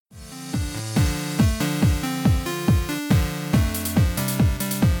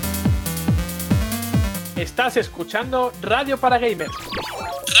Estás escuchando Radio para Gamers.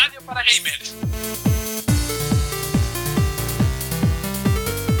 Radio para Gamers.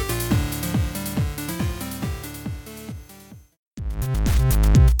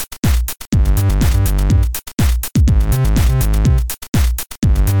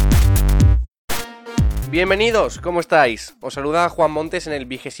 Bienvenidos, ¿cómo estáis? Os saluda Juan Montes en el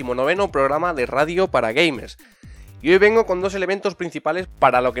 29º programa de Radio para Gamers. Y hoy vengo con dos elementos principales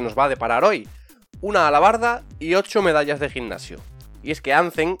para lo que nos va a deparar hoy. Una alabarda y 8 medallas de gimnasio. Y es que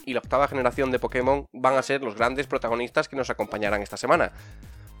Anthem y la octava generación de Pokémon van a ser los grandes protagonistas que nos acompañarán esta semana.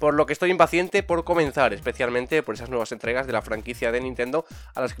 Por lo que estoy impaciente por comenzar, especialmente por esas nuevas entregas de la franquicia de Nintendo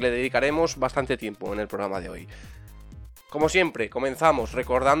a las que le dedicaremos bastante tiempo en el programa de hoy. Como siempre, comenzamos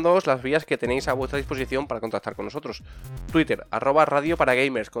recordándoos las vías que tenéis a vuestra disposición para contactar con nosotros. Twitter, @Radio para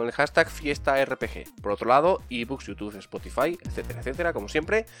Gamers, con el hashtag FiestaRPG. Por otro lado, ebooks, YouTube, Spotify, etcétera, etcétera, como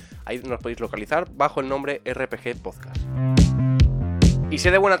siempre, ahí nos podéis localizar bajo el nombre RPG Podcast. Y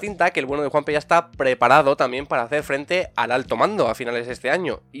sé de buena tinta que el bueno de Juanpe ya está preparado también para hacer frente al alto mando a finales de este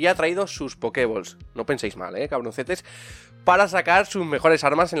año, y ha traído sus Pokéballs, no penséis mal, cabroncetes, para sacar sus mejores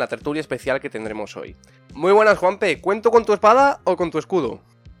armas en la tertulia especial que tendremos hoy. Muy buenas, Juanpe, ¿cuento con tu espada o con tu escudo?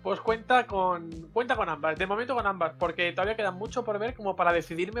 Pues cuenta con ambas, de momento con ambas, porque todavía queda mucho por ver como para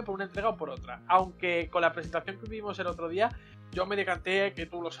decidirme por una entrega o por otra. Aunque con la presentación que vimos el otro día, yo me decanté, que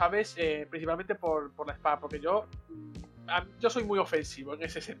tú lo sabes, principalmente por la espada, porque yo soy muy ofensivo en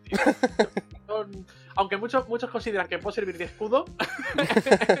ese sentido. Aunque muchos consideran que puedo servir de escudo,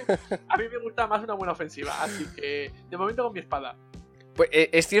 a mí me gusta más una buena ofensiva, así que de momento con mi espada. Pues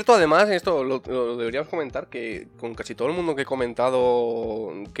es cierto, además, esto lo deberíamos comentar, que con casi todo el mundo que he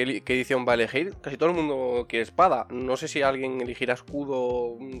comentado qué edición va a elegir, casi todo el mundo quiere espada. No sé si alguien elegirá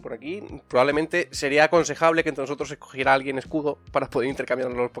escudo por aquí. Probablemente sería aconsejable que entre nosotros escogiera alguien escudo para poder intercambiar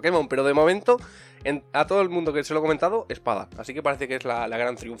los Pokémon, pero de momento, a todo el mundo que se lo he comentado, espada. Así que parece que es la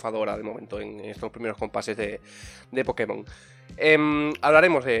gran triunfadora de momento en estos primeros compases de Pokémon.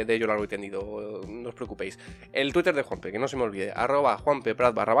 Hablaremos de ello largo y tendido, no os preocupéis. El Twitter de Juanpe, que no se me olvide,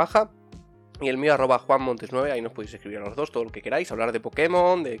 @JuanpePrat _, y el mío @JuanMontes9, ahí nos podéis escribir a los dos todo lo que queráis, hablar de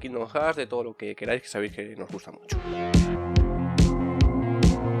Pokémon, de Kingdom Hearts, de todo lo que queráis, que sabéis que nos gusta mucho.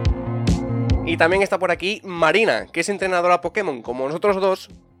 Y también está por aquí Marina, que es entrenadora Pokémon como nosotros dos,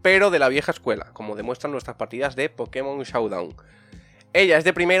 pero de la vieja escuela, como demuestran nuestras partidas de Pokémon Showdown. Ella es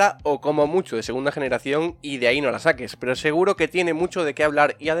de primera o como mucho de segunda generación y de ahí no la saques, pero seguro que tiene mucho de qué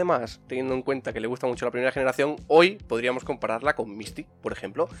hablar y además, teniendo en cuenta que le gusta mucho la primera generación, hoy podríamos compararla con Misty, por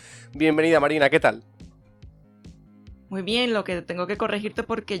ejemplo. Bienvenida, Marina, ¿qué tal? Muy bien, lo que tengo que corregirte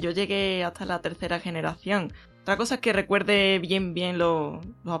porque yo llegué hasta la tercera generación. Otra cosa es que recuerde bien los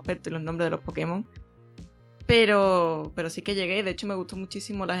aspectos y los nombres de los Pokémon, pero sí que llegué. De hecho me gustó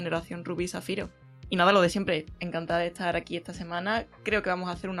muchísimo la generación Rubí y Zafiro. Y nada, lo de siempre, encantada de estar aquí esta semana. Creo que vamos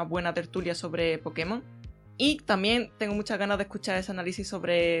a hacer una buena tertulia sobre Pokémon. Y también tengo muchas ganas de escuchar ese análisis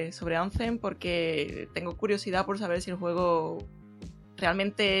sobre Anthem, porque tengo curiosidad por saber si el juego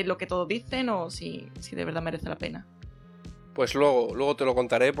realmente es lo que todos dicen o si de verdad merece la pena. Pues luego te lo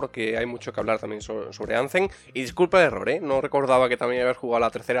contaré porque hay mucho que hablar también sobre Anthem. Y disculpa el error, no recordaba que también habías jugado a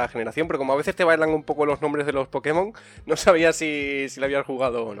la tercera generación, pero como a veces te bailan un poco los nombres de los Pokémon, no sabía si la habías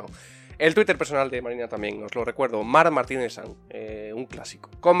jugado o no. El Twitter personal de Marina también, os lo recuerdo, Mar Martínez San, un clásico.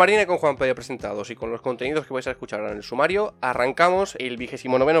 Con Marina y con Juanpe ya presentados y con los contenidos que vais a escuchar en el sumario, arrancamos el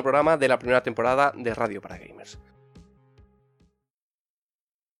 29º programa de la primera temporada de Radio para Gamers.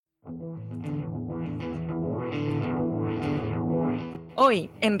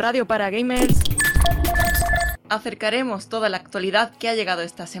 Hoy, en Radio para Gamers, acercaremos toda la actualidad que ha llegado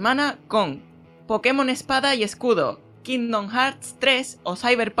esta semana con Pokémon Espada y Escudo, Kingdom Hearts 3 o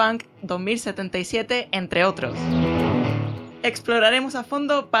Cyberpunk 2077, entre otros. Exploraremos a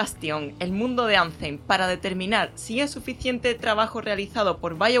fondo Bastion, el mundo de Anthem, para determinar si es suficiente trabajo realizado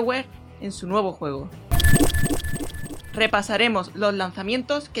por BioWare en su nuevo juego. Repasaremos los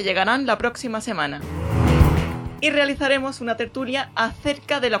lanzamientos que llegarán la próxima semana. Y realizaremos una tertulia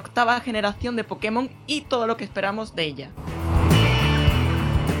acerca de la octava generación de Pokémon y todo lo que esperamos de ella.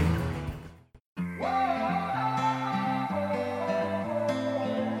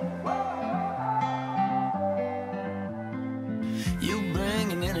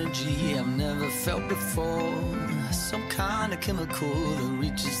 Felt before, some kind of chemical that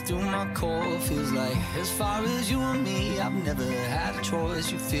reaches through my core. Feels like as far as you and me, I've never had a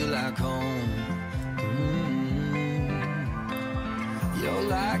choice. You feel like home. You're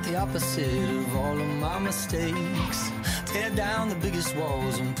like the opposite of all of my mistakes. Tear down the biggest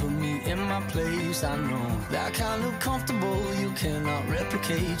walls and put me in my place. I know that kind of comfortable you cannot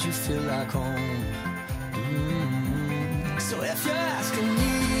replicate. You feel like home. So if you're asking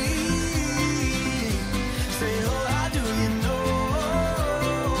me, say, oh, how do you know?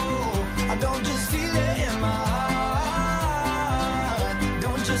 I don't just feel it in my heart.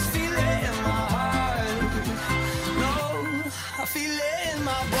 Don't just feel it in my heart. No, I feel it in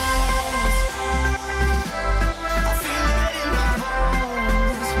my bones. I feel it in my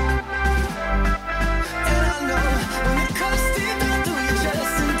bones. And I know when it comes deep down through your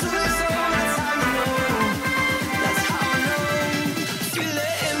chest into your soul, that's how you know. That's how I know. Feel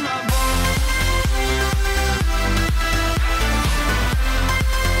it in my bones.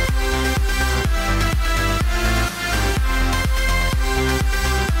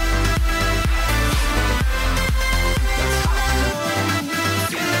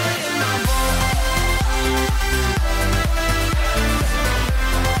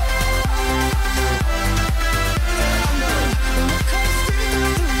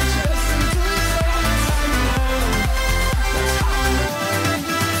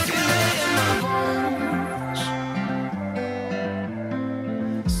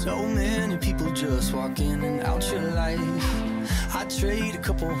 So many people just walk in and out your life. I trade a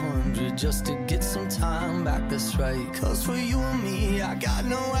couple hundred just to get some time back, that's right. Cause for you and me, I got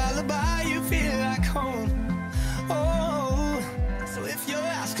no alibi, you feel like home. Oh, so if you're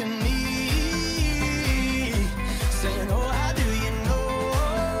asking me, saying, oh, how do you know?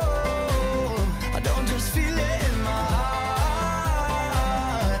 I don't just feel it in my heart.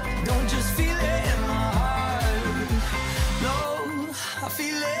 Don't just feel it in my heart. No, I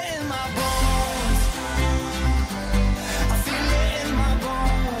feel it in my bones. I feel it in my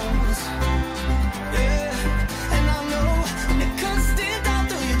bones. Yeah, and I know when it comes deep down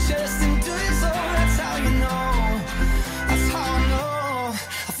through your chest into your soul, that's how you know. That's how I know.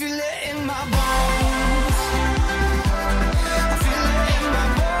 I feel it in my bones. I feel it in my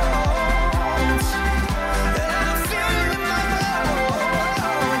bones. Yeah, I feel it in my bones.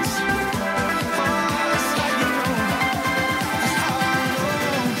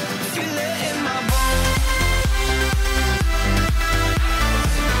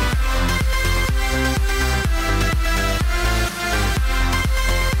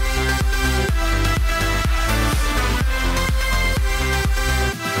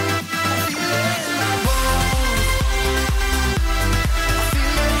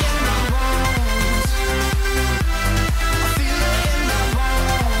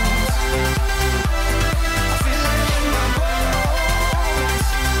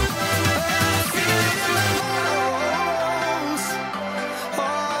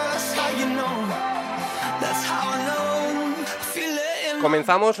 Oh, that's how you know. That's how I know. Feel it in my bones.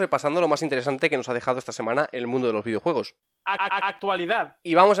 Comenzamos repasando lo más interesante que nos ha dejado esta semana el mundo de los videojuegos. Actualidad.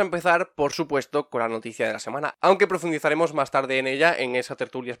 Y vamos a empezar, por supuesto, con la noticia de la semana, aunque profundizaremos más tarde en ella en esa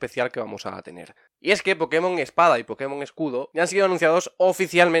tertulia especial que vamos a tener. Y es que Pokémon Espada y Pokémon Escudo ya han sido anunciados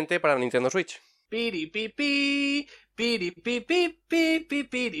oficialmente para Nintendo Switch. Piripipi, piripipi,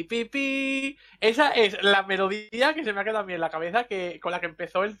 piripipi. Esa es la melodía que se me ha quedado a mí en la cabeza con la que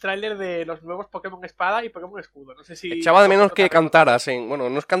empezó el tráiler de los nuevos Pokémon Espada y Pokémon Escudo. No sé si... Echaba de menos que cantaras bueno,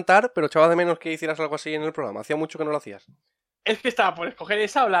 no es cantar, pero echaba de menos que hicieras algo así en el programa. Hacía mucho que no lo hacías. Es que estaba por escoger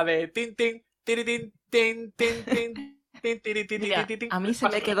esa o la de tin tin, tiritin, tin tin, tin. Mira, a mí se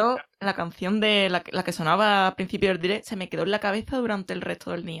me quedó la canción de la que sonaba al principio del direct, se me quedó en la cabeza durante el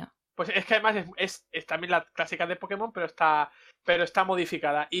resto del día. Pues es que además es también la clásica de Pokémon, pero está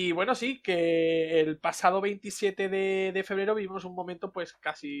modificada. Y bueno, sí, que el pasado 27 de febrero vivimos un momento pues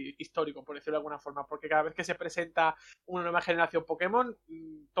casi histórico, por decirlo de alguna forma, porque cada vez que se presenta una nueva generación Pokémon,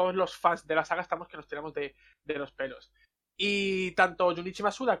 todos los fans de la saga estamos que nos tiramos de los pelos. Y tanto Junichi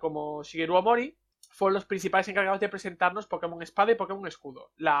Masuda como Shigeru Omori fueron los principales encargados de presentarnos Pokémon Espada y Pokémon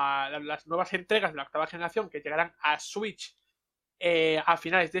Escudo, las nuevas entregas de la octava generación que llegarán a Switch a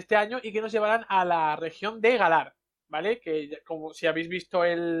finales de este año y que nos llevarán a la región de Galar, ¿vale? Que como si habéis visto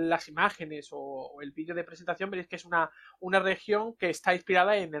las imágenes o el vídeo de presentación, veréis que es una región que está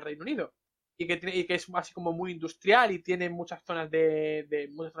inspirada en el Reino Unido y que es así como muy industrial y tiene muchas zonas de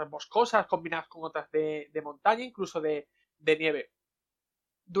muchas zonas boscosas combinadas con otras de montaña, incluso de nieve.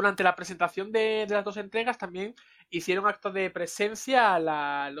 Durante la presentación de las dos entregas también hicieron acto de presencia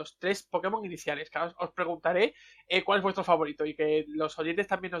a los tres Pokémon iniciales. Que os preguntaré cuál es vuestro favorito y que los oyentes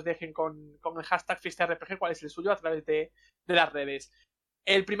también nos dejen con el hashtag FiestaRPG cuál es el suyo a través de las redes.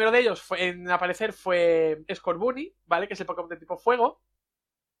 El primero de ellos en aparecer fue Scorbunny, ¿vale? Que es el Pokémon de tipo fuego.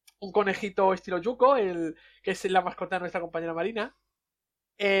 Un conejito estilo Yuko, que es la mascota de nuestra compañera Marina.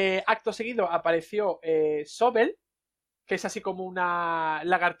 Acto seguido apareció Sobel, que es así como una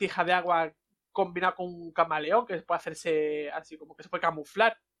lagartija de agua combinada con un camaleón, que puede hacerse así como que se puede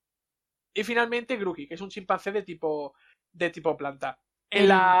camuflar. Y finalmente Grookey, que es un chimpancé de tipo planta. El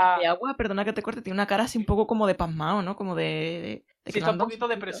de agua, perdona que te corte, tiene una cara así un poco como de pasmado, ¿no? Como de Sí, que está un anda poquito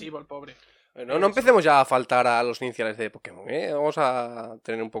depresivo el pobre. No, no empecemos ya a faltar a los iniciales de Pokémon, ¿eh? Vamos a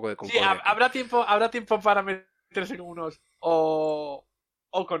tener un poco de Sí, concordia aquí. habrá tiempo para meterse con unos o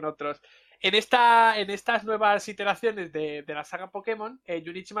con otros. En estas nuevas iteraciones de la saga Pokémon,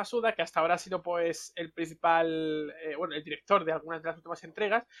 Junichi Masuda, que hasta ahora ha sido pues el principal, el director de algunas de las últimas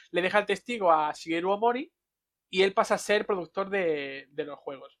entregas, le deja el testigo a Shigeru Omori y él pasa a ser productor de los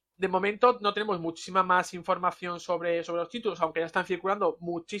juegos. De momento no tenemos muchísima más información sobre los títulos, aunque ya están circulando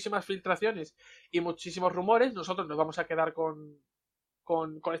muchísimas filtraciones y muchísimos rumores. Nosotros nos vamos a quedar con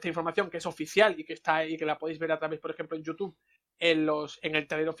esta información que es oficial y que la podéis ver a través, por ejemplo, en YouTube en el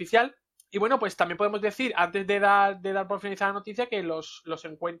trailer oficial. Y bueno, pues también podemos decir, antes de dar por finalizada la noticia, que los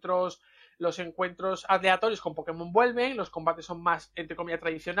encuentros aleatorios con Pokémon vuelven, los combates son más, entre comillas,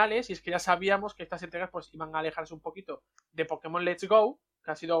 tradicionales, y es que ya sabíamos que estas entregas pues iban a alejarse un poquito de Pokémon Let's Go,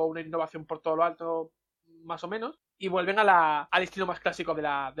 que ha sido una innovación por todo lo alto, más o menos, y vuelven al estilo más clásico de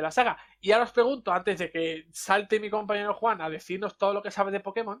la saga. Y ahora os pregunto, antes de que salte mi compañero Juan a decirnos todo lo que sabe de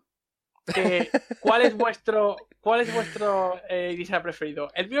Pokémon, ¿cuál es vuestro inicial preferido?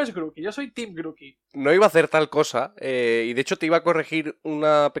 El mío es Grookey, yo soy Team Grookey. No iba a hacer tal cosa, y de hecho te iba a corregir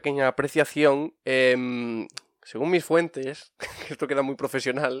una pequeña apreciación. Según mis fuentes, esto queda muy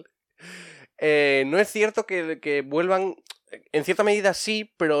profesional, no es cierto que vuelvan. En cierta medida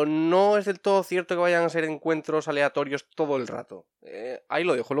sí, pero no es del todo cierto que vayan a ser encuentros aleatorios todo el rato. Ahí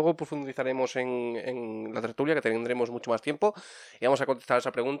lo dejo, luego profundizaremos en la tertulia, que tendremos mucho más tiempo, y vamos a contestar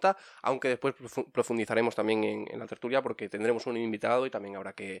esa pregunta, aunque después profundizaremos también en la tertulia, porque tendremos un invitado y también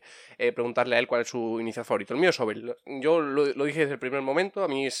habrá que preguntarle a él cuál es su inicial favorito. El mío es sobre. Yo lo dije desde el primer momento, a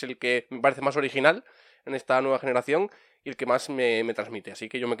mí es el que me parece más original en esta nueva generación y el que más me transmite, así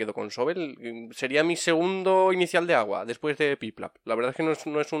que yo me quedo con Sobel. Sería mi segundo inicial de agua, después de Piplap. La verdad es que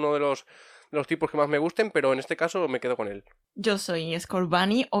no es uno de los tipos que más me gusten, pero en este caso me quedo con él. Yo soy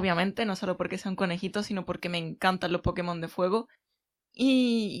Scorbunny, obviamente, no solo porque sea un conejito, sino porque me encantan los Pokémon de fuego.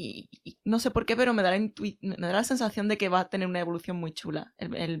 Y no sé por qué, pero me da la sensación de que va a tener una evolución muy chula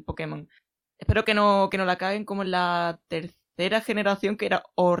el Pokémon. Espero que no la caguen como en la tercera generación, que era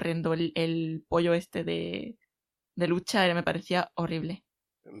horrendo. El pollo este de lucha me parecía horrible.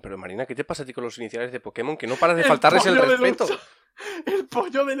 Pero Marina, ¿qué te pasa a ti con los iniciales de Pokémon? Que no paras de faltarles el respeto. El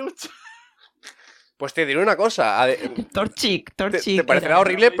pollo de lucha. Pues te diré una cosa. Torchic. Te parecerá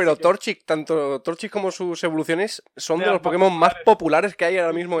horrible, pero Torchic, tanto Torchic como sus evoluciones son de los Pokémon más populares que hay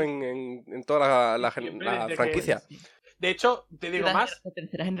ahora mismo en toda la franquicia. De hecho, te digo más. La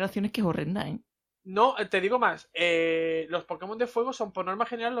tercera generación es que es horrenda, ¿eh? No, te digo más. Los Pokémon de fuego son por norma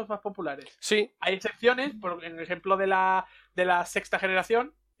general los más populares. Sí. Hay excepciones, en el ejemplo de la sexta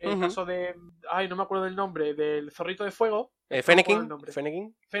generación, el caso de... Ay, no me acuerdo del nombre, del zorrito de fuego. Fennekin,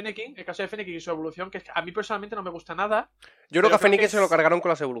 el caso de Fennekin y su evolución, que a mí personalmente no me gusta nada. Yo creo que a Fennekin se lo cargaron con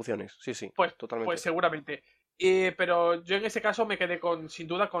las evoluciones. Sí, pues, totalmente. Pues seguramente. Pero yo en ese caso me quedé sin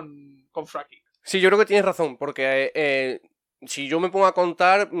duda con Fraki. Sí, yo creo que tienes razón, porque si yo me pongo a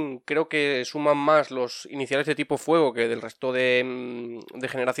contar, creo que suman más los iniciales de tipo fuego que del resto de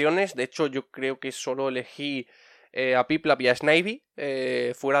generaciones. De hecho, yo creo que solo elegí a Piplap y a Snivy,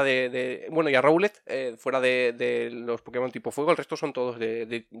 fuera bueno, y a Rowlet, fuera de los Pokémon tipo fuego. El resto son todos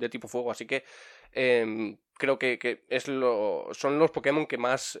de tipo fuego, así que creo que son los Pokémon que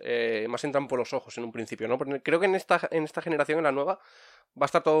más entran por los ojos en un principio, ¿no? Pero creo que en esta generación, en la nueva, va a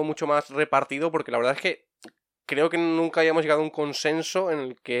estar todo mucho más repartido, porque la verdad es que creo que nunca hayamos llegado a un consenso en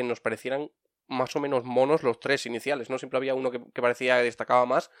el que nos parecieran más o menos monos los tres iniciales, ¿no? Siempre había uno que parecía que destacaba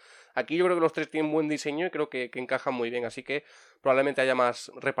más. Aquí yo creo que los tres tienen buen diseño y creo que encajan muy bien, así que probablemente haya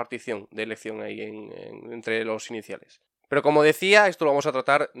más repartición de elección ahí entre los iniciales. Pero como decía, esto lo vamos a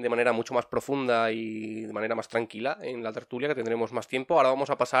tratar de manera mucho más profunda y de manera más tranquila en la tertulia, que tendremos más tiempo. Ahora vamos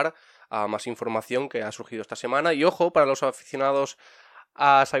a pasar a más información que ha surgido esta semana. Y ojo, para los aficionados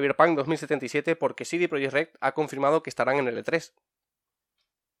a Cyberpunk 2077, porque CD Projekt Red ha confirmado que estarán en el E3.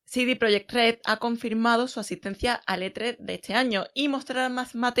 CD Projekt Red ha confirmado su asistencia al E3 de este año y mostrará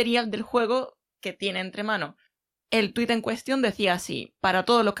más material del juego que tiene entre manos. El tuit en cuestión decía así: para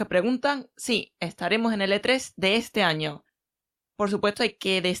todos los que preguntan, sí, estaremos en el E3 de este año. Por supuesto, hay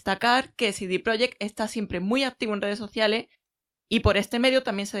que destacar que CD Projekt está siempre muy activo en redes sociales y por este medio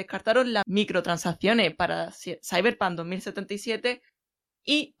también se descartaron las microtransacciones para Cyberpunk 2077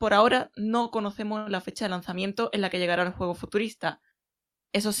 y por ahora no conocemos la fecha de lanzamiento en la que llegará el juego futurista.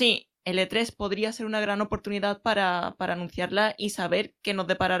 Eso sí, el E3 podría ser una gran oportunidad para anunciarla y saber qué nos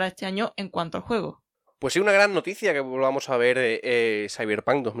deparará este año en cuanto al juego. Pues sí, una gran noticia que volvamos a ver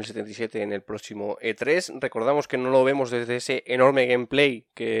Cyberpunk 2077 en el próximo E3. Recordamos que no lo vemos desde ese enorme gameplay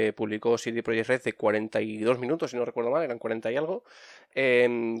que publicó CD Projekt Red de 42 minutos, si no recuerdo mal, eran 40 y algo,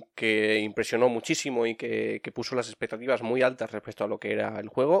 que impresionó muchísimo y que puso las expectativas muy altas respecto a lo que era el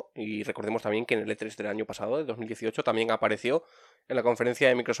juego. Y recordemos también que en el E3 del año pasado, de 2018, también apareció en la conferencia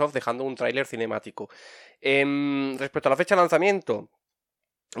de Microsoft dejando un tráiler cinemático. Respecto a la fecha de lanzamiento,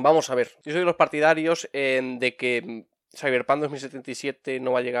 vamos a ver, yo soy de los partidarios de que Cyberpunk 2077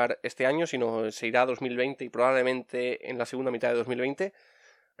 no va a llegar este año, sino se irá a 2020 y probablemente en la segunda mitad de 2020.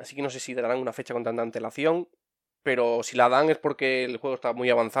 Así que no sé si darán una fecha con tanta antelación, pero si la dan es porque el juego está muy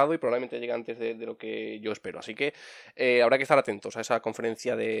avanzado y probablemente llegue antes de lo que yo espero. Así que habrá que estar atentos a esa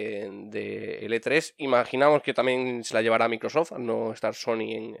conferencia de el E3. Imaginamos que también se la llevará Microsoft, al no estar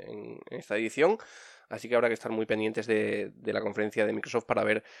Sony en esta edición. Así que habrá que estar muy pendientes de la conferencia de Microsoft para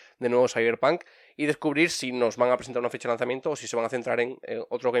ver de nuevo Cyberpunk y descubrir si nos van a presentar una fecha de lanzamiento o si se van a centrar en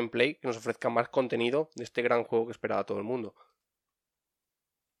otro gameplay que nos ofrezca más contenido de este gran juego que esperaba todo el mundo.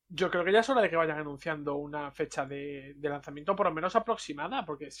 Yo creo que ya es hora de que vayan anunciando una fecha de lanzamiento por lo menos aproximada,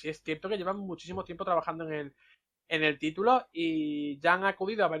 porque sí es cierto que llevan muchísimo tiempo trabajando en el título y ya han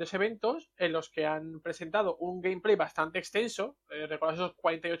acudido a varios eventos en los que han presentado un gameplay bastante extenso. Recuerdo esos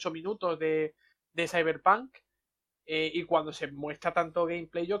 48 minutos de Cyberpunk, y cuando se muestra tanto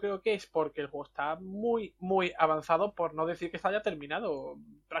gameplay yo creo que es porque el juego está muy muy avanzado, por no decir que está ya terminado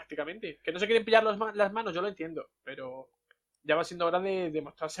prácticamente. Que no se quieren pillar las manos, yo lo entiendo, pero ya va siendo hora de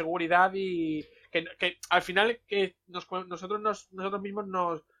demostrar seguridad y que al final que nosotros mismos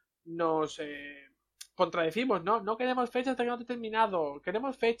nos contradecimos, ¿no? No queremos fecha hasta que no esté terminado,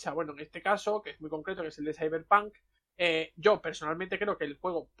 queremos fecha. Bueno, en este caso, que es muy concreto, que es el de Cyberpunk, yo personalmente creo que el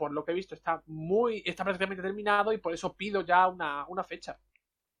juego, por lo que he visto, está prácticamente terminado y por eso pido ya una fecha.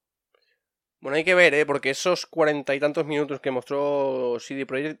 Bueno, hay que ver, porque esos 40 y tantos minutos que mostró CD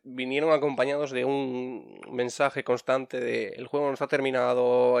Projekt vinieron acompañados de un mensaje constante de el juego no está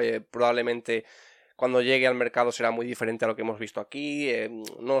terminado, probablemente cuando llegue al mercado será muy diferente a lo que hemos visto aquí,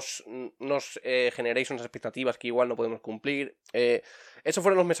 nos generéis unas expectativas que igual no podemos cumplir. Esos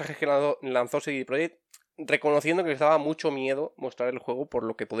fueron los mensajes que lanzó CD Projekt, reconociendo que les daba mucho miedo mostrar el juego por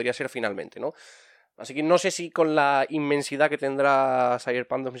lo que podría ser finalmente, ¿no? Así que no sé si con la inmensidad que tendrá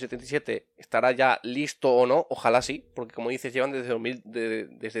Cyberpunk 2077 estará ya listo o no. Ojalá sí, porque como dices, llevan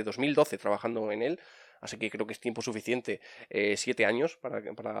desde 2012 trabajando en él. Así que creo que es tiempo suficiente, 7 años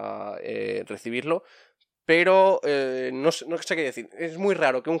para recibirlo. Pero no sé qué decir. Es muy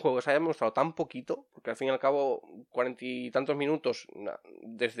raro que un juego se haya mostrado tan poquito, porque al fin y al cabo 40 y tantos minutos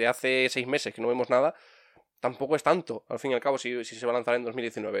desde hace 6 meses que no vemos nada. Tampoco es tanto, al fin y al cabo, si se va a lanzar en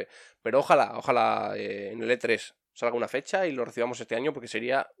 2019. Pero ojalá en el E3 salga una fecha y lo recibamos este año, porque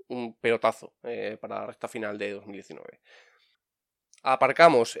sería un pelotazo para la recta final de 2019.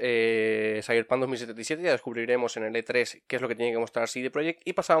 Aparcamos Cyberpunk 2077, ya descubriremos en el E3 qué es lo que tiene que mostrar CD Projekt,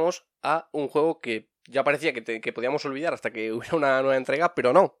 y pasamos a un juego que ya parecía que podíamos olvidar hasta que hubiera una nueva entrega,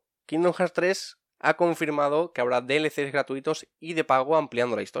 pero no. Kingdom Hearts 3 ha confirmado que habrá DLCs gratuitos y de pago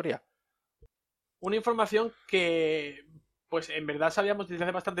ampliando la historia. Una información que, pues en verdad sabíamos desde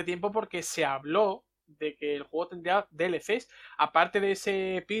hace bastante tiempo, porque se habló de que el juego tendría DLCs, aparte de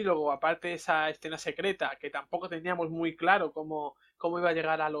ese epílogo, aparte de esa escena secreta, que tampoco teníamos muy claro cómo iba a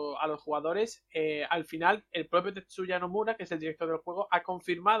llegar a los jugadores. Al final, el propio Tetsuya Nomura, que es el director del juego, ha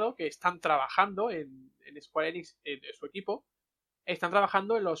confirmado que están trabajando en Square Enix, de su equipo, están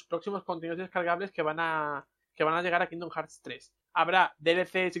trabajando en los próximos contenidos descargables que van a llegar a Kingdom Hearts 3. Habrá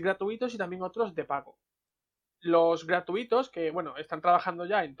DLCs gratuitos y también otros de pago. Los gratuitos, que bueno, están trabajando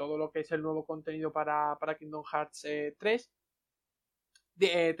ya en todo lo que es el nuevo contenido para Kingdom Hearts 3.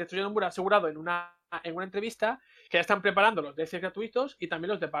 Tetsuya Nomura ha asegurado en una entrevista que ya están preparando los DLCs gratuitos y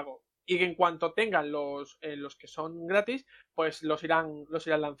también los de pago. Y que en cuanto tengan los que son gratis, pues los irán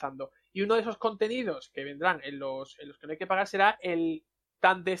lanzando. Y uno de esos contenidos que vendrán en los que no hay que pagar será el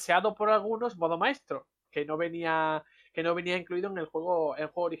tan deseado por algunos modo maestro, que no venía incluido en el juego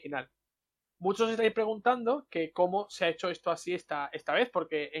original. Muchos os estáis preguntando que cómo se ha hecho esto así esta vez,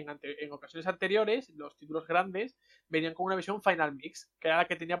 porque en ocasiones anteriores los títulos grandes venían con una versión Final Mix, que era la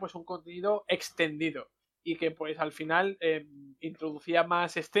que tenía pues un contenido extendido y que pues al final introducía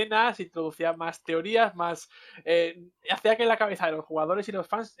más escenas, introducía más teorías, hacía que la cabeza de los jugadores y los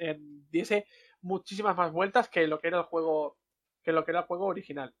fans diese muchísimas más vueltas que lo que era el juego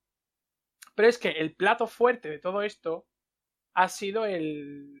original. Pero es que el plato fuerte de todo esto ha sido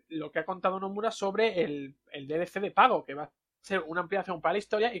lo que ha contado Nomura sobre el DLC de pago, que va a ser una ampliación para la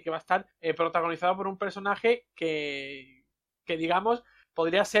historia y que va a estar protagonizado por un personaje que digamos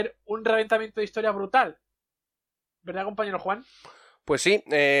podría ser un reventamiento de historia brutal. ¿Verdad, compañero Juan? Pues sí,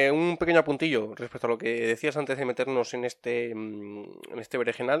 un pequeño apuntillo respecto a lo que decías antes de meternos en este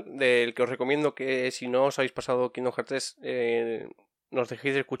berenjenal, del que os recomiendo que si no os habéis pasado Kingdom Hearts 3, nos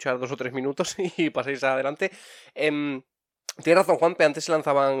dejéis de escuchar 2 o 3 minutos y paséis adelante. Tienes razón, Juanpe, antes se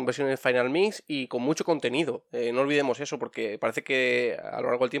lanzaban versiones Final Mix y con mucho contenido. No olvidemos eso, porque parece que a lo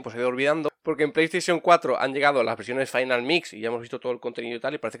largo del tiempo se ha ido olvidando. Porque en PlayStation 4 han llegado las versiones Final Mix y ya hemos visto todo el contenido y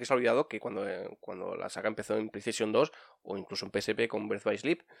tal, y parece que se ha olvidado que cuando la saga empezó en PlayStation 2 o incluso en PSP con Birth by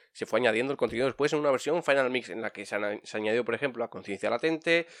Sleep, se fue añadiendo el contenido después en una versión Final Mix en la que se añadió, por ejemplo, a Conciencia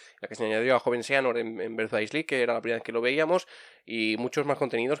Latente, en la que se añadió a Joven Seanor en Birth by Sleep, que era la primera vez que lo veíamos, y muchos más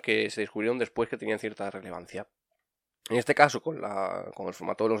contenidos que se descubrieron después que tenían cierta relevancia. En este caso, con el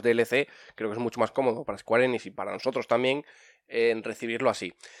formato de los DLC, creo que es mucho más cómodo para Square Enix y para nosotros también recibirlo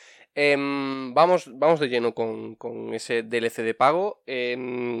así. Vamos de lleno con ese DLC de pago.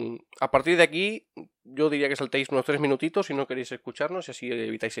 A partir de aquí, yo diría que saltéis unos 3 minutitos si no queréis escucharnos y así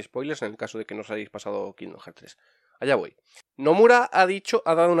evitáis spoilers en el caso de que no os hayáis pasado Kingdom Hearts 3. Allá voy. Nomura ha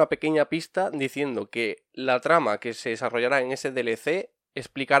dado una pequeña pista diciendo que la trama que se desarrollará en ese DLC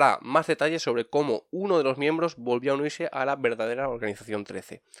explicará más detalles sobre cómo uno de los miembros volvió a unirse a la verdadera Organización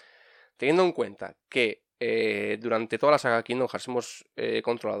 13. Teniendo en cuenta que durante toda la saga Kingdom Hearts hemos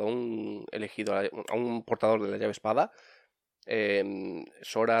elegido a un portador de la llave espada,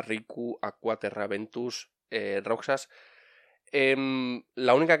 Sora, Riku, Aqua, Terra, Ventus, Roxas.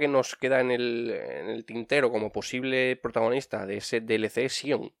 La única que nos queda en el tintero como posible protagonista de ese DLC es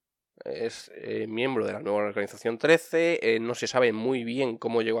Sion. Es miembro de la nueva Organización 13, no se sabe muy bien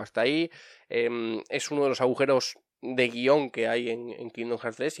cómo llegó hasta ahí, es uno de los agujeros de guión que hay en Kingdom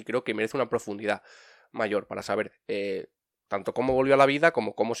Hearts 3 y creo que merece una profundidad mayor para saber tanto cómo volvió a la vida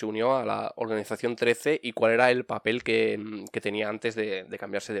como cómo se unió a la Organización 13 y cuál era el papel que tenía antes de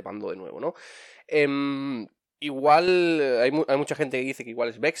cambiarse de bando de nuevo, ¿no? Igual hay mucha gente que dice que igual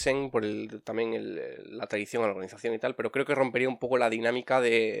es Vexen por la tradición a la organización y tal, pero creo que rompería un poco la dinámica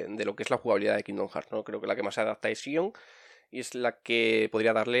de lo que es la jugabilidad de Kingdom Hearts, ¿no? Creo que la que más se adapta es Sion y es la que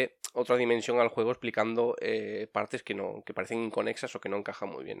podría darle otra dimensión al juego explicando partes que parecen inconexas o que no encajan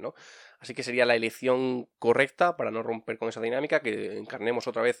muy bien, ¿no? Así que sería la elección correcta para no romper con esa dinámica, que encarnemos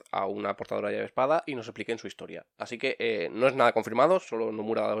otra vez a una portadora de llave espada y nos expliquen su historia. Así que no es nada confirmado, solo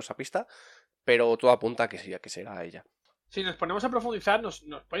Nomura ha dado esa pista, pero todo apunta a que sí, a que será ella. Si nos ponemos a profundizar, nos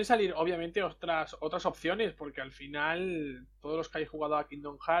pueden salir obviamente otras opciones, porque al final todos los que hayáis jugado a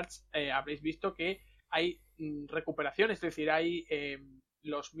Kingdom Hearts habréis visto que hay recuperaciones, es decir, hay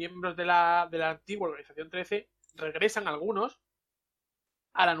los miembros de la antigua Organización 13, regresan algunos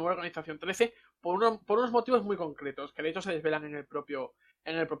a la nueva Organización 13 por unos motivos muy concretos, que de hecho se desvelan en el propio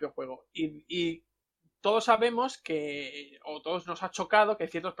juego. Y todos sabemos o todos nos ha chocado que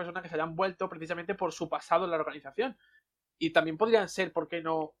ciertos personajes hayan vuelto precisamente por su pasado en la organización. Y también podrían ser, ¿por qué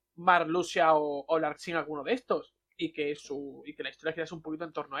no?, Mar, Lucia o Larxin, alguno de estos. Y que la historia girase un poquito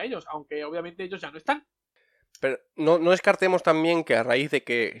en torno a ellos, aunque obviamente ellos ya no están. Pero no descartemos también que a raíz de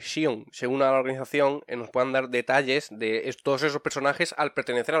que Xion se una a la organización nos puedan dar detalles de todos esos personajes al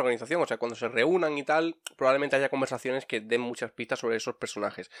pertenecer a la organización. O sea, cuando se reúnan y tal, probablemente haya conversaciones que den muchas pistas sobre esos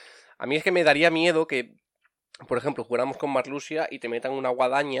personajes. A mí es que me daría miedo que, por ejemplo, jugáramos con Marlusia y te metan una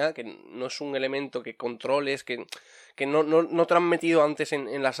guadaña, que no es un elemento que controles, que no te lo han metido antes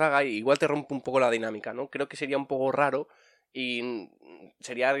en la saga, y igual te rompe un poco la dinámica, ¿no? Creo que sería un poco raro y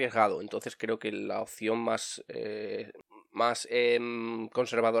sería arriesgado. Entonces creo que la opción más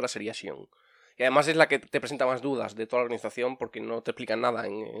conservadora sería Xion. Y además es la que te presenta más dudas de toda la organización, porque no te explican nada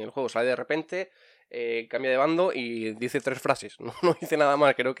en el juego. Sale de repente, cambia de bando y dice 3 frases. No dice nada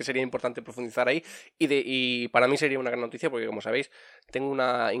más. Creo que sería importante profundizar ahí. Y para mí sería una gran noticia, porque como sabéis, tengo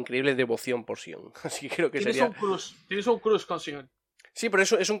una increíble devoción por Xion. Así que creo que Tienes un crush con Xion. Sí, pero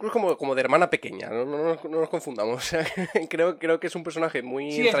eso es un crush como de hermana pequeña, no nos confundamos. O sea, creo que es un personaje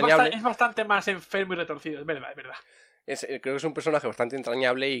muy entrañable. Es bastante más enfermo y retorcido, es verdad. Creo que es un personaje bastante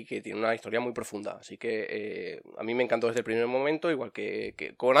entrañable y que tiene una historia muy profunda. Así que a mí me encantó desde el primer momento. Igual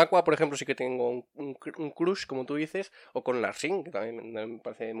que con Aqua, por ejemplo, sí que tengo un crush, como tú dices. O con Larxin, que también me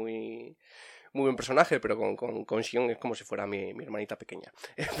parece muy buen personaje, pero con Xion es como si fuera mi hermanita pequeña,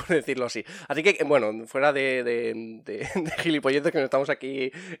 por decirlo así. Así que, bueno, fuera de gilipolletes, que nos estamos aquí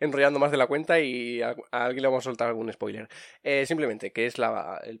enrollando más de la cuenta y a alguien le vamos a soltar algún spoiler. Simplemente que es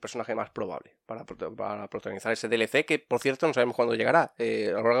el personaje más probable para protagonizar ese DLC, que por cierto no sabemos cuándo llegará,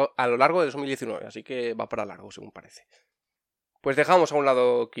 a lo largo de 2019, así que va para largo, según parece. Pues dejamos a un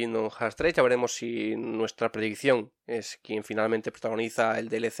lado Kingdom Hearts 3, ya veremos si nuestra predicción es quien finalmente protagoniza el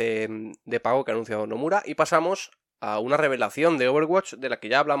DLC de pago que ha anunciado Nomura, y pasamos a una revelación de Overwatch de la que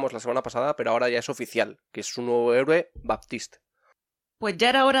ya hablamos la semana pasada, pero ahora ya es oficial, que es su nuevo héroe, Baptiste. Pues ya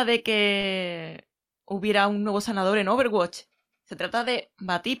era hora de que hubiera un nuevo sanador en Overwatch. Se trata de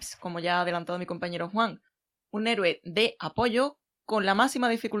Batips, como ya ha adelantado mi compañero Juan, un héroe de apoyo con la máxima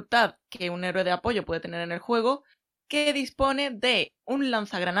dificultad que un héroe de apoyo puede tener en el juego, que dispone de un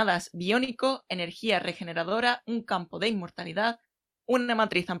lanzagranadas biónico, energía regeneradora, un campo de inmortalidad, una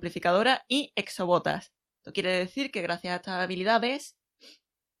matriz amplificadora y exobotas. Esto quiere decir que gracias a estas habilidades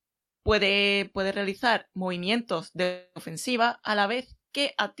puede realizar movimientos de ofensiva a la vez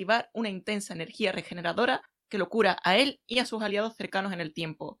que activar una intensa energía regeneradora que lo cura a él y a sus aliados cercanos en el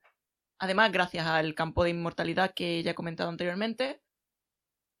tiempo. Además, gracias al campo de inmortalidad que ya he comentado anteriormente,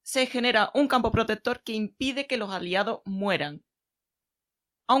 se genera un campo protector que impide que los aliados mueran.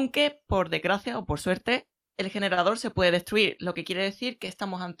 Aunque, por desgracia o por suerte, el generador se puede destruir, lo que quiere decir que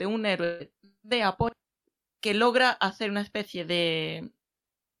estamos ante un héroe de apoyo que logra hacer una especie de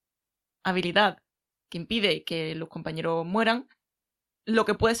habilidad que impide que los compañeros mueran, lo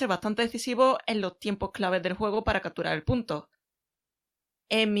que puede ser bastante decisivo en los tiempos claves del juego para capturar el punto.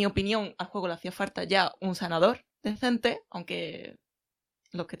 En mi opinión, al juego le hacía falta ya un sanador decente, aunque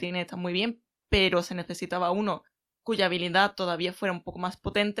los que tiene están muy bien, pero se necesitaba uno cuya habilidad todavía fuera un poco más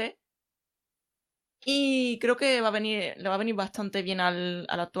potente. Y creo que le va a venir bastante bien al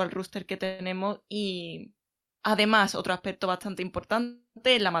actual roster que tenemos. Y además, otro aspecto bastante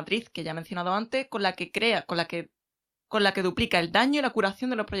importante es la matriz que ya he mencionado antes, con la que duplica el daño y la curación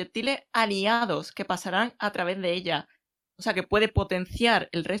de los proyectiles aliados que pasarán a través de ella. O sea que puede potenciar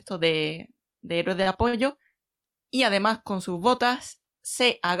el resto de héroes de apoyo. Y además, con sus botas,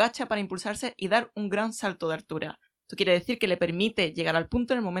 se agacha para impulsarse y dar un gran salto de altura. Esto quiere decir que le permite llegar al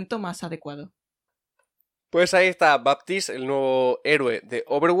punto en el momento más adecuado. Pues ahí está Baptiste, el nuevo héroe de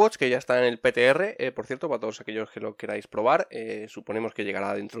Overwatch, que ya está en el PTR, por cierto, para todos aquellos que lo queráis probar. Suponemos que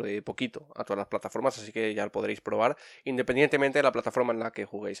llegará dentro de poquito a todas las plataformas, así que ya lo podréis probar, independientemente de la plataforma en la que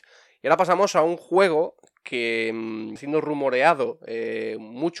juguéis. Y ahora pasamos a un juego que, siendo rumoreado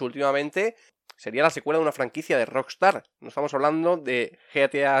mucho últimamente, sería la secuela de una franquicia de Rockstar. No estamos hablando de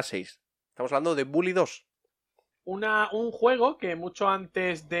GTA 6, estamos hablando de Bully 2. Un juego que mucho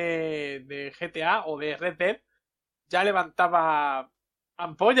antes de GTA o de Red Dead ya levantaba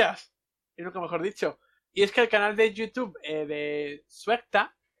ampollas, y nunca mejor dicho. Y es que el canal de YouTube de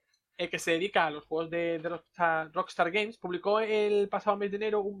Suecta, que se dedica a los juegos de Rockstar Games, publicó el pasado mes de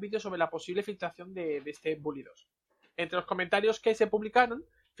enero un vídeo sobre la posible filtración de este Bully 2. Entre los comentarios que se publicaron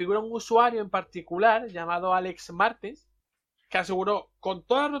figura un usuario en particular llamado Alex Martens, que aseguró con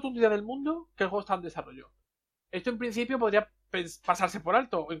toda la rotundidad del mundo que el juego está en desarrollo. Esto en principio podría pasarse por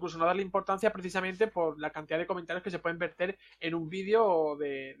alto o incluso no darle importancia precisamente por la cantidad de comentarios que se pueden verter en un vídeo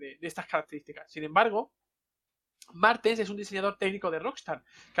de estas características. Sin embargo, Martens es un diseñador técnico de Rockstar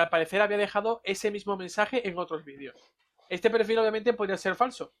que al parecer había dejado ese mismo mensaje en otros vídeos. Este perfil obviamente podría ser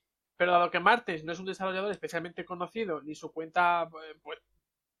falso, pero dado que Martens no es un desarrollador especialmente conocido ni su cuenta, pues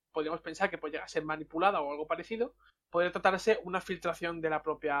podríamos pensar que puede llegar a ser manipulada o algo parecido, podría tratarse una filtración desde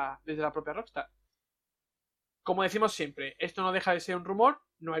la propia Rockstar. Como decimos siempre, esto no deja de ser un rumor,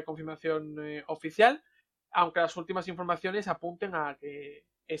 no hay confirmación oficial, aunque las últimas informaciones apunten a que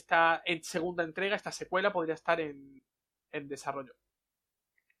esta segunda entrega, esta secuela, podría estar en desarrollo.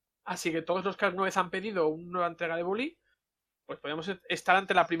 Así que todos los que alguna vez han pedido una nueva entrega de Bully, pues podemos estar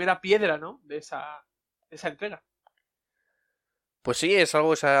ante la primera piedra, ¿no?, de esa entrega. Pues sí, es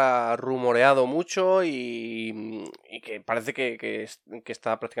algo que se ha rumoreado mucho y que parece que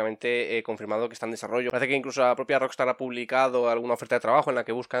está prácticamente confirmado que está en desarrollo. Parece que incluso la propia Rockstar ha publicado alguna oferta de trabajo en la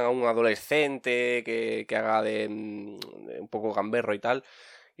que buscan a un adolescente que haga de un poco gamberro y tal.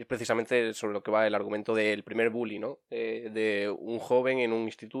 Y es precisamente sobre lo que va el argumento del primer Bully, ¿no? De un joven en un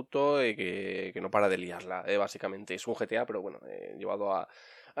instituto que no para de liarla, básicamente. Es un GTA, pero bueno, llevado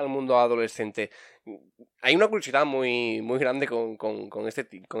al mundo adolescente. Hay una curiosidad muy, muy grande con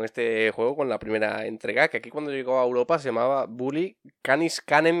este juego, con la primera entrega, que aquí cuando llegó a Europa se llamaba Bully Canis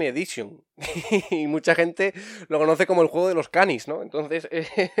Canem Edition. Y mucha gente lo conoce como el juego de los canis, ¿no? Entonces,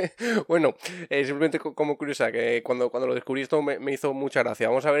 bueno, simplemente como curiosidad, que cuando lo descubrí esto me hizo mucha gracia.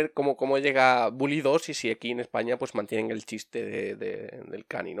 Vamos a ver cómo llega Bully 2 y si aquí en España pues mantienen el chiste del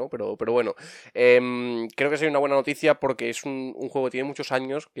cani, ¿no? Pero bueno, creo que es una buena noticia porque es un juego que tiene muchos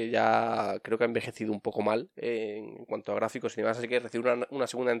años, que ya creo que ha envejecido un poco mal en cuanto a gráficos y demás, así que recibir una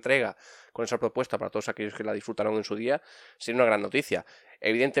segunda entrega con esa propuesta para todos aquellos que la disfrutaron en su día sería una gran noticia.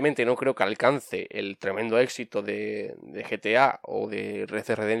 Evidentemente no creo que alcance el tremendo éxito de GTA o de Red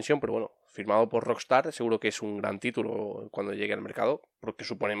Dead Redemption, pero bueno, firmado por Rockstar, seguro que es un gran título cuando llegue al mercado, porque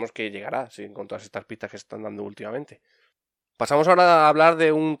suponemos que llegará, sí, con todas estas pistas que se están dando últimamente. Pasamos ahora a hablar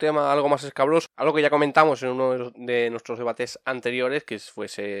de un tema algo más escabroso, algo que ya comentamos en uno de nuestros debates anteriores, que fue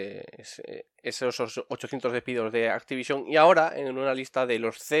esos 800 despidos de Activision, y ahora en una lista de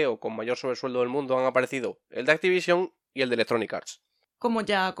los CEO con mayor sobresueldo del mundo han aparecido el de Activision y el de Electronic Arts. Como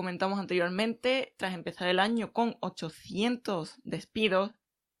ya comentamos anteriormente, tras empezar el año con 800 despidos,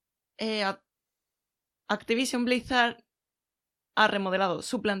 Activision Blizzard ha remodelado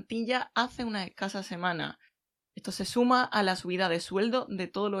su plantilla hace unas escasas semanas. Esto se suma a la subida de sueldo de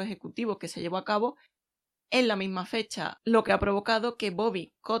todos los ejecutivos que se llevó a cabo en la misma fecha, lo que ha provocado que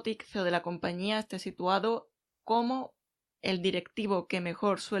Bobby Kotick, CEO de la compañía, esté situado como el directivo que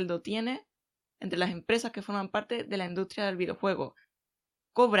mejor sueldo tiene entre las empresas que forman parte de la industria del videojuego.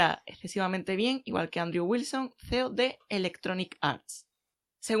 Cobra excesivamente bien, igual que Andrew Wilson, CEO de Electronic Arts.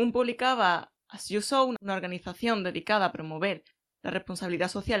 Según publicaba As You Sow, una organización dedicada a promover la responsabilidad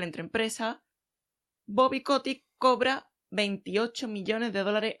social entre empresas, Bobby Kotick cobra 28 millones de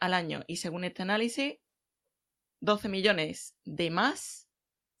dólares al año y según este análisis, 12 millones de más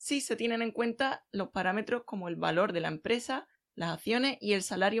si se tienen en cuenta los parámetros como el valor de la empresa, las acciones y el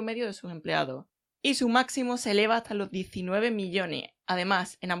salario medio de sus empleados. Y su máximo se eleva hasta los 19 millones.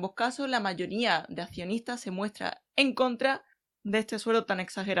 Además, en ambos casos, la mayoría de accionistas se muestra en contra de este sueldo tan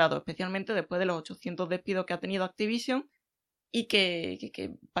exagerado, especialmente después de los 800 despidos que ha tenido Activision y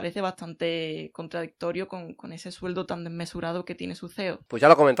que parece bastante contradictorio con ese sueldo tan desmesurado que tiene su CEO. Pues ya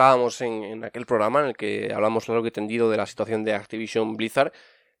lo comentábamos en aquel programa en el que hablamos largo y tendido de la situación de Activision Blizzard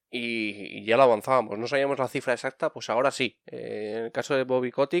y ya lo avanzábamos. No sabíamos la cifra exacta, pues ahora sí. En el caso de Bobby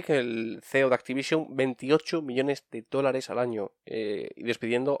Kotick, el CEO de Activision, 28 millones de dólares al año y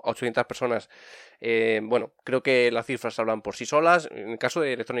despidiendo a 800 personas. Bueno, creo que las cifras hablan por sí solas. En el caso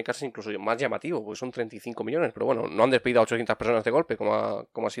de Electronic Arts es incluso más llamativo, porque son 35 millones, pero bueno, no han despedido a 800 personas de golpe, como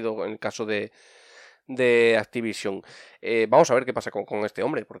ha sido en el caso de Activision. Vamos a ver qué pasa con este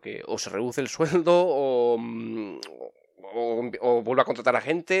hombre, porque o se reduce el sueldo o vuelve a contratar a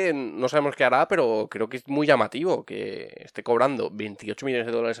gente, no sabemos qué hará, pero creo que es muy llamativo que esté cobrando 28 millones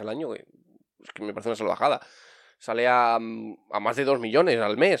de dólares al año, es que me parece una salvajada. Sale a más de 2 millones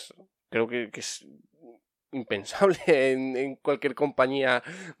al mes. Creo que es impensable en cualquier compañía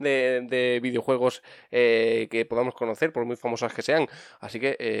de videojuegos que podamos conocer, por muy famosas que sean. Así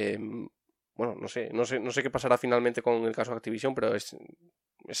que bueno, no sé qué pasará finalmente con el caso de Activision, pero es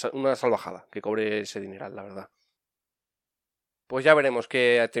una salvajada que cobre ese dineral, la verdad. Pues ya veremos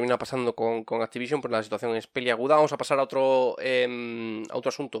qué termina pasando con Activision, porque la situación es peliaguda. Vamos a pasar a otro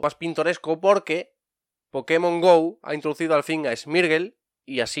asunto más pintoresco, porque Pokémon GO ha introducido al fin a Smeargle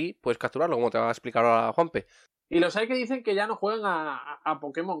y así puedes capturarlo, como te va a explicar ahora Juanpe. Y los hay que dicen que ya no juegan a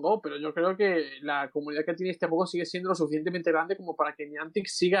Pokémon GO, pero yo creo que la comunidad que tiene este juego sigue siendo lo suficientemente grande como para que Niantic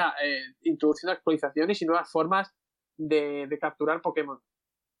siga introduciendo actualizaciones y nuevas formas de capturar Pokémon.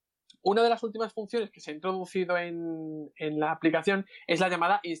 Una de las últimas funciones que se ha introducido en la aplicación es la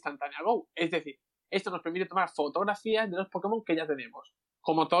llamada instantánea Go. Es decir, esto nos permite tomar fotografías de los Pokémon que ya tenemos.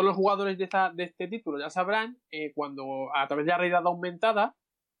 Como todos los jugadores de este título ya sabrán, cuando a través de la realidad aumentada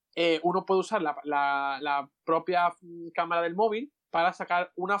uno puede usar la propia cámara del móvil para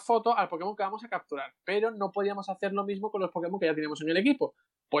sacar una foto al Pokémon que vamos a capturar, pero no podíamos hacer lo mismo con los Pokémon que ya tenemos en el equipo.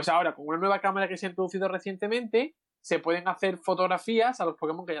 Pues ahora, con una nueva cámara que se ha introducido recientemente, se pueden hacer fotografías a los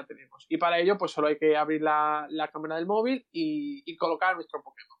Pokémon que ya tenemos. Y para ello, pues solo hay que abrir la cámara del móvil y colocar nuestro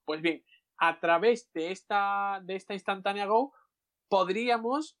Pokémon. Pues bien, a través de esta instantánea Go,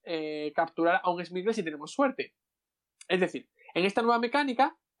 podríamos capturar a un Smeargle si tenemos suerte. Es decir, en esta nueva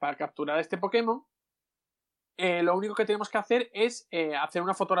mecánica, para capturar a este Pokémon, lo único que tenemos que hacer es hacer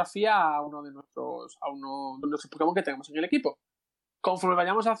una fotografía a uno de nuestros Pokémon que tenemos en el equipo. Conforme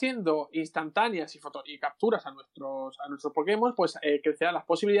vayamos haciendo instantáneas y capturas a nuestros Pokémon, pues crecerán las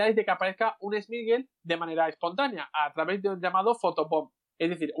posibilidades de que aparezca un Smeargle de manera espontánea a través de un llamado photobomb. Es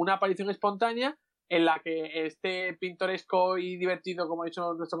decir, una aparición espontánea en la que este pintoresco y divertido, como ha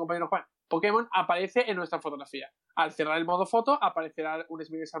dicho nuestro compañero Juan, Pokémon aparece en nuestra fotografía. Al cerrar el modo foto aparecerá un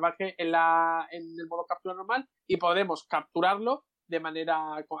Smeargle salvaje en el modo captura normal y podremos capturarlo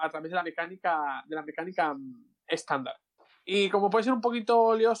a través de la mecánica estándar. Y como puede ser un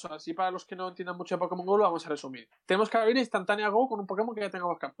poquito lioso, así para los que no entiendan mucho de Pokémon GO, lo vamos a resumir. Tenemos que abrir instantánea Go con un Pokémon que ya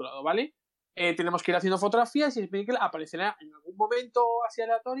tengamos capturado, ¿vale? Tenemos que ir haciendo fotografías y Smeargle aparecerá en algún momento así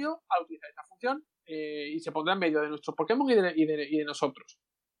aleatorio al utilizar esta función y se pondrá en medio de nuestros Pokémon y de nosotros.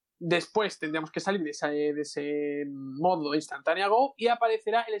 Después tendremos que salir de ese modo instantánea Go y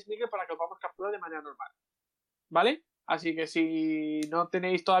aparecerá el Smeargle para que lo podamos capturar de manera normal, ¿vale? Así que si no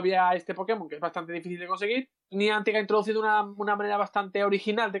tenéis todavía este Pokémon, que es bastante difícil de conseguir, Niantic ha introducido una manera bastante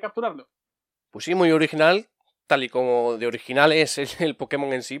original de capturarlo. Pues sí, muy original, tal y como de original es el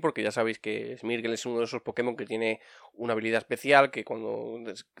Pokémon en sí, porque ya sabéis que Smeargle es uno de esos Pokémon que tiene una habilidad especial, que cuando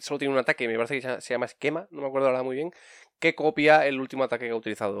solo tiene un ataque, me parece que se llama esquema, no me acuerdo ahora muy bien, que copia el último ataque que ha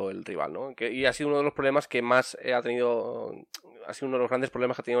utilizado el rival, ¿no? Y ha sido uno de los problemas que más ha sido uno de los grandes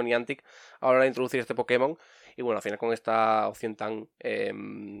problemas que ha tenido Niantic a la hora de introducir este Pokémon. Y bueno, al final con esta opción tan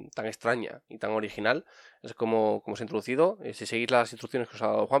extraña y tan original, es como se ha introducido. Si seguís las instrucciones que os ha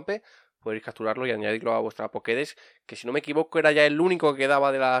dado Juanpe, podéis capturarlo y añadirlo a vuestra Pokédex, que si no me equivoco era ya el único que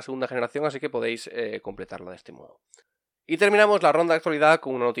quedaba de la segunda generación, así que podéis completarla de este modo. Y terminamos la ronda de actualidad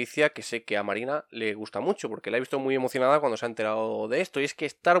con una noticia que sé que a Marina le gusta mucho, porque la he visto muy emocionada cuando se ha enterado de esto, y es que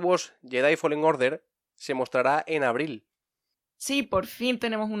Star Wars Jedi Fallen Order se mostrará en abril. Sí, por fin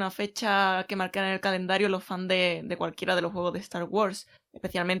tenemos una fecha que marcar en el calendario los fans de cualquiera de los juegos de Star Wars,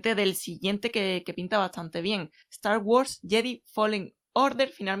 especialmente del siguiente que pinta bastante bien. Star Wars Jedi Fallen Order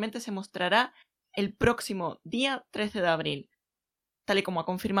finalmente se mostrará el próximo día 13 de abril, tal y como ha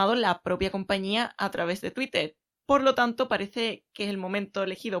confirmado la propia compañía a través de Twitter. Por lo tanto, parece que es el momento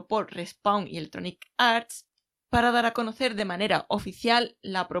elegido por Respawn y Electronic Arts para dar a conocer de manera oficial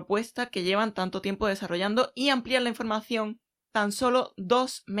la propuesta que llevan tanto tiempo desarrollando y ampliar la información tan solo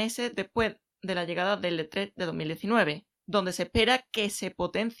 2 meses después de la llegada del E3 de 2019, donde se espera que se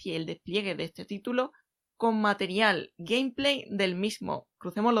potencie el despliegue de este título con material gameplay del mismo.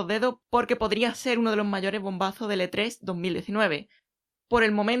 Crucemos los dedos porque podría ser uno de los mayores bombazos del E3 2019. Por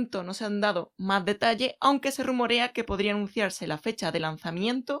el momento no se han dado más detalles, aunque se rumorea que podría anunciarse la fecha de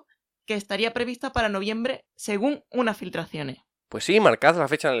lanzamiento, que estaría prevista para noviembre según unas filtraciones. Pues sí, marcad la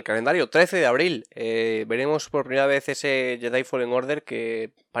fecha en el calendario, 13 de abril. Veremos por primera vez ese Jedi Fallen Order,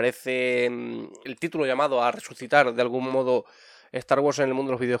 que parece el título llamado a resucitar de algún modo Star Wars en el mundo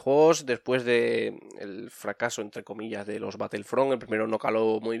de los videojuegos después del fracaso, entre comillas, de los Battlefront. El primero no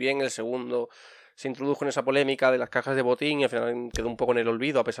caló muy bien, el segundo se introdujo en esa polémica de las cajas de botín y al final quedó un poco en el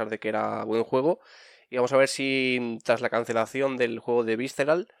olvido a pesar de que era buen juego. Y vamos a ver si tras la cancelación del juego de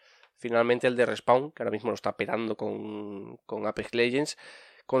Visceral, finalmente el de Respawn, que ahora mismo lo está petando con Apex Legends,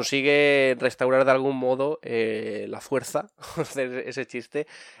 consigue restaurar de algún modo la fuerza, hacer ese chiste,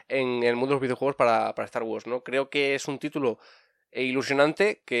 en el mundo de los videojuegos para Star Wars, ¿no? Creo que es un título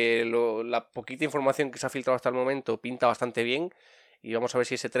ilusionante, que la poquita información que se ha filtrado hasta el momento pinta bastante bien, y vamos a ver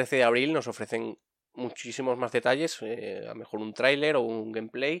si ese 13 de abril nos ofrecen muchísimos más detalles, a lo mejor un tráiler o un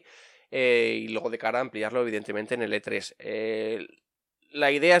gameplay, y luego de cara a ampliarlo evidentemente en el E3. La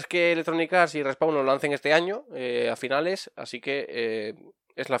idea es que Electronic Arts y Respawn lo lancen este año, a finales, así que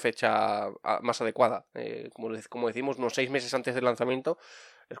es la fecha más adecuada. Como decimos, unos 6 meses antes del lanzamiento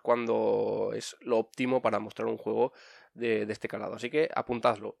es cuando es lo óptimo para mostrar un juego de este calado. Así que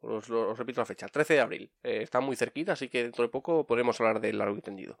apuntadlo, os repito la fecha, 13 de abril. Está muy cerquita, así que dentro de poco podremos hablar del largo y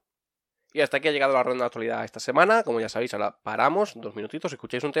tendido. Y hasta aquí ha llegado la ronda de actualidad esta semana. Como ya sabéis, ahora paramos 2 minutitos,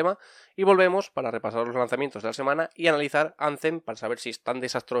 escucháis un tema y volvemos para repasar los lanzamientos de la semana y analizar Anthem para saber si es tan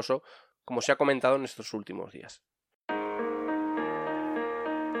desastroso como se ha comentado en estos últimos días.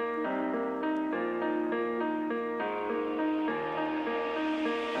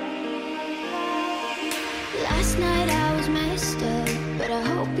 Last night I was messed up, but I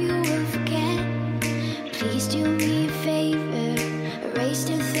hope you will forget. Please do me a favor, erase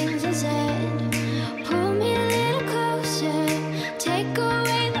the things I said. Pull me a little closer, take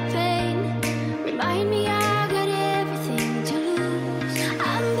away the pain. Remind me I got everything to lose.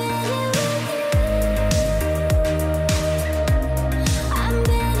 I'm better with you. I'm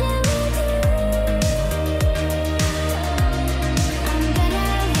better with you. I'm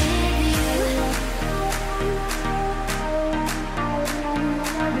better with you.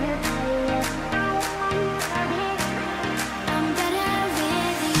 I'm better with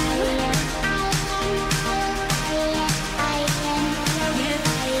you.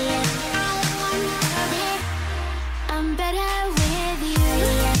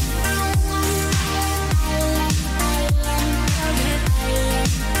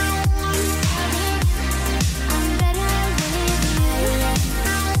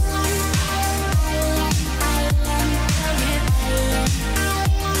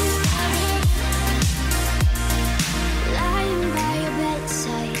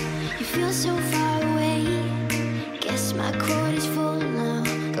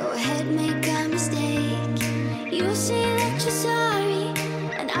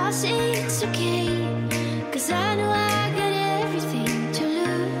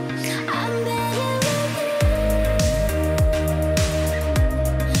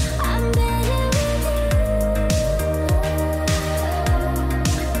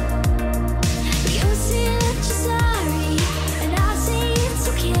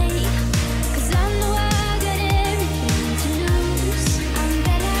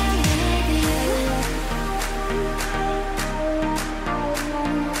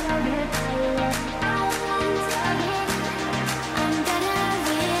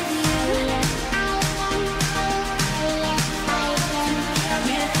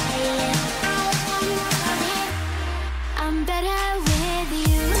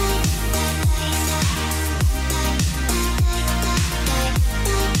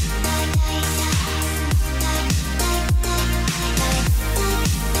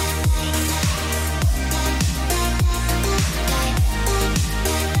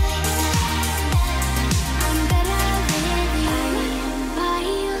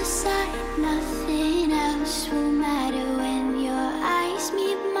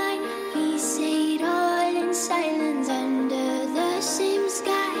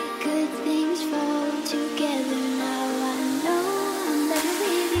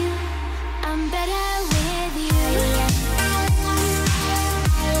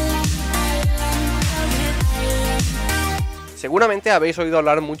 Seguramente habéis oído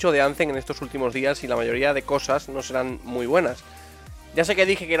hablar mucho de Anthem en estos últimos días y la mayoría de cosas no serán muy buenas. Ya sé que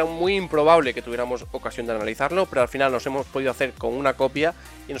dije que era muy improbable que tuviéramos ocasión de analizarlo, pero al final nos hemos podido hacer con una copia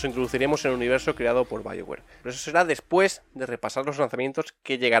y nos introduciremos en el universo creado por BioWare. Pero eso será después de repasar los lanzamientos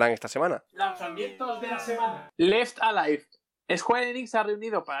que llegarán esta semana. Lanzamientos de la semana. Left Alive. Square Enix ha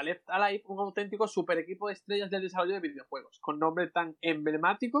reunido para Left Alive un auténtico super equipo de estrellas del desarrollo de videojuegos, con nombres tan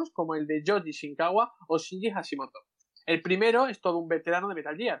emblemáticos como el de Yoji Shinkawa o Shinji Hashimoto. El primero es todo un veterano de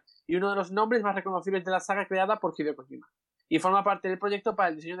Metal Gear, y uno de los nombres más reconocibles de la saga creada por Hideo Kojima, y forma parte del proyecto para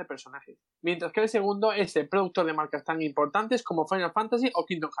el diseño de personajes, mientras que el segundo es el productor de marcas tan importantes como Final Fantasy o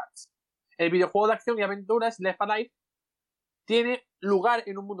Kingdom Hearts. El videojuego de acción y aventuras Left Alive tiene lugar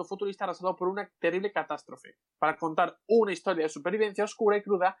en un mundo futurista arrasado por una terrible catástrofe, para contar una historia de supervivencia oscura y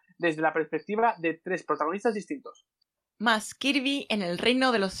cruda desde la perspectiva de 3 protagonistas distintos. Más Kirby en el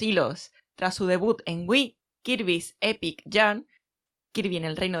Reino de los Hilos. Tras su debut en Wii, Kirby's Epic Yarn, Kirby en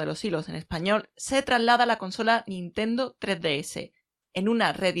el Reino de los Hilos en español, se traslada a la consola Nintendo 3DS, en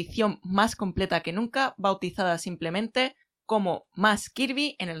una reedición más completa que nunca, bautizada simplemente como Más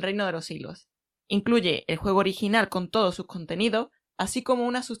Kirby en el Reino de los Hilos. Incluye el juego original con todos sus contenidos, así como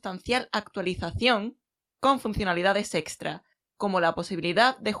una sustancial actualización con funcionalidades extra, como la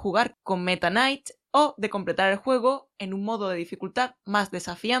posibilidad de jugar con Meta Knight o de completar el juego en un modo de dificultad más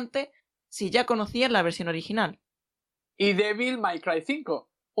desafiante si ya conocías la versión original. Y Devil May Cry 5,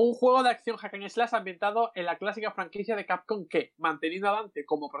 un juego de acción hack and slash ambientado en la clásica franquicia de Capcom que, manteniendo a Dante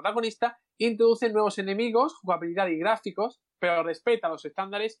como protagonista, introduce nuevos enemigos, jugabilidad y gráficos, pero respeta los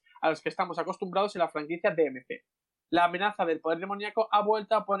estándares a los que estamos acostumbrados en la franquicia DMC. La amenaza del poder demoníaco ha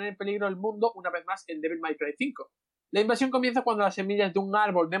vuelto a poner en peligro el mundo una vez más en Devil May Cry 5. La invasión comienza cuando las semillas de un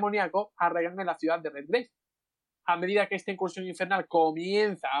árbol demoníaco arraigan en la ciudad de Redgrave. A medida que esta incursión infernal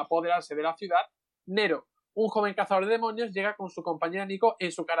comienza a apoderarse de la ciudad, Nero, un joven cazador de demonios, llega con su compañera Nico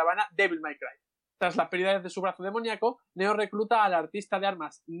en su caravana Devil May Cry. Tras las pérdidas de su brazo demoníaco, Neo recluta al artista de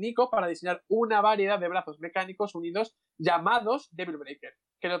armas Nico para diseñar una variedad de brazos mecánicos unidos llamados Devil Breaker,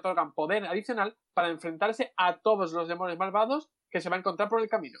 que le otorgan poder adicional para enfrentarse a todos los demonios malvados que se va a encontrar por el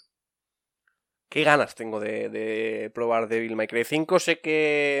camino. Qué ganas tengo de probar Devil May Cry 5. Sé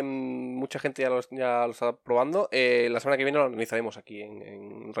que mucha gente ya lo está probando. La semana que viene lo analizaremos aquí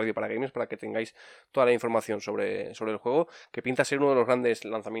en Radio para Gamers para que tengáis toda la información sobre el juego, que pinta ser uno de los grandes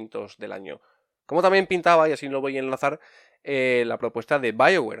lanzamientos del año. Como también pintaba, y así lo voy a enlazar, la propuesta de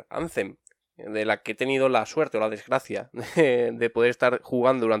BioWare, Anthem, de la que he tenido la suerte o la desgracia de poder estar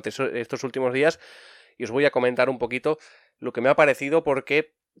jugando durante estos últimos días. Y os voy a comentar un poquito lo que me ha parecido,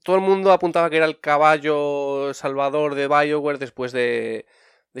 porque todo el mundo apuntaba que era el caballo salvador de BioWare después de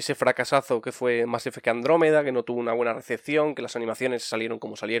ese fracasazo que fue Mass Effect Andrómeda, que no tuvo una buena recepción, que las animaciones salieron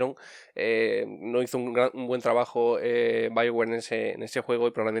como salieron. No hizo un buen trabajo BioWare en ese juego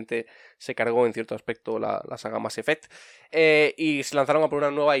y probablemente se cargó en cierto aspecto la saga Mass Effect. Y se lanzaron a por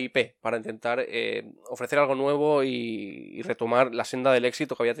una nueva IP para intentar ofrecer algo nuevo y retomar la senda del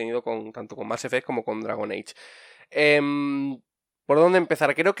éxito que había tenido tanto con Mass Effect como con Dragon Age. ¿Por dónde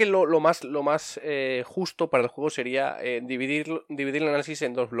empezar? Creo que lo más justo para el juego sería dividir el análisis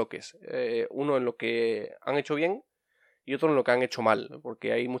en 2 bloques. Uno en lo que han hecho bien y otro en lo que han hecho mal.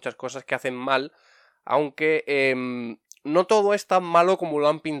 Porque hay muchas cosas que hacen mal, aunque no todo es tan malo como lo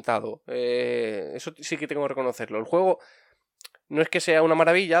han pintado. Eso sí que tengo que reconocerlo. El juego no es que sea una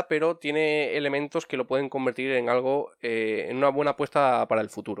maravilla, pero tiene elementos que lo pueden convertir en algo, en una buena apuesta para el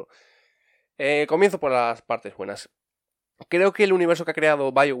futuro. Comienzo por las partes buenas. Creo que el universo que ha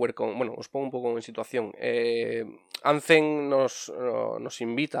creado BioWare os pongo un poco en situación. Anthem nos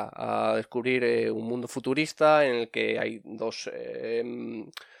invita a descubrir un mundo futurista en el que hay dos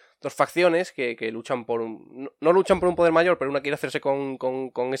facciones que luchan no luchan por un poder mayor, pero una quiere hacerse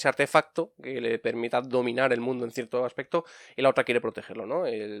con ese artefacto que le permita dominar el mundo en cierto aspecto, y la otra quiere protegerlo, ¿no?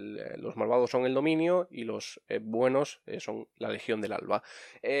 Los malvados son el dominio y los buenos son la Legión del Alba.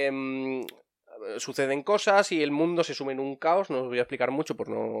 Suceden cosas y el mundo se sume en un caos. No os voy a explicar mucho por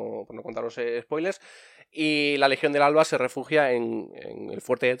no contaros spoilers. Y la Legión del Alba se refugia en el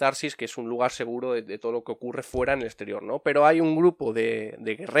fuerte de Tarsis, que es un lugar seguro de todo lo que ocurre fuera en el exterior, ¿no? Pero hay un grupo de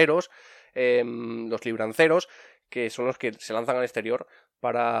guerreros, los libranceros, que son los que se lanzan al exterior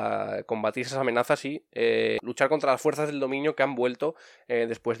para combatir esas amenazas y luchar contra las fuerzas del dominio que han vuelto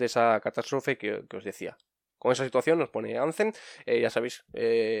después de esa catástrofe que os decía. Con esa situación nos pone Anthem. Ya sabéis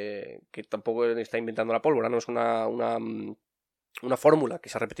que tampoco está inventando la pólvora, no es una una fórmula que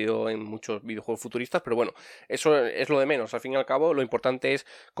se ha repetido en muchos videojuegos futuristas, pero bueno, eso es lo de menos. Al fin y al cabo, lo importante es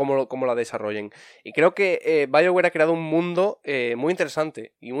cómo la desarrollen. Y creo que BioWare ha creado un mundo muy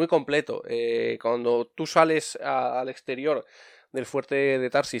interesante y muy completo. Cuando tú sales al exterior del fuerte de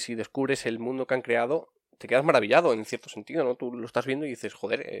Tarsis y descubres el mundo que han creado, te quedas maravillado en cierto sentido, ¿no? Tú lo estás viendo y dices,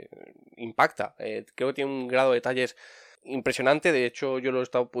 joder, impacta. Creo que tiene un grado de detalles impresionante. De hecho, yo lo he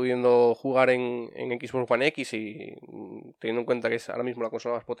estado pudiendo jugar en Xbox One X y teniendo en cuenta que es ahora mismo la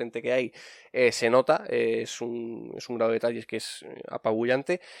consola más potente que hay, se nota, es un grado de detalles que es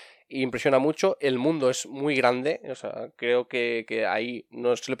apabullante e impresiona mucho. El mundo es muy grande, o sea, creo que ahí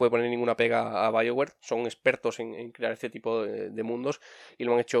no se le puede poner ninguna pega a BioWare, son expertos en crear este tipo de mundos y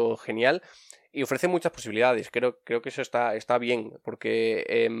lo han hecho genial y ofrece muchas posibilidades. Creo que eso está bien,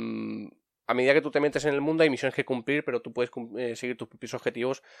 porque a medida que tú te metes en el mundo hay misiones que cumplir, pero tú puedes seguir tus propios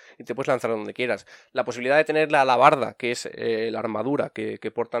objetivos y te puedes lanzar donde quieras. La posibilidad de tener la alabarda, que es la armadura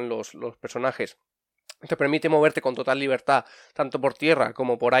que portan los personajes, te permite moverte con total libertad, tanto por tierra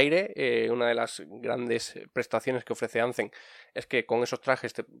como por aire. Una de las grandes prestaciones que ofrece Anthem es que con esos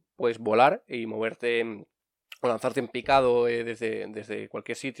trajes te puedes volar y moverte o lanzarte en picado desde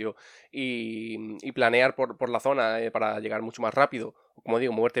cualquier sitio y planear por la zona para llegar mucho más rápido. Como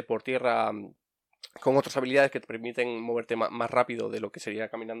digo, moverte por tierra con otras habilidades que te permiten moverte más rápido de lo que sería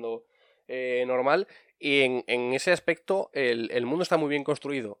caminando normal. Y en ese aspecto el mundo está muy bien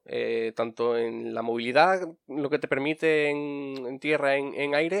construido, tanto en la movilidad, lo que te permite en tierra,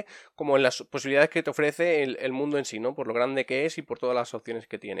 en aire, como en las posibilidades que te ofrece el mundo en sí, ¿no? Por lo grande que es y por todas las opciones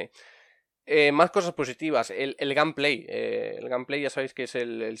que tiene. Más cosas positivas, el gameplay. El gameplay ya sabéis que es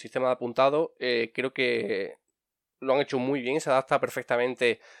el sistema de apuntado. Creo que lo han hecho muy bien, se adapta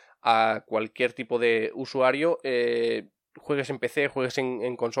perfectamente a cualquier tipo de usuario. Juegues en PC, juegues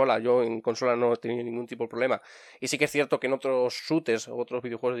en consola. Yo en consola no he tenido ningún tipo de problema. Y sí que es cierto que en otros shooters o otros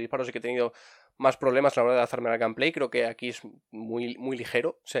videojuegos de disparos sí que he tenido más problemas a la hora de adaptarme al gameplay. Creo que aquí es muy, muy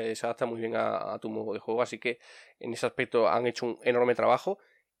ligero, se adapta muy bien a tu modo de juego. Así que en ese aspecto han hecho un enorme trabajo.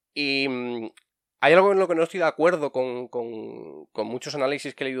 Y hay algo en lo que no estoy de acuerdo con muchos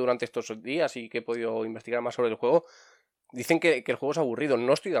análisis que he leído durante estos días y que he podido investigar más sobre el juego. Dicen que el juego es aburrido.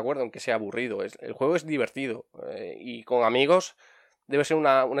 No estoy de acuerdo en que sea aburrido. El juego es divertido y con amigos debe ser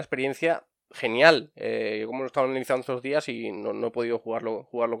una experiencia genial. Yo como lo he estado analizando estos días y no he podido jugarlo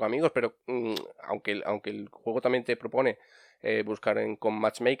con amigos, pero aunque el juego también te propone buscar con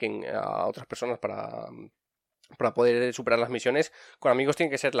matchmaking a otras personas para poder superar las misiones, con amigos tiene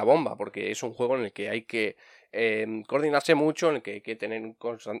que ser la bomba, porque es un juego en el que hay que coordinarse mucho, en el que hay que tener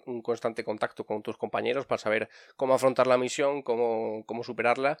un constante contacto con tus compañeros para saber cómo afrontar la misión, cómo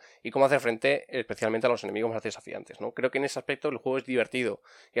superarla y cómo hacer frente especialmente a los enemigos más desafiantes, ¿no? Creo que en ese aspecto el juego es divertido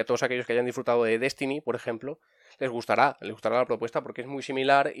y a todos aquellos que hayan disfrutado de Destiny, por ejemplo, les gustará la propuesta porque es muy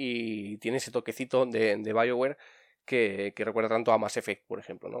similar y tiene ese toquecito de BioWare que recuerda tanto a Mass Effect, por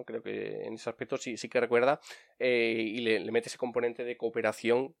ejemplo, ¿no? Creo que en ese aspecto sí que recuerda y le mete ese componente de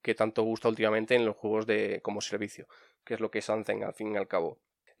cooperación que tanto gusta últimamente en los juegos como servicio, que es lo que es Anthem al fin y al cabo.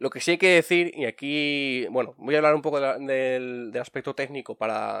 Lo que sí hay que decir, y aquí, bueno, voy a hablar un poco del aspecto técnico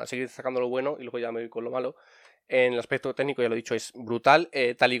para seguir destacando lo bueno y luego ya me voy con lo malo. En el aspecto técnico, ya lo he dicho, es brutal,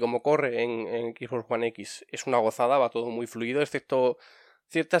 tal y como corre en Xbox One X, es una gozada, va todo muy fluido, excepto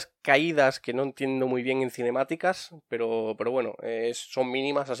ciertas caídas que no entiendo muy bien en cinemáticas, pero bueno, son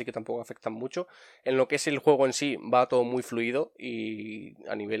mínimas, así que tampoco afectan mucho. En lo que es el juego en sí, va todo muy fluido y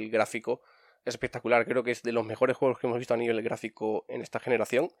a nivel gráfico es espectacular. Creo que es de los mejores juegos que hemos visto a nivel gráfico en esta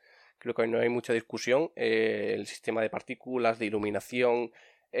generación. Creo que no hay mucha discusión. El sistema de partículas, de iluminación,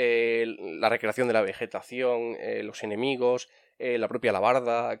 la recreación de la vegetación, los enemigos, la propia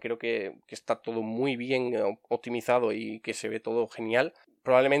alabarda, creo que está todo muy bien optimizado y que se ve todo genial.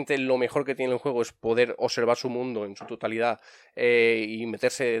 Probablemente lo mejor que tiene el juego es poder observar su mundo en su totalidad y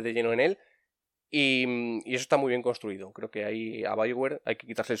meterse de lleno en él. Y eso está muy bien construido. Creo que ahí a BioWare hay que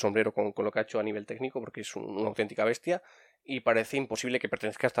quitarse el sombrero con lo que ha hecho a nivel técnico porque es una auténtica bestia y parece imposible que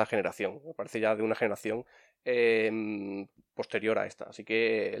pertenezca a esta generación. Parece ya de una generación posterior a esta. Así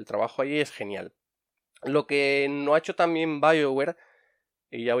que el trabajo ahí es genial. Lo que no ha hecho también BioWare,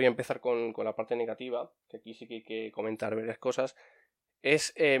 y ya voy a empezar con la parte negativa, que aquí sí que hay que comentar varias cosas,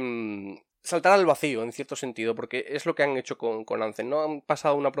 es saltar al vacío en cierto sentido, porque es lo que han hecho con Anthem. No han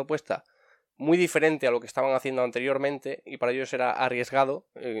pasado una propuesta muy diferente a lo que estaban haciendo anteriormente y para ellos era arriesgado,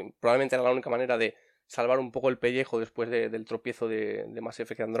 probablemente era la única manera de salvar un poco el pellejo después del tropiezo de Mass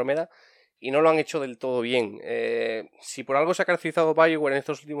Effect Andrómeda y no lo han hecho del todo bien. Si por algo se ha caracterizado BioWare en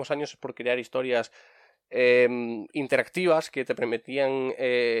estos últimos años es por crear historias interactivas que te permitían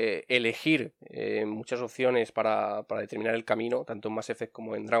elegir muchas opciones para determinar el camino, tanto en Mass Effect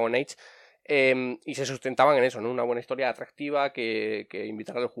como en Dragon Age. Y se sustentaban en eso, ¿no? Una buena historia atractiva que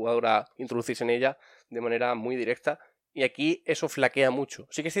invitara al jugador a introducirse en ella de manera muy directa. Y aquí eso flaquea mucho.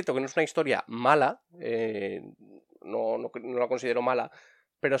 Sí que es cierto que no es una historia mala, no la considero mala,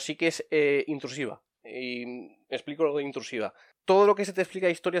 pero sí que es intrusiva. Y explico lo de intrusiva. Todo lo que se te explica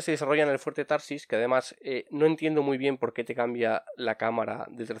de historia se desarrolla en el fuerte Tarsis, que además no entiendo muy bien por qué te cambia la cámara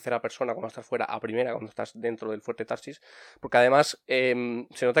de tercera persona cuando estás fuera a primera cuando estás dentro del fuerte Tarsis, porque además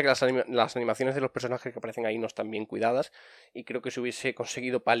se nota que las animaciones de los personajes que aparecen ahí no están bien cuidadas, y creo que se hubiese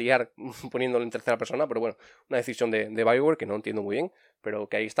conseguido paliar poniéndolo en tercera persona, pero bueno, una decisión de BioWare que no entiendo muy bien, pero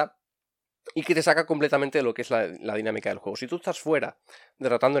que ahí está. Y que te saca completamente de lo que es la dinámica del juego. Si tú estás fuera,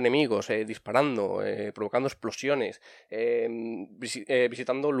 derrotando enemigos, disparando, provocando explosiones,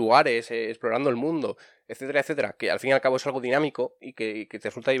 visitando lugares, explorando el mundo, etcétera, etcétera, que al fin y al cabo es algo dinámico y que te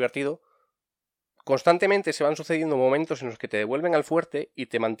resulta divertido, constantemente se van sucediendo momentos en los que te devuelven al fuerte y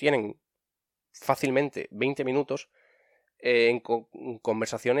te mantienen fácilmente 20 minutos en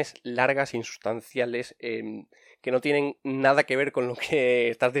conversaciones largas, insustanciales, que no tienen nada que ver con lo que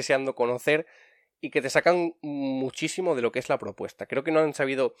estás deseando conocer y que te sacan muchísimo de lo que es la propuesta. Creo que no han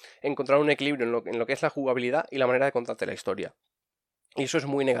sabido encontrar un equilibrio en lo que es la jugabilidad y la manera de contarte la historia. Y eso es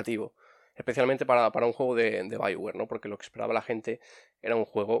muy negativo, especialmente para un juego de BioWare, ¿no? Porque lo que esperaba la gente era un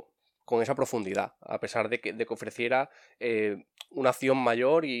juego con esa profundidad, a pesar de que ofreciera una acción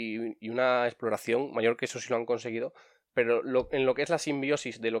mayor y una exploración mayor, que eso sí lo han conseguido. Pero en lo que es la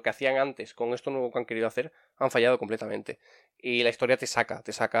simbiosis de lo que hacían antes con esto nuevo que han querido hacer, han fallado completamente. Y la historia te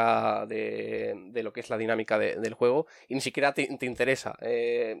saca de lo que es la dinámica del juego y ni siquiera te interesa.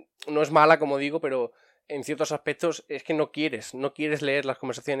 No es mala, como digo, pero en ciertos aspectos es que no quieres leer las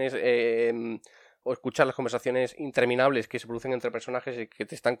conversaciones o escuchar las conversaciones interminables que se producen entre personajes y que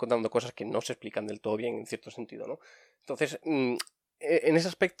te están contando cosas que no se explican del todo bien en cierto sentido, ¿no? Entonces, en ese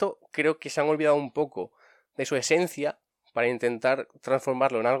aspecto creo que se han olvidado un poco de su esencia para intentar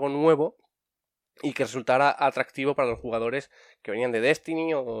transformarlo en algo nuevo y que resultara atractivo para los jugadores que venían de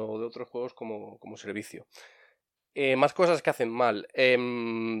Destiny o de otros juegos como servicio. Más cosas que hacen mal.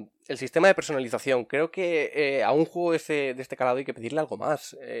 El sistema de personalización. Creo que a un juego de este calado hay que pedirle algo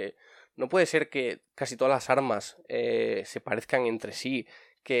más. No puede ser que casi todas las armas se parezcan entre sí,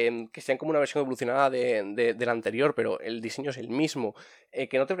 que sean como una versión evolucionada de la anterior, pero el diseño es el mismo,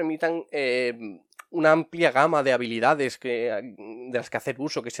 que no te permitan una amplia gama de habilidades de las que hacer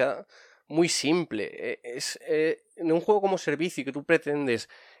uso, que sea muy simple. En un juego como servicio que tú pretendes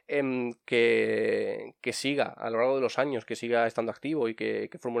que siga a lo largo de los años, que siga estando activo y que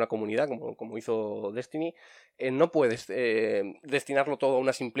forme una comunidad como hizo Destiny, no puedes destinarlo todo a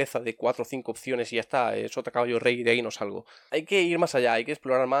una simpleza de 4 o 5 opciones y ya está, es otro caballo rey y de ahí no salgo. Hay que ir más allá, hay que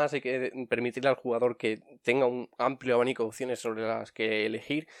explorar más, hay que permitirle al jugador que tenga un amplio abanico de opciones sobre las que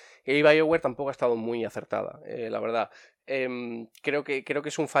elegir. Y BioWare tampoco ha estado muy acertada, la verdad. Creo que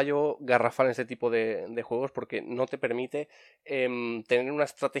es un fallo garrafal en este tipo de juegos porque no te permite tener una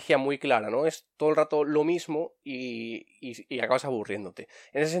estrategia muy clara, ¿no? Es todo el rato lo mismo y acabas aburriéndote.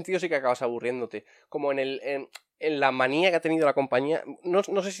 En ese sentido sí que acabas aburriéndote. Como en la manía que ha tenido la compañía, no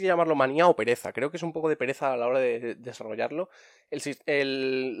sé si llamarlo manía o pereza, creo que es un poco de pereza a la hora de desarrollarlo,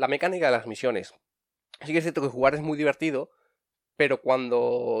 la mecánica de las misiones. Sí que es cierto que jugar es muy divertido, pero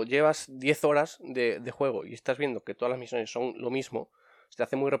cuando llevas 10 horas de juego y estás viendo que todas las misiones son lo mismo, se te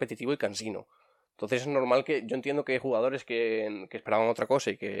hace muy repetitivo y cansino. Entonces es normal que yo entiendo que hay jugadores que esperaban otra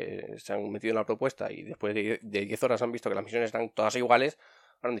cosa y que se han metido en la propuesta y después de 10 horas han visto que las misiones están todas iguales,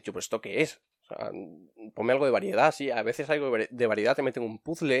 han dicho, pues ¿esto qué es? O sea, ponme algo de variedad, sí, a veces algo de variedad te meten un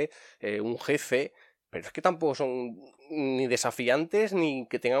puzzle, un jefe, pero es que tampoco son ni desafiantes ni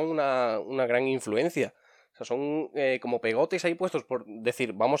que tengan una gran influencia. O sea, son como pegotes ahí puestos por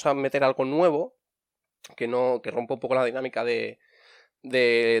decir, vamos a meter algo nuevo que rompa un poco la dinámica de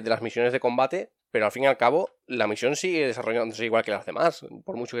las misiones de combate, pero al fin y al cabo la misión sigue desarrollándose igual que las demás,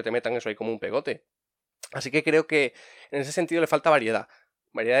 por mucho que te metan eso ahí como un pegote. Así que creo que en ese sentido le falta variedad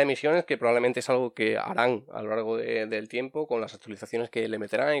de misiones, que probablemente es algo que harán a lo largo del tiempo con las actualizaciones que le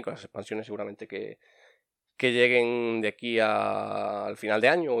meterán y con las expansiones seguramente que lleguen de aquí al final de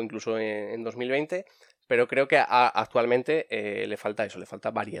año o incluso en 2020. Pero creo que actualmente le falta eso, le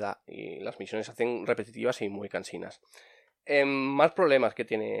falta variedad y las misiones se hacen repetitivas y muy cansinas. Más problemas que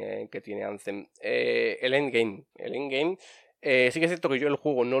tiene Anthem. El endgame. Sí que es cierto que yo el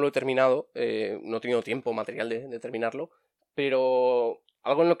juego no lo he terminado, no he tenido tiempo material de terminarlo, pero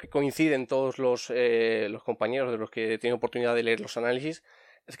algo en lo que coinciden todos los compañeros de los que he tenido oportunidad de leer los análisis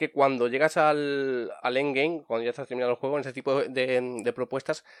es que cuando llegas al endgame, cuando ya estás terminando el juego, en ese tipo de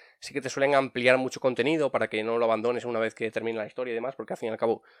propuestas, sí que te suelen ampliar mucho contenido para que no lo abandones una vez que termine la historia y demás, porque al fin y al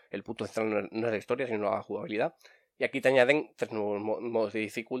cabo el punto central no es la historia, sino la jugabilidad. Y aquí te añaden 3 nuevos modos de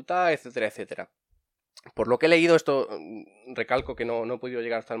dificultad, etcétera, etcétera. Por lo que he leído, esto recalco que no he podido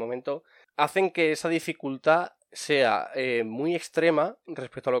llegar hasta el momento, hacen que esa dificultad sea muy extrema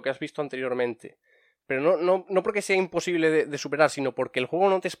respecto a lo que has visto anteriormente. Pero no porque sea imposible de superar, sino porque el juego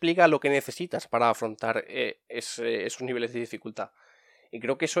no te explica lo que necesitas para afrontar esos niveles de dificultad. Y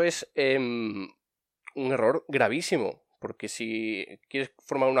creo que eso es un error gravísimo, porque si quieres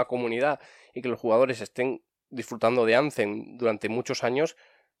formar una comunidad y que los jugadores estén disfrutando de Anthem durante muchos años,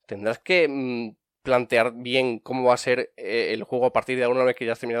 tendrás que plantear bien cómo va a ser el juego a partir de una vez que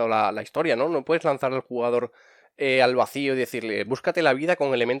ya has terminado la historia, ¿no? No puedes lanzar al jugador al vacío y decirle, búscate la vida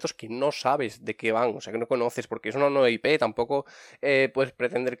con elementos que no sabes de qué van, o sea, que no conoces, porque es una nueva IP, tampoco puedes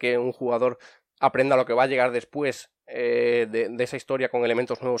pretender que un jugador aprenda lo que va a llegar después de esa historia con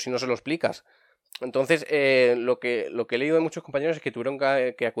elementos nuevos si no se lo explicas. Entonces, lo que he leído de muchos compañeros es que tuvieron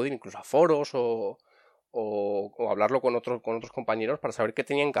que acudir incluso a foros o hablarlo con otros compañeros para saber qué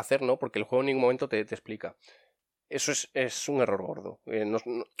tenían que hacer, ¿no? Porque el juego en ningún momento te explica. Eso es un error gordo.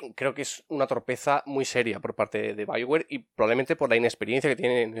 Creo que es una torpeza muy seria por parte de BioWare y probablemente por la inexperiencia que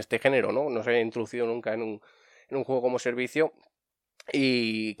tiene en este género, ¿no? No se ha introducido nunca en un juego como servicio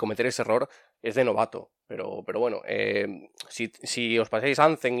y cometer ese error es de novato. Pero bueno, si os pasáis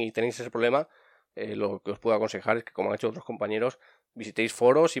Anthem y tenéis ese problema, lo que os puedo aconsejar es que, como han hecho otros compañeros, visitéis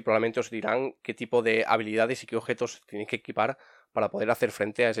foros y probablemente os dirán qué tipo de habilidades y qué objetos tenéis que equipar para poder hacer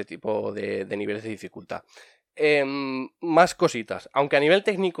frente a ese tipo de niveles de dificultad. Más cositas. Aunque a nivel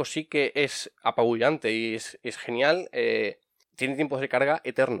técnico sí que es apabullante y es genial, tiene tiempos de carga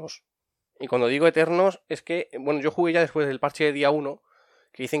eternos. Y cuando digo eternos es que, bueno, yo jugué ya después del parche de día 1,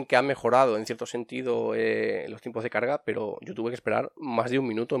 que dicen que ha mejorado en cierto sentido los tiempos de carga, pero yo tuve que esperar más de 1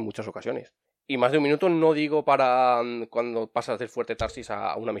 minuto en muchas ocasiones. Y más de 1 minuto no digo para cuando pasas del Fuerte Tarsis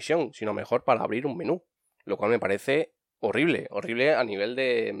a una misión, sino mejor para abrir un menú, lo cual me parece horrible a nivel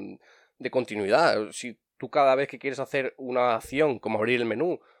de continuidad. Si tú cada vez que quieres hacer una acción, como abrir el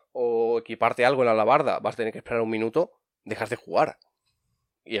menú o equiparte algo en la alabarda, vas a tener que esperar 1 minuto, dejas de jugar.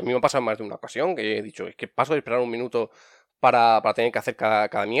 Y a mí me ha pasado más de una ocasión que he dicho, es que paso de esperar 1 minuto para tener que hacer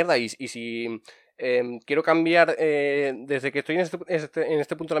cada mierda. Y si quiero cambiar, desde que estoy en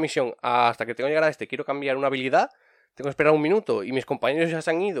este punto de la misión hasta que tengo que llegar a quiero cambiar una habilidad, tengo que esperar 1 minuto y mis compañeros ya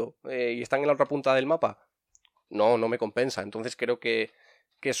se han ido y están en la otra punta del mapa. No me compensa. Entonces creo que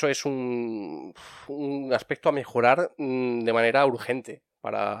eso es un aspecto a mejorar de manera urgente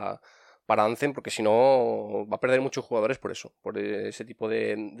para Anthem, porque si no va a perder muchos jugadores por eso, por ese tipo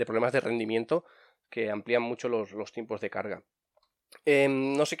de problemas de rendimiento que amplían mucho los tiempos de carga.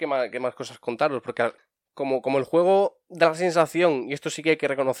 No sé qué más cosas contaros, porque como el juego da la sensación, y esto sí que hay que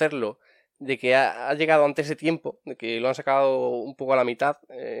reconocerlo, de que ha llegado antes de tiempo, de que lo han sacado un poco a la mitad,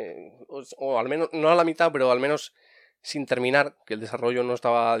 o al menos, no a la mitad, pero al menos sin terminar, que el desarrollo no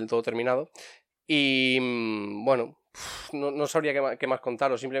estaba del todo terminado. Y bueno, no sabría qué más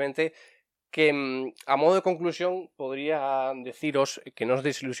contaros, simplemente que a modo de conclusión podría deciros que no os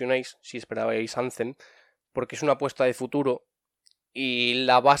desilusionéis si esperabais Anthem, porque es una apuesta de futuro y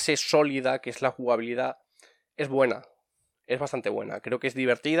la base sólida, que es la jugabilidad, es buena, es bastante buena. Creo que es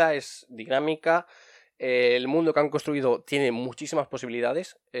divertida, es dinámica. El mundo que han construido tiene muchísimas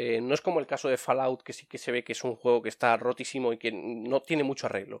posibilidades. No es como el caso de Fallout, que sí que se ve que es un juego que está rotísimo y que no tiene mucho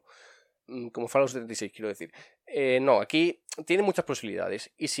arreglo. Como Fallout 76, quiero decir. No, aquí tiene muchas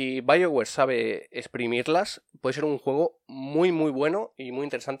posibilidades. Y si BioWare sabe exprimirlas, puede ser un juego muy muy bueno y muy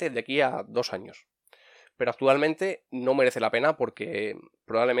interesante de aquí a 2 años. Pero actualmente no merece la pena porque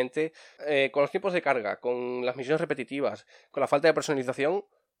probablemente con los tiempos de carga, con las misiones repetitivas, con la falta de personalización,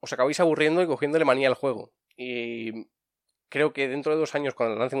 os acabáis aburriendo y cogiéndole manía al juego. Y creo que dentro de 2 años,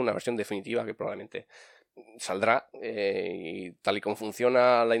 cuando lancen una versión definitiva, que probablemente saldrá, y tal y como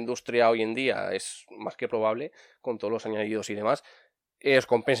funciona la industria hoy en día, es más que probable, con todos los añadidos y demás, os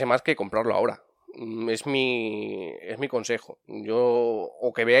compense más que comprarlo ahora. Es mi consejo.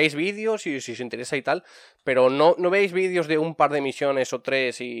 O que veáis vídeos si os interesa y tal, pero no veáis vídeos de un par de misiones o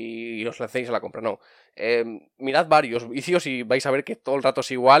 3 y os lancéis a la compra, no. Mirad varios vídeos y vais a ver que todo el rato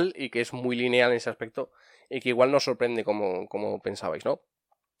es igual y que es muy lineal en ese aspecto y que igual no os sorprende como pensabais, ¿no?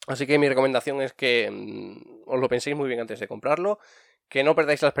 Así que mi recomendación es que os lo penséis muy bien antes de comprarlo, que no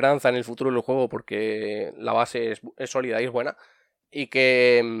perdáis la esperanza en el futuro del juego porque la base es sólida y es buena, y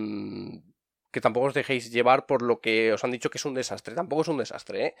que que tampoco os dejéis llevar por lo que os han dicho que es un desastre. Tampoco es un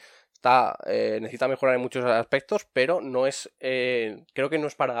desastre, ¿eh? Necesita mejorar en muchos aspectos, pero no es, creo que no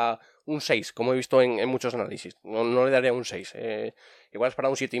es para un 6, como he visto en muchos análisis. No le daría un 6. Igual es para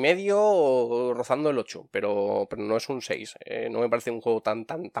un 7,5 o rozando el 8, pero no es un 6. No me parece un juego tan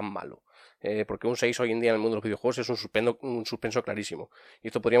malo. Porque un 6 hoy en día en el mundo de los videojuegos es un suspenso clarísimo. Y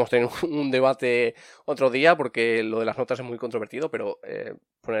esto podríamos tener un debate otro día, porque lo de las notas es muy controvertido, pero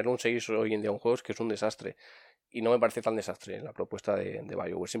ponerle un 6 hoy en día a un juego es que es un desastre. Y no me parece tan desastre la propuesta de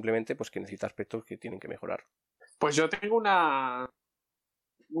BioWare. Simplemente pues que necesita aspectos que tienen que mejorar. Pues yo tengo una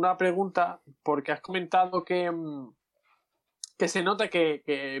pregunta, porque has comentado que se nota que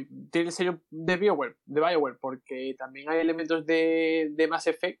tiene el sello de BioWare, porque también hay elementos de Mass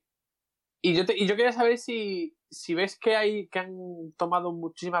Effect. Y yo quería saber si ves que han tomado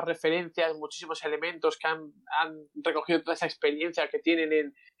muchísimas referencias, muchísimos elementos, que han recogido toda esa experiencia que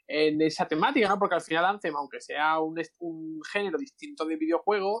tienen en esa temática, ¿no? Porque al final Anthem, aunque sea un género distinto de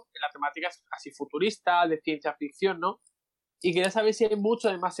videojuego, la temática es casi futurista, de ciencia ficción, ¿no? Y quería saber si hay mucho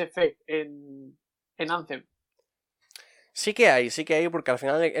de Mass Effect en Anthem. Sí que hay, porque al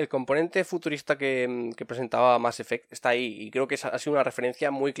final el componente futurista que presentaba Mass Effect está ahí, y creo que ha sido una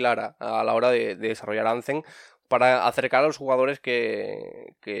referencia muy clara a la hora de desarrollar Anthem para acercar a los jugadores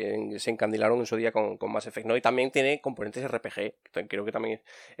que se encandilaron en su día con Mass Effect, ¿no? Y también tiene componentes RPG, que creo que también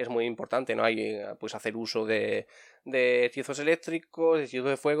es muy importante, ¿no? Hay pues hacer uso de hechizos eléctricos, hechizos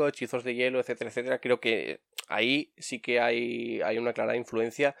de fuego, hechizos de hielo, etcétera, etcétera. Creo que ahí sí que hay una clara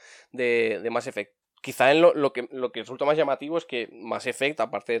influencia de Mass Effect. Quizá en lo que resulta más llamativo es que Mass Effect,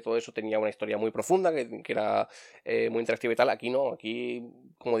 aparte de todo eso, tenía una historia muy profunda, que era muy interactiva y tal. Aquí no, aquí,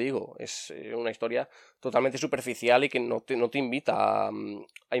 como digo, es una historia totalmente superficial y que no te invita a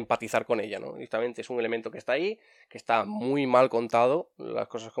empatizar con ella, ¿no? Directamente es un elemento que está ahí, que está muy mal contado, las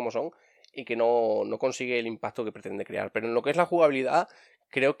cosas como son, y que no consigue el impacto que pretende crear. Pero en lo que es la jugabilidad,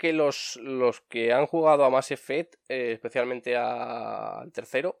 creo que los que han jugado a Mass Effect, especialmente al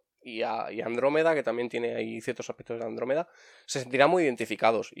tercero, y Andrómeda, que también tiene ahí ciertos aspectos de Andrómeda, se sentirán muy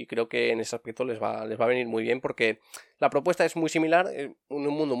identificados, y creo que en ese aspecto les va a venir muy bien, porque la propuesta es muy similar, en un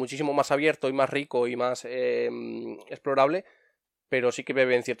mundo muchísimo más abierto y más rico y más explorable, pero sí que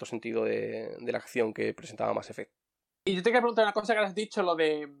bebe en cierto sentido de la acción que presentaba Mass Effect. Y yo te quería preguntar una cosa que has dicho, lo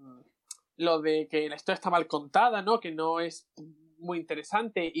de que la historia está mal contada, ¿no? Que no es muy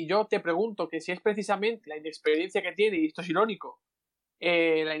interesante, y yo te pregunto que si es precisamente la inexperiencia que tiene, y esto es irónico,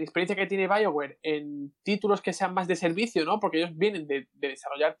 la inexperiencia que tiene BioWare en títulos que sean más de servicio, ¿no? Porque ellos vienen de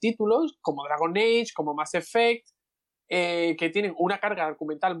desarrollar títulos como Dragon Age, como Mass Effect, que tienen una carga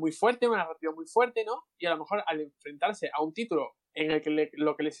argumental muy fuerte, una narrativa muy fuerte, ¿no? Y a lo mejor al enfrentarse a un título en el que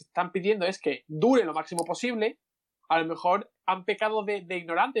lo que les están pidiendo es que dure lo máximo posible, a lo mejor han pecado de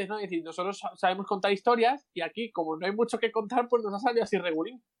ignorantes, ¿no? Es decir, nosotros sabemos contar historias, y aquí, como no hay mucho que contar, pues nos ha salido así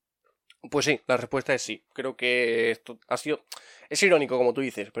regulín. Pues sí, la respuesta es sí. Creo que esto es irónico, como tú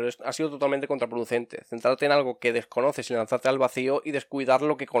dices, pero ha sido totalmente contraproducente. Centrarte en algo que desconoces y lanzarte al vacío y descuidar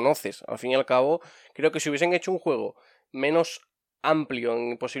lo que conoces. Al fin y al cabo, creo que si hubiesen hecho un juego menos amplio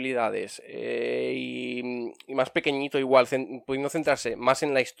en posibilidades y más pequeñito igual, pudiendo centrarse más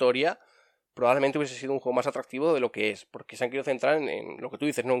en la historia, probablemente hubiese sido un juego más atractivo de lo que es, porque se han querido centrar en lo que tú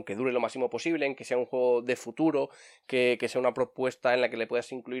dices, ¿no? En que dure lo máximo posible, en que sea un juego de futuro, que sea una propuesta en la que le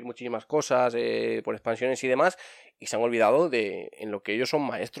puedas incluir muchísimas cosas por expansiones y demás, y se han olvidado en lo que ellos son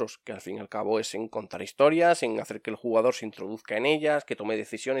maestros, que al fin y al cabo es en contar historias, en hacer que el jugador se introduzca en ellas, que tome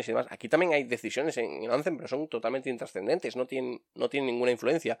decisiones y demás. Aquí también hay decisiones en Anthem, pero son totalmente intrascendentes, no tienen ninguna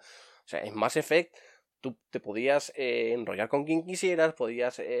influencia. O sea, en Mass Effect tú te podías enrollar con quien quisieras,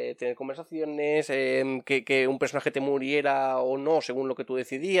 podías tener conversaciones, que un personaje te muriera o no, según lo que tú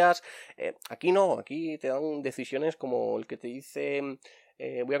decidías. Aquí no, aquí te dan decisiones como el que te dice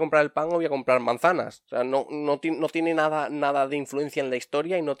voy a comprar el pan o voy a comprar manzanas. O sea, no tiene nada de influencia en la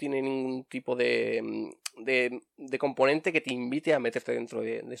historia y no tiene ningún tipo de componente que te invite a meterte dentro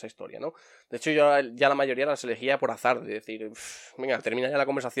de esa historia, ¿no? De hecho, yo ya la mayoría las elegía por azar, de decir, venga, termina ya la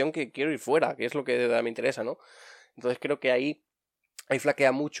conversación que quiero ir fuera, que es lo que de verdad me interesa, ¿no? Entonces creo que ahí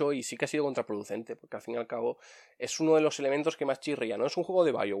flaquea mucho y sí que ha sido contraproducente, porque al fin y al cabo es uno de los elementos que más chirría, ¿no? Es un juego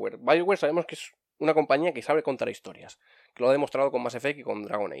de BioWare. BioWare sabemos que es una compañía que sabe contar historias, que lo ha demostrado con Mass Effect y con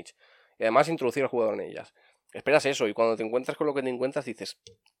Dragon Age, y además introducir al jugador en ellas. Esperas eso, y cuando te encuentras con lo que te encuentras dices,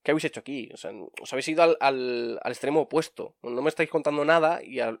 ¿qué habéis hecho aquí? O sea, os habéis ido al extremo opuesto, no me estáis contando nada,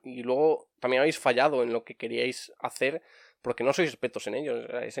 y luego también habéis fallado en lo que queríais hacer, porque no sois expertos en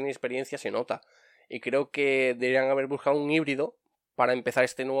ello, esa inexperiencia se nota, y creo que deberían haber buscado un híbrido para empezar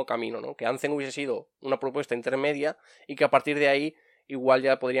este nuevo camino, ¿no? Que Anthem hubiese sido una propuesta intermedia y que a partir de ahí igual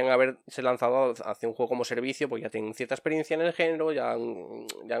ya podrían haberse lanzado hacia un juego como servicio, pues ya tienen cierta experiencia en el género, ya han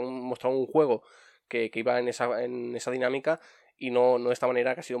mostrado un juego que iba en esa dinámica, y no de esta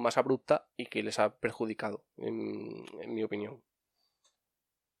manera que ha sido más abrupta y que les ha perjudicado, en mi opinión.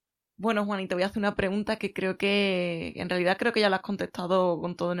 Bueno, Juan, y te voy a hacer una pregunta que en realidad creo que ya la has contestado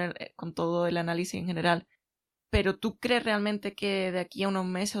con todo el análisis en general. Pero ¿tú crees realmente que de aquí a unos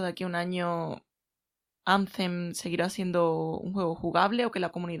meses o de aquí a un año Anthem seguirá siendo un juego jugable, o que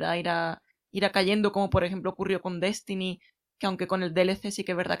la comunidad irá cayendo, como por ejemplo ocurrió con Destiny, que aunque con el DLC sí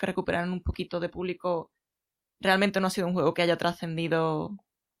que es verdad que recuperaron un poquito de público, realmente no ha sido un juego que haya trascendido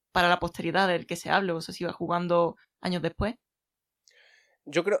para la posteridad del que se hable o se siga jugando años después?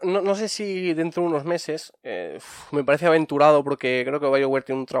 Yo creo, no sé si dentro de unos meses, me parece aventurado, porque creo que BioWare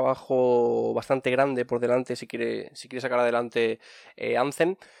tiene un trabajo bastante grande por delante si quiere sacar adelante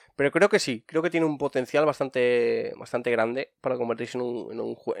Anthem, pero creo que sí, creo que tiene un potencial bastante grande para convertirse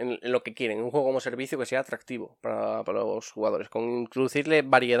en lo que quieren, en un juego como servicio que sea atractivo para los jugadores, con introducirle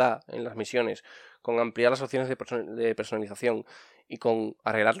variedad en las misiones, con ampliar las opciones de personalización y con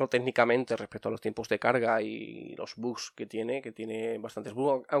arreglarlo técnicamente respecto a los tiempos de carga y los bugs que tiene bastantes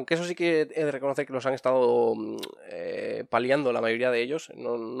bugs, aunque eso sí que he de reconocer que los han estado paliando la mayoría de ellos.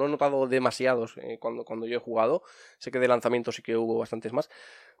 No he notado demasiados cuando yo he jugado, sé que de lanzamiento sí que hubo bastantes más,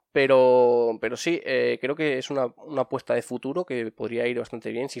 pero sí, creo que es una apuesta de futuro que podría ir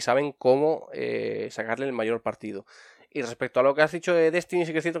bastante bien si saben cómo sacarle el mayor partido. Y respecto a lo que has dicho de Destiny,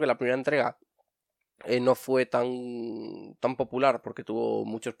 sí que es cierto que la primera entrega no fue tan popular porque tuvo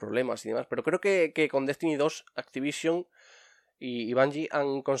muchos problemas y demás, pero creo que con Destiny 2 Activision y Bungie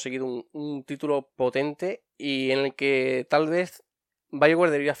han conseguido un título potente, y en el que tal vez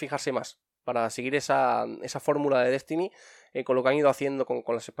BioWare debería fijarse más para seguir esa fórmula de Destiny, con lo que han ido haciendo con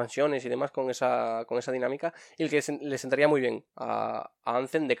las expansiones y demás, con esa dinámica, y el que le sentaría muy bien a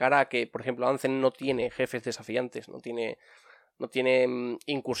Anthem, de cara a que, por ejemplo, Anthem no tiene jefes desafiantes, no tiene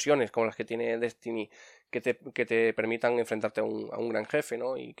incursiones como las que tiene Destiny, que te permitan enfrentarte a un gran jefe,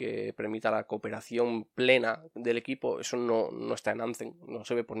 ¿no? Y que permita la cooperación plena del equipo. Eso no está en Anthem, no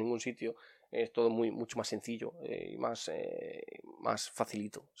se ve por ningún sitio. Es todo mucho más sencillo y más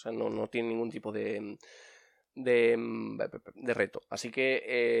facilito. O sea, no tiene ningún tipo de reto. Así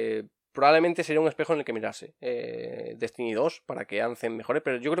que probablemente sería un espejo en el que mirarse Destiny 2 para que Anthem mejore,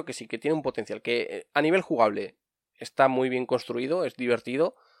 pero yo creo que sí, que tiene un potencial, que a nivel jugable está muy bien construido, es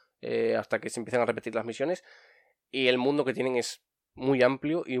divertido, hasta que se empiezan a repetir las misiones, y el mundo que tienen es muy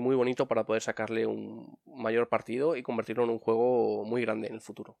amplio y muy bonito para poder sacarle un mayor partido y convertirlo en un juego muy grande en el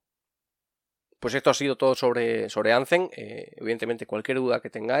futuro. Pues esto ha sido todo sobre Anthem. Evidentemente, cualquier duda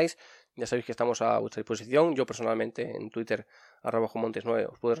que tengáis, ya sabéis que estamos a vuestra disposición. Yo personalmente en Twitter, @JuanMontes9,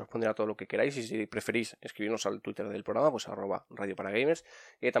 os puedo responder a todo lo que queráis, y si preferís escribirnos al Twitter del programa, pues @Radio para Gamers,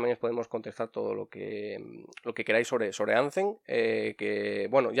 y también os podemos contestar todo lo que queráis sobre Anthem, que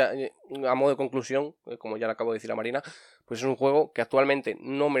bueno, ya a modo de conclusión, como ya le acabo de decir a Marina, pues es un juego que actualmente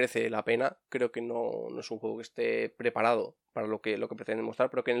no merece la pena. Creo que no es un juego que esté preparado para lo que pretende mostrar,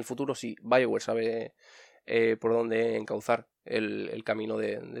 pero que en el futuro sí BioWare sabe por dónde encauzar el camino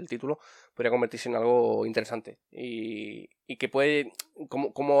del título, podría convertirse en algo interesante, y que puede,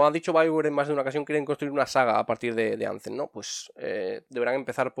 como ha dicho BioWare en más de una ocasión, quieren construir una saga a partir de Anthem, ¿no? Pues deberán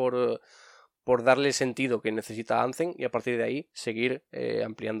empezar por darle el sentido que necesita Anthem, y a partir de ahí seguir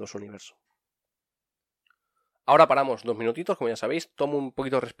ampliando su universo. Ahora paramos 2 minutitos, como ya sabéis, tomo un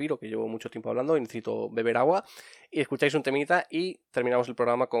poquito de respiro, que llevo mucho tiempo hablando y necesito beber agua, y escucháis un temita y terminamos el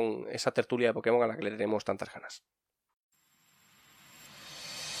programa con esa tertulia de Pokémon a la que le tenemos tantas ganas.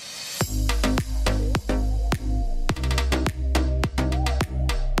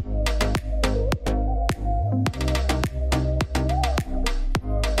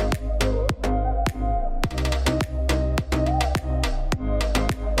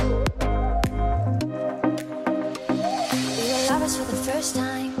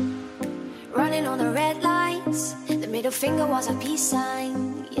 Finger was a peace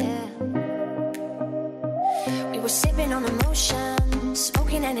sign, yeah. We were sipping on emotion,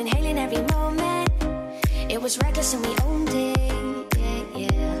 smoking and inhaling every moment. It was reckless and we owned it, yeah,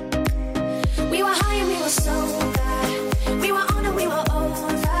 yeah. We were high and we were sober. We were on and we were over.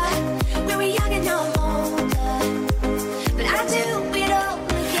 We were young and now I'm older, but I do it all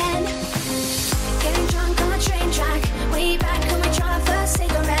again. Getting drunk on the train track, way back when we tried our first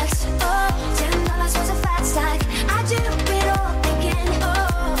cigarettes. Oh, $10 was a fat stack. I do it all again,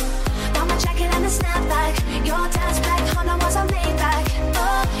 oh. Got my jacket and the snapback. Your dad's black Honda was a Maybach.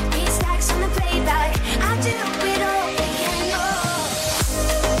 Oh, beat stacks on the playback. I do it all again, oh.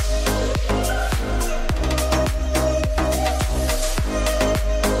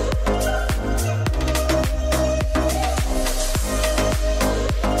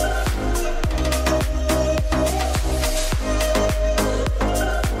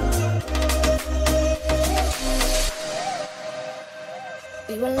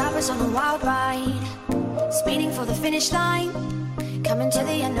 were lovers on a wild ride, speeding for the finish line, coming to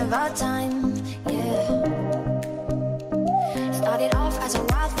the end of our time, yeah. Started off as a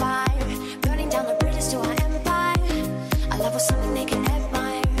wildfire, burning down the bridges to our empire. Our love was something they can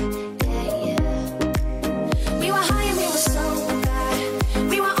admire, yeah, yeah. We were high and we were sober,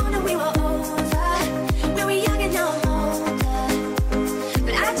 we were on and we were over. We were young and now I'm older,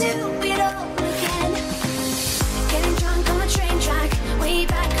 but I do it all again. Getting drunk on the train track, way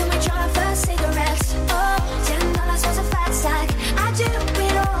back when we tried our first cigarettes. Oh, $10 was a fat stack. I do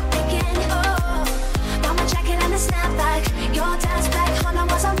it all again. Oh, bought my jacket and a snapback. Your dad's black Honda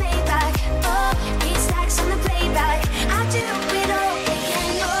was a Maybach. Oh, 8 stacks on the playback. I do it all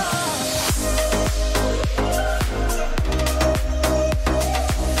again. Oh.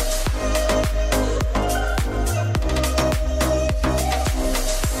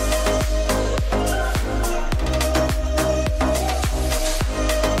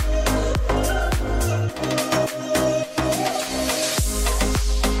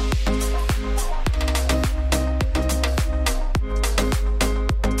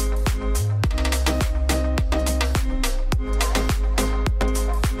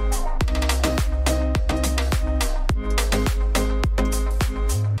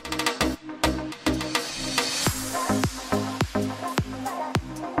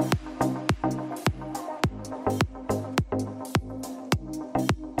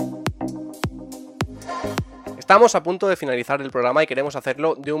 Estamos a punto de finalizar el programa y queremos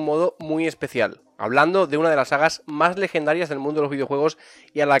hacerlo de un modo muy especial, hablando de una de las sagas más legendarias del mundo de los videojuegos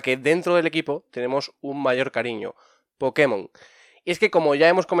y a la que dentro del equipo tenemos un mayor cariño, Pokémon. Y es que, como ya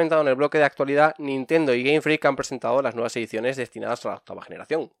hemos comentado en el bloque de actualidad, Nintendo y Game Freak han presentado las nuevas ediciones destinadas a la octava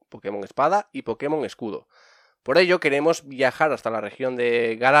generación, Pokémon Espada y Pokémon Escudo. Por ello queremos viajar hasta la región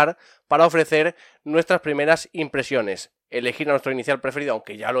de Galar para ofrecer nuestras primeras impresiones, elegir a nuestro inicial preferido,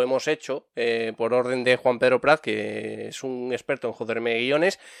 aunque ya lo hemos hecho, por orden de Juan Pedro Prat, que es un experto en joderme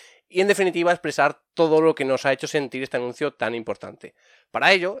guiones, y en definitiva expresar todo lo que nos ha hecho sentir este anuncio tan importante.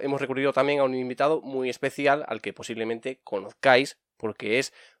 Para ello hemos recurrido también a un invitado muy especial al que posiblemente conozcáis, porque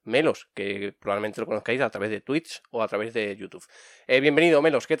es Melos, que probablemente lo conozcáis a través de Twitch o a través de YouTube. Bienvenido,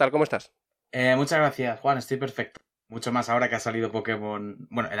 Melos, ¿qué tal? ¿Cómo estás? Muchas gracias, Juan, estoy perfecto. Mucho más ahora que ha salido Pokémon,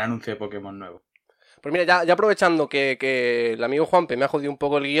 bueno, el anuncio de Pokémon nuevo. Pues mira, ya aprovechando que el amigo Juanpe me ha jodido un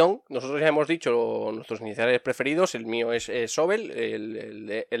poco el guión, nosotros ya hemos dicho nuestros iniciales preferidos. El mío es Sobel,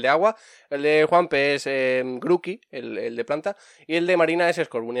 el de agua, el de Juanpe es Grookey, el de planta, y el de Marina es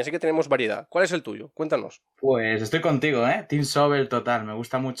Scorbunny, así que tenemos variedad. ¿Cuál es el tuyo? Cuéntanos. Pues estoy contigo, Team Sobel total, me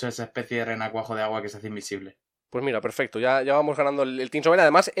gusta mucho esa especie de renacuajo de agua que se hace invisible. Pues mira, perfecto, ya vamos ganando el Team Sobre.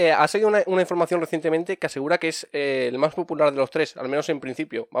 Además, ha salido una información recientemente que asegura que es el más popular de los tres, al menos en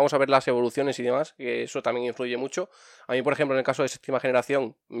principio. Vamos a ver las evoluciones y demás, que eso también influye mucho. A mí, por ejemplo, en el caso de séptima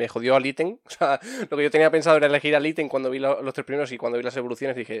generación, me jodió al ítem. O sea, lo que yo tenía pensado era elegir al ítem cuando vi los tres primeros, y cuando vi las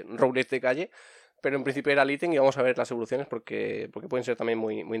evoluciones dije, roulette de calle. Pero en principio era el ítem y vamos a ver las evoluciones porque pueden ser también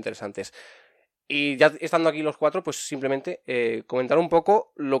muy, muy interesantes. Y ya estando aquí los cuatro, pues simplemente comentar un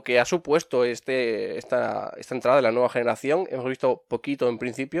poco lo que ha supuesto esta entrada de la nueva generación. Hemos visto poquito en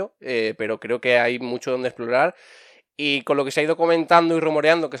principio, pero creo que hay mucho donde explorar. Y con lo que se ha ido comentando y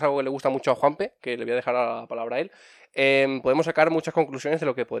rumoreando, que es algo que le gusta mucho a Juanpe, que le voy a dejar la palabra a él, podemos sacar muchas conclusiones de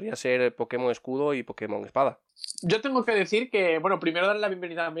lo que podría ser Pokémon Escudo y Pokémon Espada. Yo tengo que decir que, bueno, primero darle la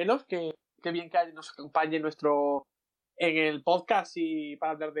bienvenida a Melos, que bien que nos acompañe en el podcast y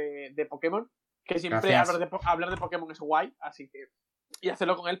para hablar de Pokémon. Que siempre hablar de Pokémon es guay, así que... Y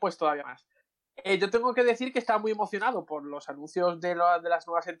hacerlo con él, pues todavía más. Yo tengo que decir que estaba muy emocionado por los anuncios de las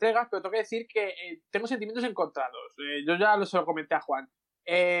nuevas entregas, pero tengo que decir que tengo sentimientos encontrados. Yo ya se lo comenté a Juan.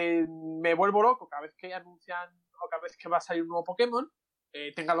 Me vuelvo loco cada vez que anuncian o cada vez que va a salir un nuevo Pokémon,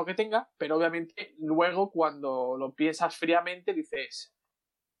 tenga lo que tenga, pero obviamente luego cuando lo piensas fríamente dices...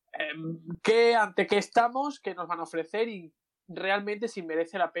 ¿ante qué estamos? ¿Qué nos van a ofrecer? Y realmente si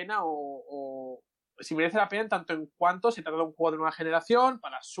merece la pena o si merece la pena en tanto en cuanto se trata de un juego de nueva generación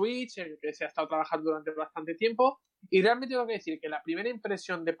para Switch, en el que se ha estado trabajando durante bastante tiempo. Y realmente tengo que decir que la primera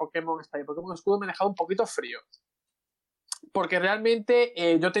impresión de Pokémon Espada y Pokémon Escudo me ha dejado un poquito frío. Porque realmente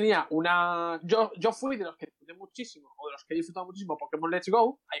yo tenía yo fui de los que disfruté muchísimo, o de los que he disfrutado muchísimo Pokémon Let's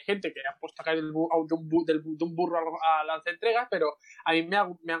Go. Hay gente que ha puesto a caer de un burro a las entregas, pero a mí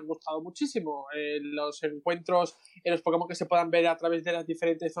me han gustado muchísimo los encuentros en los Pokémon que se puedan ver a través de las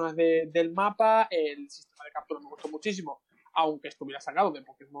diferentes zonas del mapa. El sistema de captura me gustó muchísimo, aunque estuviera sacado de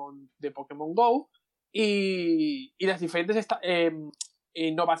Pokémon Go. Y las diferentes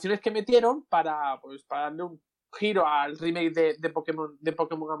innovaciones que metieron para darle un giro al remake de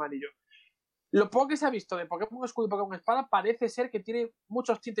Pokémon Amarillo. Lo poco que se ha visto de Pokémon Escudo y Pokémon Espada parece ser que tiene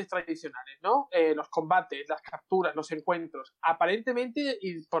muchos tintes tradicionales, ¿no? Los combates, las capturas, los encuentros. Aparentemente,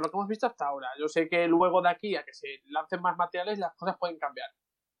 y por lo que hemos visto hasta ahora, yo sé que luego de aquí a que se lancen más materiales, las cosas pueden cambiar.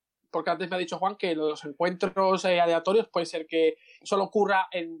 Porque antes me ha dicho Juan que los encuentros aleatorios puede ser que solo ocurra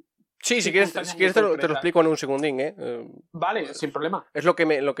en... Sí, si quieres te lo explico en un segundín, ¿eh? Vale, sin problema. Es lo que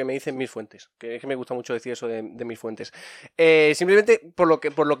me dicen mis fuentes, que es que me gusta mucho decir eso de mis fuentes. Simplemente, por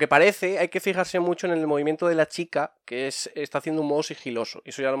lo que parece, hay que fijarse mucho en el movimiento de la chica, que está haciendo un modo sigiloso.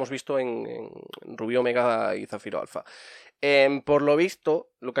 Eso ya lo hemos visto en Rubí Omega y Zafiro Alpha. Por lo visto,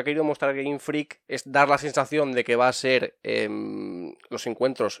 lo que ha querido mostrar Game Freak es dar la sensación de que va a ser los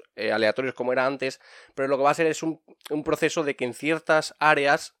encuentros aleatorios como era antes, pero lo que va a ser es un proceso de que en ciertas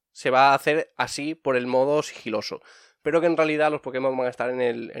áreas se va a hacer así por el modo sigiloso, pero que en realidad los Pokémon van a estar en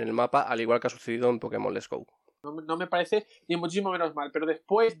el mapa, al igual que ha sucedido en Pokémon Let's Go. No me parece ni muchísimo menos mal, pero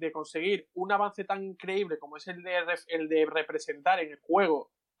después de conseguir un avance tan increíble como es el de representar en el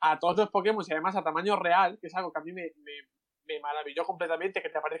juego a todos los Pokémon y además a tamaño real, que es algo que a mí me maravilló completamente, que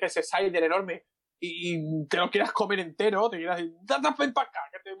te aparezca ese Cyber enorme y te lo quieras comer entero, te quieras decir, ven para acá,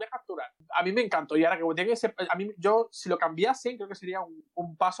 que te voy a capturar. A mí me encantó, y ahora que tiene que ser, yo si lo cambiase, creo que sería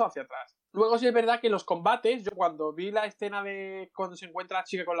un paso hacia atrás. Luego sí es verdad que los combates, yo cuando vi la escena de cuando se encuentra la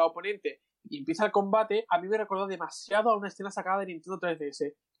chica con la oponente y empieza el combate, a mí me recordó demasiado a una escena sacada de Nintendo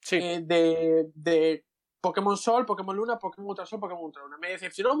 3DS. Sí. De Pokémon Sol, Pokémon Luna, Pokémon Ultra Sol, Pokémon Ultra Luna. Me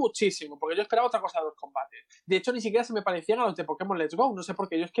decepcionó muchísimo, porque yo esperaba otra cosa de los combates. De hecho, ni siquiera se me parecían a los de Pokémon Let's Go. No sé por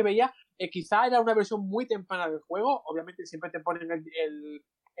qué. Yo es que veía, quizá era una versión muy temprana del juego. Obviamente siempre te ponen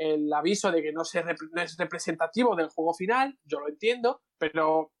el aviso de que no es representativo del juego final. Yo lo entiendo,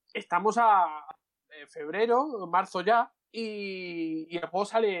 pero estamos a febrero, marzo ya, y el juego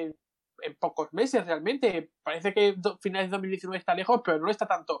sale en pocos meses realmente. Parece que finales de 2019 está lejos, pero no está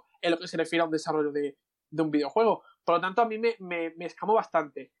tanto en lo que se refiere a un desarrollo de un videojuego. Por lo tanto, a mí me escamó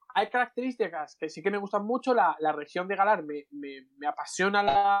bastante. Hay características que sí que me gustan mucho. La región de Galar me apasiona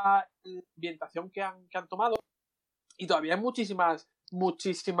la ambientación que han tomado. Y todavía hay muchísimos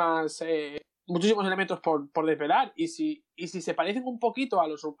elementos por desvelar. Y si se parecen un poquito a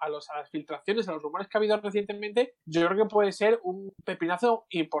las filtraciones, a los rumores que ha habido recientemente, yo creo que puede ser un pepinazo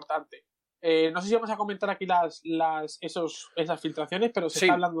importante. No sé si vamos a comentar aquí esas filtraciones, pero se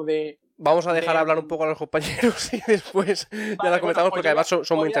está hablando de... Vamos a dejar hablar un poco a los compañeros y después ya las comentamos, porque además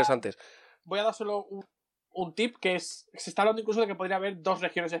son muy interesantes. Voy a dar solo un tip, que se está hablando incluso de que podría haber 2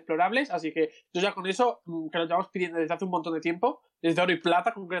 regiones explorables, así que yo ya con eso, que lo llevamos pidiendo desde hace un montón de tiempo, desde Oro y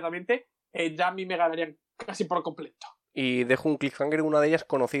Plata concretamente, ya a mí me ganarían casi por completo. Y dejo un cliffhanger en una de ellas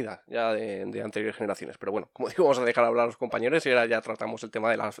conocida ya de anteriores generaciones. Pero bueno, como digo, vamos a dejar hablar a los compañeros y ahora ya tratamos el tema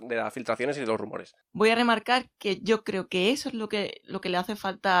de las filtraciones y de los rumores. Voy a remarcar que yo creo que eso es lo que le hace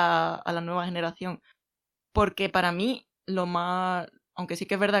falta a la nueva generación. Porque para mí, lo más... Aunque sí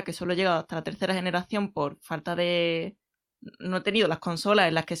que es verdad que solo he llegado hasta la tercera generación por falta de... No he tenido las consolas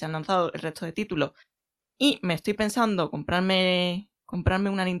en las que se han lanzado el resto de títulos. Y me estoy pensando comprarme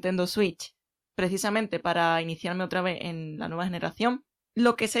una Nintendo Switch precisamente para iniciarme otra vez en la nueva generación.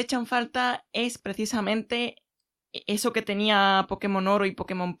 Lo que se echa en falta es precisamente eso que tenía Pokémon Oro y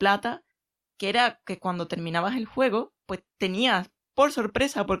Pokémon Plata, que era que cuando terminabas el juego, pues tenías, por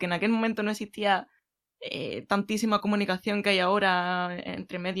sorpresa, porque en aquel momento no existía tantísima comunicación que hay ahora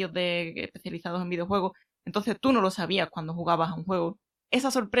entre medios especializados en videojuegos, entonces tú no lo sabías cuando jugabas a un juego.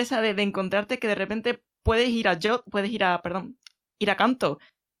 Esa sorpresa de encontrarte que de repente puedes ir a Kanto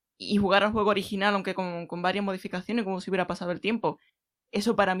y jugar al juego original, aunque con varias modificaciones, como si hubiera pasado el tiempo.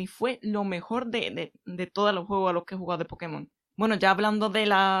 Eso para mí fue lo mejor de todos los juegos a los que he jugado de Pokémon. Bueno, ya hablando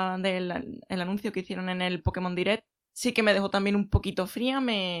del anuncio que hicieron en el Pokémon Direct, sí que me dejó también un poquito fría,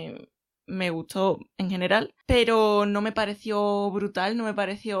 me gustó en general, pero no me pareció brutal, no me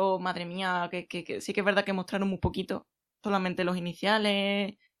pareció, madre mía, que sí que es verdad que mostraron muy poquito, solamente los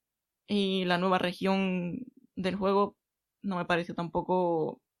iniciales y la nueva región del juego. No me pareció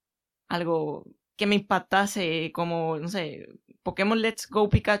tampoco algo que me impactase como, no sé, Pokémon Let's Go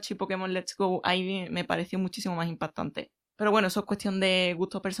Pikachu y Pokémon Let's Go Ivy me pareció muchísimo más impactante. Pero bueno, eso es cuestión de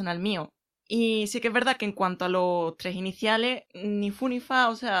gusto personal mío. Y sí que es verdad que en cuanto a los 3 iniciales, ni fu ni fa,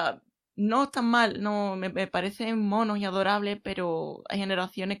 o sea, no están mal, no me parecen monos y adorables, pero hay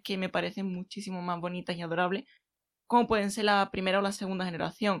generaciones que me parecen muchísimo más bonitas y adorables, como pueden ser la primera o la segunda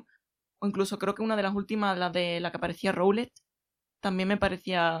generación. O incluso creo que una de las últimas, la de la que aparecía Rowlet, también me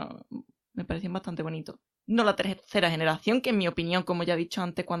parecían bastante bonitos. No la tercera generación, que en mi opinión, como ya he dicho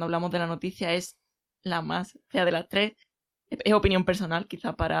antes cuando hablamos de la noticia, es la más fea de las 3. Es opinión personal,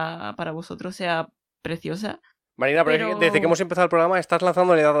 quizá para vosotros sea preciosa. Marina, pero es que desde que hemos empezado el programa estás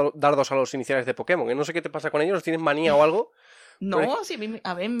lanzándole dardos a los iniciales de Pokémon. No sé qué te pasa con ellos, ¿tienes manía o algo? No, sí,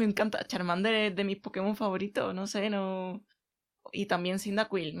 a ver, me encanta. Charmander es de mis Pokémon favoritos, no sé, no... Y también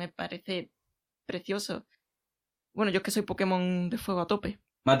Cyndaquil, me parece precioso. Bueno, yo es que soy Pokémon de fuego a tope.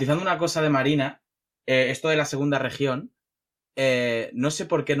 Matizando una cosa de Marina, esto de la segunda región, no sé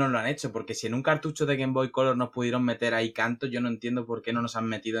por qué no lo han hecho, porque si en un cartucho de Game Boy Color nos pudieron meter ahí Canto, yo no entiendo por qué no nos han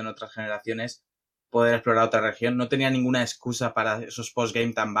metido en otras generaciones poder explorar otra región. No tenía ninguna excusa para esos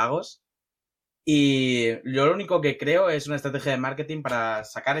postgame tan vagos. Y yo lo único que creo es una estrategia de marketing para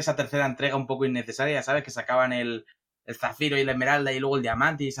sacar esa tercera entrega un poco innecesaria. Ya sabes que sacaban el zafiro y la esmeralda y luego el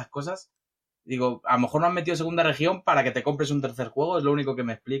diamante y esas cosas. Digo, a lo mejor no han metido segunda región para que te compres un tercer juego, es lo único que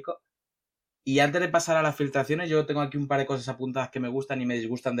me explico. Y antes de pasar a las filtraciones, yo tengo aquí un par de cosas apuntadas que me gustan y me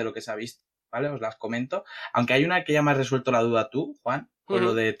disgustan de lo que se ha visto, ¿vale? Os las comento. Aunque hay una que ya me has resuelto la duda tú, Juan, con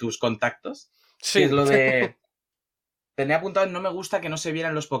lo de tus contactos. Sí. Que es lo de... Tenía apuntado, no me gusta que no se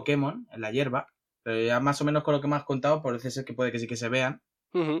vieran los Pokémon en la hierba, pero ya más o menos con lo que me has contado, parece ser que puede que sí que se vean.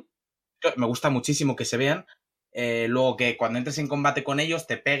 Me gusta muchísimo que se vean. Luego que cuando entres en combate con ellos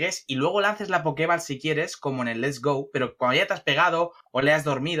te pegues y luego lances la Pokéball si quieres, como en el Let's Go, pero cuando ya te has pegado o le has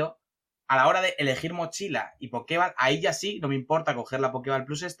dormido, a la hora de elegir mochila y Pokéball, ahí ya sí, no me importa coger la Pokéball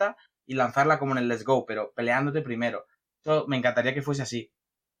Plus esta y lanzarla como en el Let's Go, pero peleándote primero. Eso me encantaría que fuese así.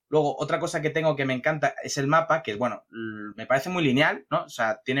 Luego, otra cosa que tengo que me encanta es el mapa, que es, bueno, me parece muy lineal, ¿no? O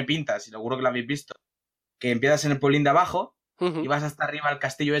sea, tiene pinta, si seguro que lo habéis visto, que empiezas en el pueblín de abajo y vas hasta arriba al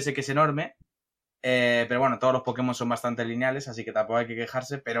castillo ese que es enorme. Pero bueno, todos los Pokémon son bastante lineales, así que tampoco hay que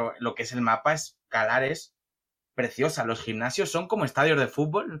quejarse, pero lo que es el mapa es preciosa. Los gimnasios son como estadios de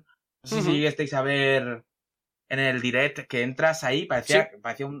fútbol. No sé si llegasteis a ver en el direct que entras ahí, parecía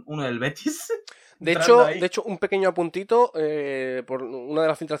uno del Betis. De hecho, un pequeño apuntito, por una de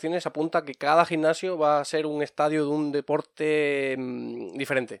las filtraciones apunta que cada gimnasio va a ser un estadio de un deporte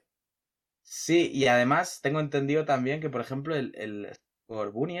diferente. Sí, y además tengo entendido también que, por ejemplo, el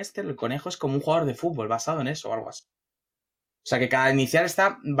Bunny el conejo, es como un jugador de fútbol basado en eso o algo así. O sea que cada inicial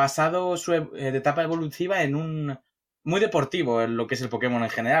está basado su etapa evolutiva en un... Muy deportivo en lo que es el Pokémon en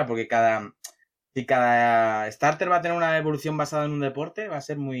general, porque si cada starter va a tener una evolución basada en un deporte, va a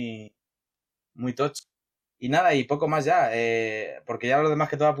ser muy tocho. Y nada, y poco más ya, porque ya lo demás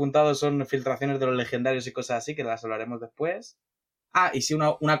que todo apuntado son filtraciones de los legendarios y cosas así, que las hablaremos después. Ah, y sí,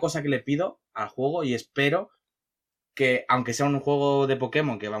 una cosa que le pido al juego y espero que, aunque sea un juego de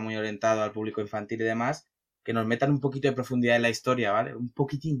Pokémon que va muy orientado al público infantil y demás, que nos metan un poquito de profundidad en la historia, ¿vale? Un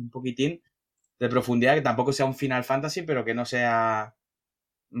poquitín de profundidad, que tampoco sea un Final Fantasy, pero que no sea...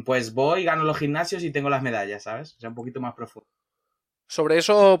 Pues voy, gano los gimnasios y tengo las medallas, ¿sabes? O sea, un poquito más profundo. Sobre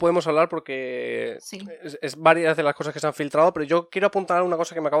eso podemos hablar porque Sí. es varias de las cosas que se han filtrado, pero yo quiero apuntar una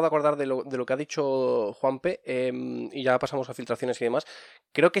cosa que me acabo de acordar de lo que ha dicho Juanpe, y ya pasamos a filtraciones y demás.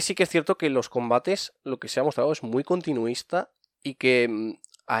 Creo que sí que es cierto que los combates, lo que se ha mostrado es muy continuista y que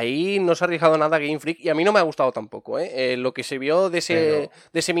ahí no se ha arriesgado nada Game Freak y a mí no me ha gustado tampoco. Lo que se vio de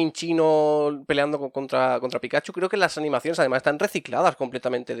ese minchino peleando contra Pikachu, creo que las animaciones además están recicladas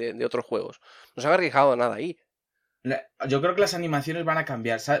completamente de otros juegos. No se ha arriesgado nada ahí. Yo creo que las animaciones van a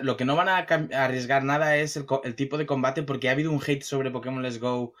cambiar, ¿sabes? Lo que no van a arriesgar nada es el tipo de combate, porque ha habido un hate sobre Pokémon Let's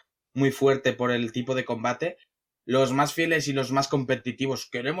Go muy fuerte por el tipo de combate. Los más fieles y los más competitivos,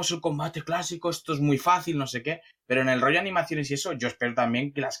 queremos el combate clásico, esto es muy fácil, no sé qué. Pero en el rollo de animaciones y eso, yo espero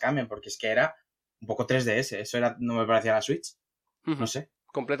también que las cambien, porque es que era un poco 3DS, eso no me parecía la Switch. No sé.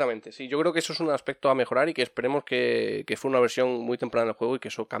 Completamente, sí. Yo creo que eso es un aspecto a mejorar y que esperemos que fue una versión muy temprana del juego y que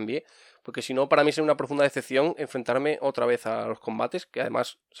eso cambie, porque si no, para mí sería una profunda decepción enfrentarme otra vez a los combates, que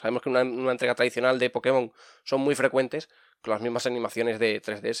además sabemos que una entrega tradicional de Pokémon son muy frecuentes, con las mismas animaciones de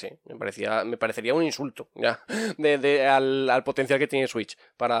 3DS. Me parecería un insulto ya al potencial que tiene Switch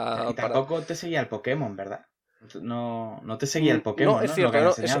Y tampoco te seguía el Pokémon, ¿verdad? No te seguía el Pokémon, no, es cierto, lo que han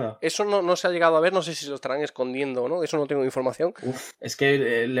enseñado. Eso no se ha llegado a ver, no sé si lo estarán escondiendo o no, de eso no tengo información. Es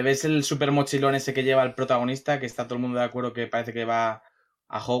que le ves el super mochilón ese que lleva el protagonista, que está todo el mundo de acuerdo que parece que va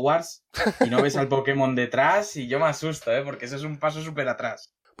a Hogwarts, y no ves al Pokémon detrás, y yo me asusto, porque eso es un paso súper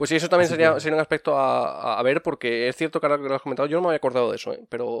atrás. Pues sí, eso también sería un aspecto a ver, porque es cierto que ahora que lo has comentado, yo no me había acordado de eso,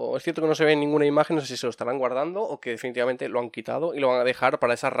 pero es cierto que no se ve en ninguna imagen, no sé si se lo estarán guardando o que definitivamente lo han quitado y lo van a dejar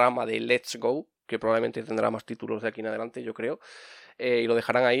para esa rama de Let's Go, que probablemente tendrá más títulos de aquí en adelante, yo creo, y lo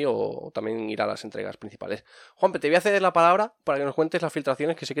dejarán ahí o también irá a las entregas principales. Juanpe, te voy a ceder la palabra para que nos cuentes las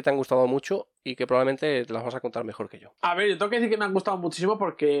filtraciones que sé que te han gustado mucho y que probablemente te las vas a contar mejor que yo. A ver, yo tengo que decir que me han gustado muchísimo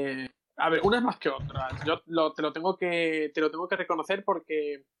porque... A ver, una es más que otra. Yo te lo tengo que reconocer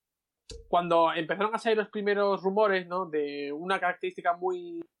porque cuando empezaron a salir los primeros rumores, ¿no? De una característica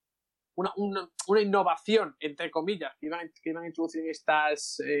muy una innovación, entre comillas, que iban a introducir en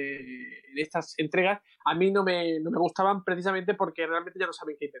estas entregas, a mí no me gustaban precisamente porque realmente ya no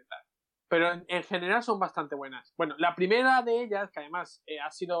saben qué intentar. Pero en general son bastante buenas. Bueno, la primera de ellas, que además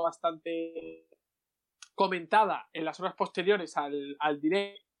ha sido bastante comentada en las horas posteriores al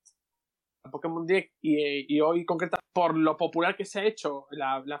Direct, al Pokémon Direct, y hoy concretamente por lo popular que se ha hecho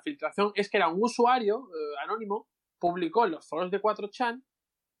la filtración, es que era un usuario anónimo, publicó en los foros de 4chan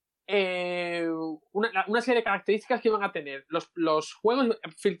una serie de características que iban a tener los juegos.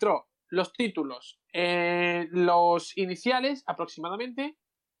 Filtró los títulos, los iniciales aproximadamente,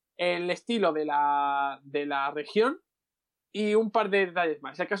 el estilo de la región y un par de detalles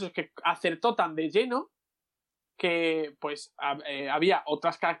más. El caso es que acertó tan de lleno que pues había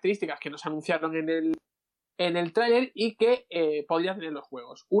otras características que nos anunciaron en el tráiler y que podrían tener los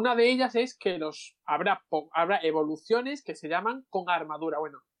juegos. Una de ellas es que habrá evoluciones que se llaman con armadura.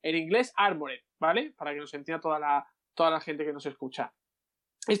 Bueno, en inglés Armored, ¿vale? Para que nos entienda toda la gente que nos escucha.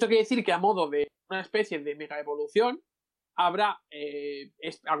 Esto quiere decir que a modo de una especie de mega evolución habrá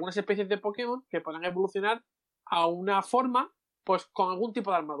algunas especies de Pokémon que podrán evolucionar a una forma, pues con algún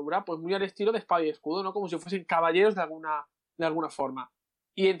tipo de armadura, pues muy al estilo de Espada y Escudo, ¿no? Como si fuesen caballeros de alguna forma.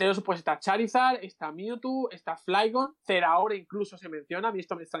 Y entre ellos pues está Charizard, está Mewtwo, está Flygon, Zeraora incluso se menciona. A mí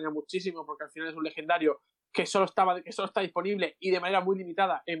esto me extraña muchísimo porque al final es un legendario que solo está disponible y de manera muy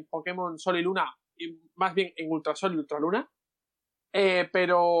limitada en Pokémon Sol y Luna, y más bien en Ultrasol y Ultraluna.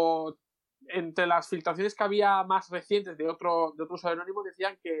 Pero entre las filtraciones que había más recientes de otro usuario anónimo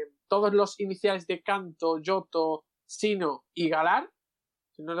decían que todos los iniciales de Kanto, Yoto, Sinnoh y Galar,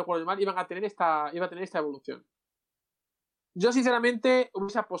 si no recuerdo mal, iba a tener esta evolución. Yo sinceramente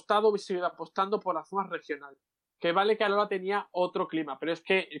hubiese seguido apostando por la zona regional, que vale que Alola tenía otro clima, pero es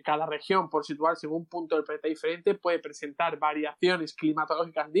que cada región, por situarse en un punto del planeta diferente, puede presentar variaciones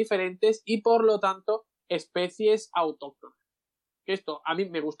climatológicas diferentes y por lo tanto especies autóctonas. Que esto a mí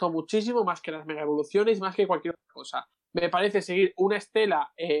me gustó muchísimo, más que las mega evoluciones, más que cualquier otra cosa. Me parece seguir una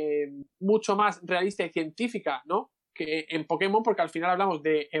estela mucho más realista y científica, ¿no? Que en Pokémon, porque al final hablamos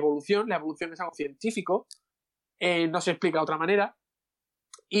de evolución, la evolución es algo científico, no se explica de otra manera.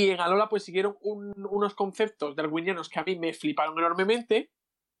 Y en Alola pues siguieron unos conceptos darwinianos que a mí me fliparon enormemente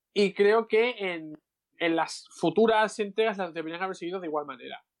y creo que en las futuras entregas las deberían haber seguido de igual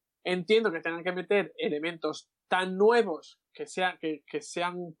manera. Entiendo que tengan que meter elementos tan nuevos que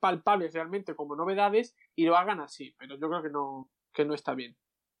sean palpables realmente como novedades y lo hagan así, pero yo creo que no está bien.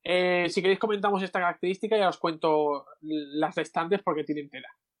 Si queréis comentamos esta característica y os cuento las restantes porque tienen tela.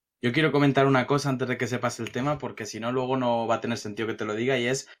 Yo quiero comentar una cosa antes de que se pase el tema, porque si no luego no va a tener sentido que te lo diga, y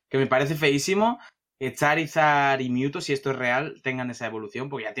es que me parece feísimo que Charizard y Mewtwo, si esto es real, tengan esa evolución,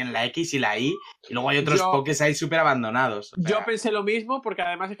 porque ya tienen la X y la Y, y luego hay otros Pokés ahí súper abandonados. O sea, yo pensé lo mismo, porque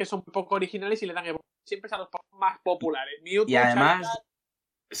además es que son poco originales y le dan evolución siempre a los Pokémon más populares. Mewtwo, y además, Charizard...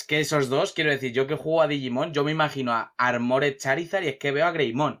 es que esos dos, quiero decir, yo que juego a Digimon, yo me imagino a Armored Charizard y es que veo a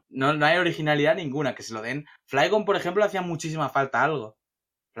Greymon. No hay originalidad ninguna, que se lo den. Flygon, por ejemplo, hacía muchísima falta algo.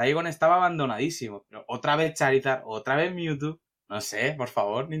 Flygon estaba abandonadísimo. Pero otra vez Charizard, otra vez Mewtwo. No sé, por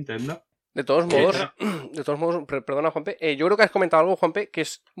favor, Nintendo. De todos modos, perdona, Juanpe, yo creo que has comentado algo, Juanpe, que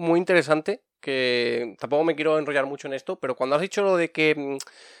es muy interesante, que tampoco me quiero enrollar mucho en esto, pero cuando has dicho lo de que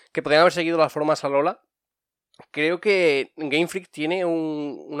podrían haber seguido las formas a Alola, creo que Game Freak tiene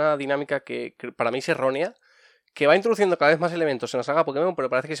una dinámica que para mí es errónea, que va introduciendo cada vez más elementos en la saga Pokémon, pero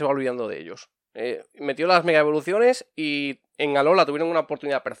parece que se va olvidando de ellos. Metió las mega evoluciones y en Alola tuvieron una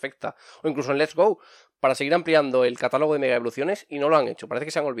oportunidad perfecta, o incluso en Let's Go, para seguir ampliando el catálogo de mega evoluciones y no lo han hecho, parece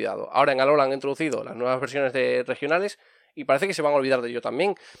que se han olvidado. Ahora en Alola han introducido las nuevas versiones de regionales y parece que se van a olvidar de ello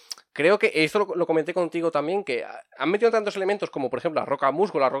también. Creo que esto lo comenté contigo también, que han metido tantos elementos como por ejemplo la roca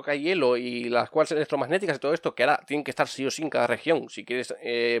musgo, la roca hielo y las cuales electromagnéticas y todo esto, que ahora tienen que estar sí o sí en cada región si quieres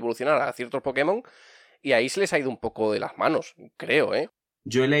evolucionar a ciertos Pokémon, y ahí se les ha ido un poco de las manos, creo, ¿eh?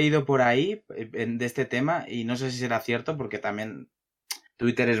 Yo he leído por ahí de este tema, y no sé si será cierto, porque también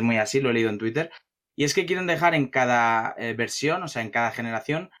Twitter es muy así, lo he leído en Twitter, y es que quieren dejar en cada versión, o sea, en cada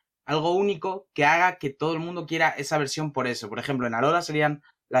generación, algo único que haga que todo el mundo quiera esa versión por eso. Por ejemplo, en Alola serían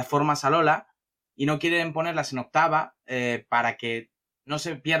las formas Alola, y no quieren ponerlas en octava para que no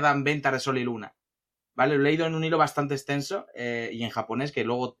se pierdan ventas de Sol y Luna. ¿Vale? Lo he leído en un hilo bastante extenso y en japonés, que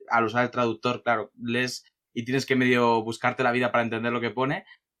luego al usar el traductor, claro, lees y tienes que medio buscarte la vida para entender lo que pone,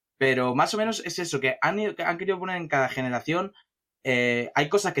 pero más o menos es eso, que han querido poner en cada generación. Hay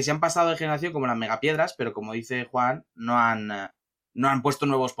cosas que se han pasado de generación como las megapiedras, pero como dice Juan, no han puesto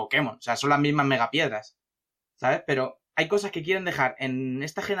nuevos Pokémon, o sea, son las mismas megapiedras, ¿sabes? Pero hay cosas que quieren dejar, en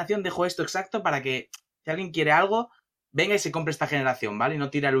esta generación dejo esto exacto para que si alguien quiere algo, venga y se compre esta generación, ¿vale? Y no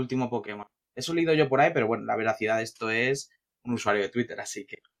tira el último Pokémon. Eso he leído yo por ahí, pero bueno, la veracidad de esto es un usuario de Twitter, así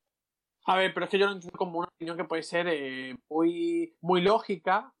que... A ver, pero es que yo lo entiendo como una opinión que puede ser muy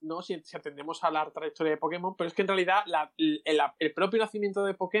lógica, ¿no? Si atendemos a la trayectoria de Pokémon, pero es que en realidad el propio nacimiento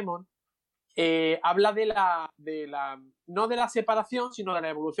de Pokémon habla no de la separación, sino de la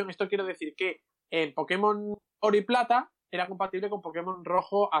evolución. Esto quiere decir que en Pokémon Oro y Plata era compatible con Pokémon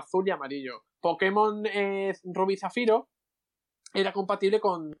Rojo, Azul y Amarillo. Pokémon Rubí y Zafiro era compatible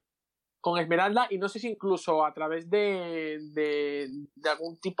con Esmeralda, y no sé si incluso a través de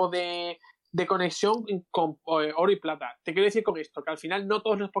algún tipo de conexión con Oro y Plata. Te quiero decir con esto, que al final no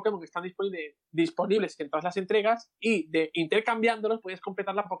todos los Pokémon están disponibles en todas las entregas, y intercambiándolos puedes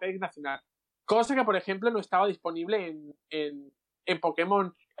completar la Pokédex nacional. Cosa que, por ejemplo, no estaba disponible en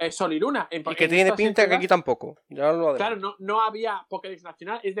Pokémon Sol y Luna. Y que tiene pinta que aquí tampoco. Ya lo claro, no había Pokédex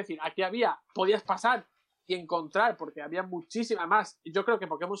nacional, es decir, aquí podías pasar y encontrar, porque había muchísimas más. Yo creo que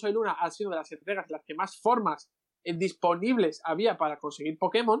Pokémon Sol y Luna ha sido de las entregas en las que más formas disponibles había para conseguir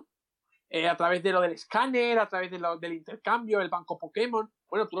Pokémon, a través de lo del escáner, a través del intercambio, el banco Pokémon.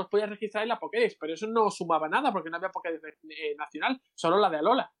 Bueno, tú los podías registrar en la Pokédex, pero eso no sumaba nada porque no había Pokédex nacional, solo la de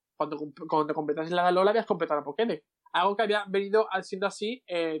Alola. Cuando completases la de Alola habías completado la Pokédex. Algo que había venido siendo así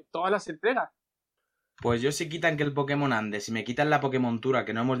todas las entregas. Pues yo si quitan que el Pokémon ande, si me quitan la Pokémontura,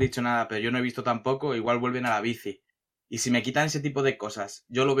 que no hemos dicho nada, pero yo no he visto tampoco, igual vuelven a la bici. Y si me quitan ese tipo de cosas,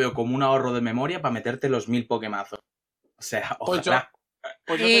 yo lo veo como un ahorro de memoria para meterte los 1000 Pokémazos. O sea, ojalá.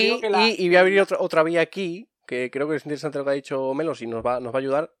 Pues yo te digo que y voy a abrir otra vía aquí, que creo que es interesante lo que ha dicho Melos y nos va a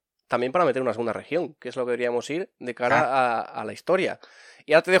ayudar también para meter una segunda región, que es lo que deberíamos ir de cara a la historia.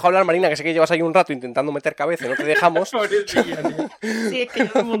 Y ahora te dejo hablar, Marina, que sé que llevas ahí un rato intentando meter cabeza y no te dejamos. Sí, es que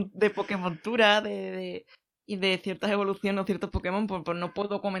yo de Pokémontura y de ciertas evoluciones o ciertos Pokémon, pues no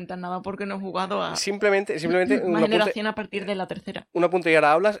puedo comentar nada porque no he jugado a simplemente una generación a partir de la tercera. Un apunte y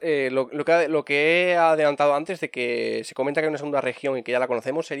ahora hablas. Lo que he adelantado antes de que se comenta que hay una segunda región y que ya la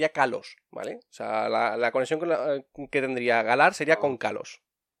conocemos sería Kalos, ¿vale? O sea, la conexión que tendría Galar sería con Kalos.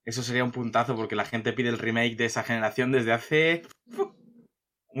 Eso sería un puntazo porque la gente pide el remake de esa generación desde hace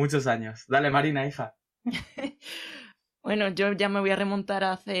muchos años. Dale, Marina, hija. Bueno, yo ya me voy a remontar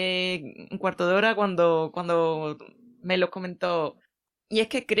hace un cuarto de hora cuando me lo comentó. Y es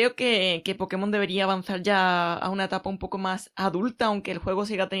que creo que Pokémon debería avanzar ya a una etapa un poco más adulta, aunque el juego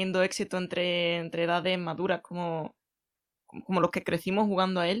siga teniendo éxito entre edades maduras como los que crecimos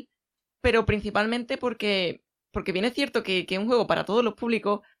jugando a él. Pero principalmente porque bien es cierto que es un juego para todos los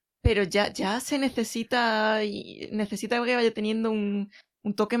públicos, pero ya se necesita que vaya teniendo un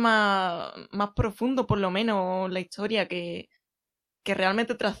toque más profundo, por lo menos, la historia, que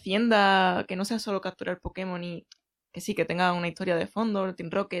realmente trascienda, que no sea solo capturar Pokémon y que sí, que tenga una historia de fondo, el Team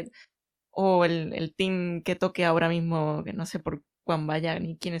Rocket o el team que toque ahora mismo, que no sé por cuán vaya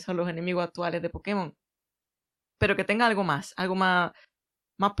ni quiénes son los enemigos actuales de Pokémon, pero que tenga algo más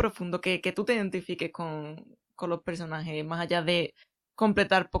profundo, que tú te identifiques con los personajes, más allá de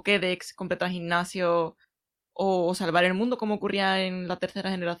completar Pokédex, completar gimnasio o salvar el mundo, como ocurría en la tercera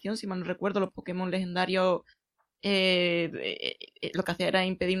generación. Si mal no recuerdo, los Pokémon legendarios lo que hacía era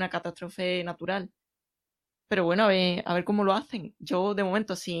impedir una catástrofe natural. Pero bueno, a ver cómo lo hacen. Yo, de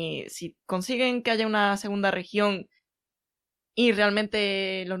momento, si consiguen que haya una segunda región y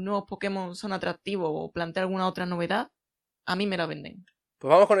realmente los nuevos Pokémon son atractivos o plantean alguna otra novedad, a mí me la venden.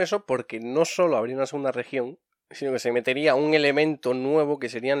 Pues vamos con eso, porque no solo habría una segunda región, sino que se metería un elemento nuevo que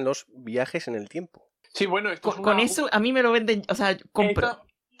serían los viajes en el tiempo. Sí, bueno, esto con eso a mí me lo venden, o sea, compro,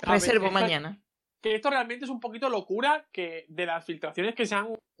 reservo esto, mañana. Que esto realmente es un poquito locura que de las filtraciones que se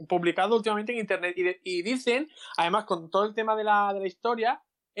han publicado últimamente en internet, y dicen, además con todo el tema de la historia,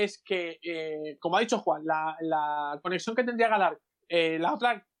 es que, como ha dicho Juan, la conexión que tendría Galar, la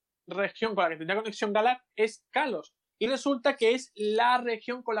otra región con la que tendría conexión Galar es Kalos. Y resulta que es la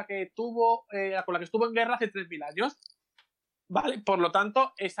región con la que estuvo en guerra hace 3000 años. Vale, por lo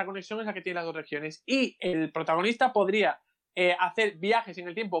tanto, esta conexión es la que tiene las dos regiones. Y el protagonista podría hacer viajes en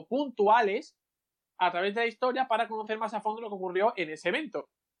el tiempo puntuales a través de la historia para conocer más a fondo lo que ocurrió en ese evento.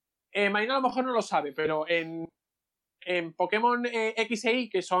 Marina a lo mejor no lo sabe, pero en Pokémon X e Y,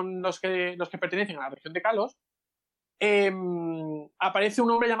 que son los que pertenecen a la región de Kalos, aparece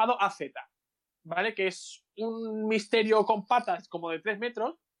un hombre llamado AZ, ¿vale? Que es un misterio con patas como de 3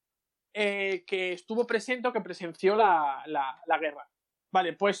 metros, que estuvo presente o que presenció la guerra.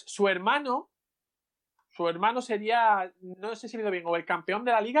 Vale, pues su hermano sería, no sé si me he ido bien, o el campeón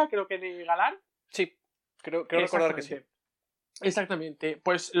de la liga, creo que de Galar. Sí, creo recordar que sí. Exactamente.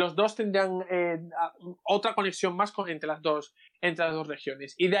 Pues los dos tendrían otra conexión más entre las dos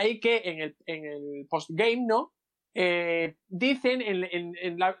regiones. Y de ahí que en el postgame, ¿no? Dicen,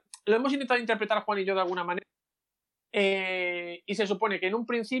 lo hemos intentado interpretar Juan y yo de alguna manera, y se supone que en un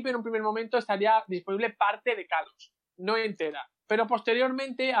principio, en un primer momento, estaría disponible parte de Kalos, no entera. Pero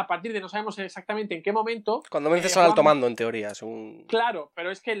posteriormente, a partir de no sabemos exactamente en qué momento... Cuando vences al alto mando, en teoría. Según... Claro, pero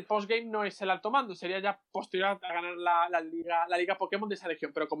es que el postgame no es el alto mando, sería ya posterior a ganar la liga Pokémon de esa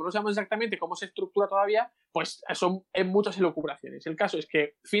región. Pero como no sabemos exactamente cómo se estructura todavía, pues son muchas elucubraciones. El caso es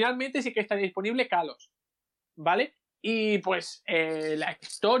que finalmente sí que estaría disponible Kalos, ¿vale? Y pues la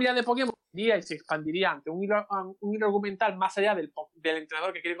historia de Pokémon iría y se expandiría ante un hilo argumental más allá del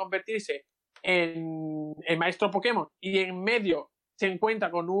entrenador que quiere convertirse en maestro Pokémon, y en medio se encuentra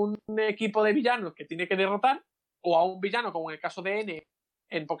con un equipo de villanos que tiene que derrotar, o a un villano como en el caso de N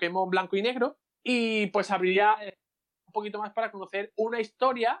en Pokémon Blanco y Negro, y pues abriría un poquito más para conocer una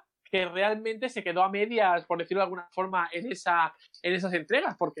historia que realmente se quedó a medias, por decirlo de alguna forma, en esas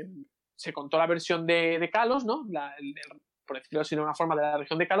entregas, porque se contó la versión de Kalos, ¿no? Por decirlo así de una forma, de la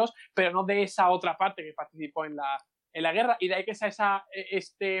región de Kalos, pero no de esa otra parte que participó en la guerra, y de ahí que sea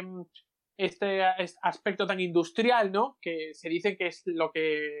este aspecto tan industrial, ¿no? Que se dice que es el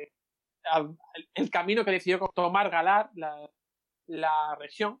camino que decidió tomar Galar, la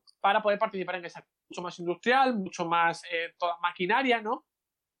región, para poder participar en esa, mucho más industrial, mucho más toda maquinaria, ¿no?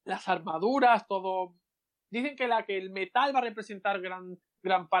 Las armaduras, todo. Dicen que el metal va a representar gran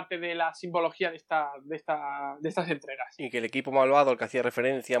parte de la simbología de estas entregas. Y que el equipo malvado al que hacía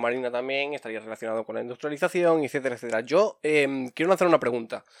referencia Marina también estaría relacionado con la industrialización, etcétera, etcétera. Yo quiero hacer una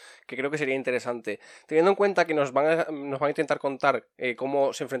pregunta que creo que sería interesante. Teniendo en cuenta que nos van a intentar contar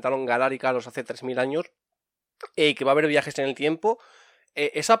cómo se enfrentaron Galar y Kalos hace 3000 años, que va a haber viajes en el tiempo,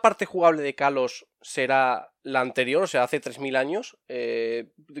 ¿esa parte jugable de Kalos será la anterior, o sea, hace 3000 años?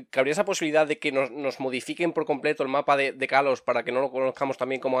 ¿Cabría esa posibilidad de que nos modifiquen por completo el mapa de Kalos para que no lo conozcamos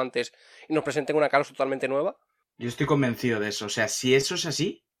también como antes y nos presenten una Kalos totalmente nueva? Yo estoy convencido de eso. O sea, si eso es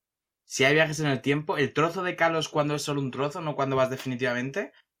así, si hay viajes en el tiempo, el trozo de Kalos, cuando es solo un trozo, no cuando vas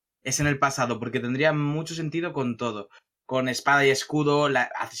definitivamente, es en el pasado, porque tendría mucho sentido con todo. Con espada y escudo,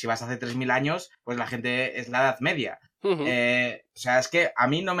 si vas hace 3000 años, pues la gente es la Edad Media. Uh-huh. O sea, es que a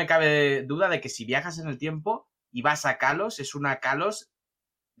mí no me cabe duda de que si viajas en el tiempo y vas a Kalos, es una Kalos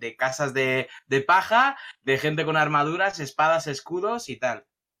de casas de paja, de gente con armaduras, espadas, escudos y tal.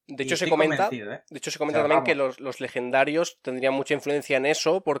 De hecho, se comenta también que los legendarios tendrían mucha influencia en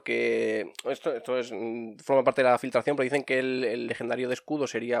eso, porque esto forma parte de la filtración, pero dicen que el legendario de escudo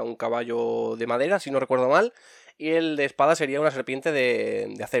sería un caballo de madera, si no recuerdo mal, y el de espada sería una serpiente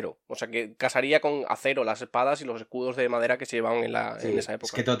de acero. O sea, que casaría con acero las espadas y los escudos de madera que se llevaban en esa época.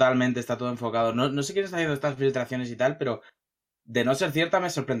 Es que totalmente está todo enfocado. No sé quién está haciendo estas filtraciones y tal, pero de no ser cierta me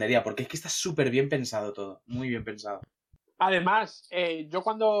sorprendería, porque es que está súper bien pensado todo, muy bien pensado. Además, yo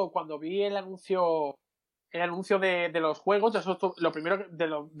cuando vi el anuncio de los juegos, eso lo primero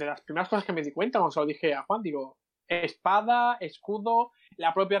de las primeras cosas que me di cuenta cuando se lo dije a Juan, digo, espada, escudo,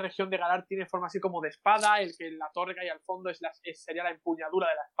 la propia región de Galar tiene forma así como de espada, la torre que hay al fondo sería la empuñadura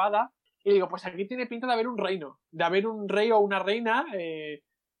de la espada, y digo, pues aquí tiene pinta de haber un reino, de haber un rey o una reina,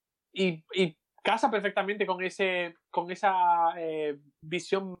 y casa perfectamente con esa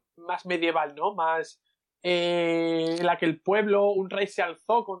visión más medieval, ¿no? Más en la que un rey se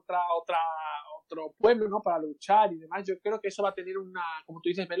alzó contra otro pueblo, ¿no? Para luchar y demás. Yo creo que eso va a tener como tú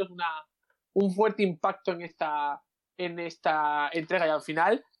dices, Velos, un fuerte impacto en esta entrega, y al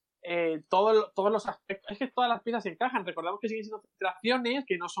final todos los aspectos, es que todas las piezas se encajan. Recordamos que siguen siendo filtraciones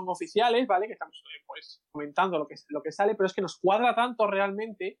que no son oficiales, ¿vale? Que estamos pues comentando lo que sale, pero es que nos cuadra tanto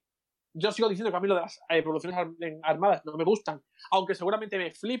realmente. Yo sigo diciendo que a mí lo de las evoluciones armadas no me gustan, aunque seguramente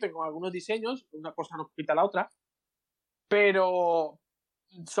me flipen con algunos diseños, una cosa no quita la otra, pero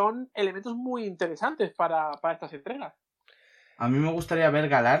son elementos muy interesantes para estas entregas. A mí me gustaría ver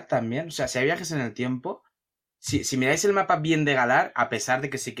Galar también, o sea, si hay viajes en el tiempo, si miráis el mapa bien de Galar, a pesar de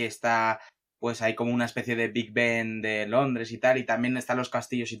que sí que está, pues hay como una especie de Big Ben de Londres y tal, y también están los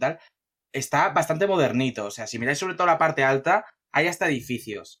castillos y tal, está bastante modernito, o sea, si miráis sobre todo la parte alta, hay hasta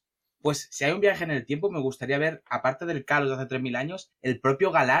edificios. Pues si hay un viaje en el tiempo, me gustaría ver, aparte del Kalos de hace 3000 años, el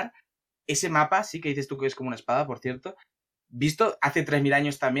propio Galar, ese mapa, sí que dices tú que es como una espada, por cierto, visto hace 3000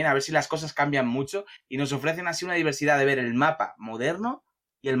 años también, a ver si las cosas cambian mucho y nos ofrecen así una diversidad de ver el mapa moderno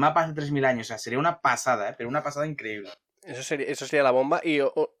y el mapa hace 3000 años. O sea, sería una pasada, pero una pasada increíble. Eso sería la bomba. Y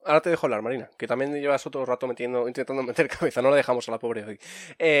ahora te dejo hablar, Marina, que también llevas otro rato intentando meter cabeza. No la dejamos a la pobre hoy.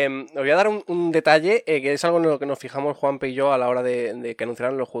 Os voy a dar un detalle que es algo en lo que nos fijamos Juanpe y yo a la hora de que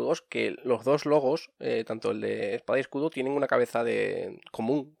anunciaran los juegos, que los dos logos, tanto el de espada y escudo, tienen una cabeza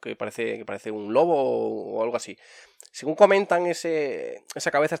común, que parece un lobo o algo así. según comentan,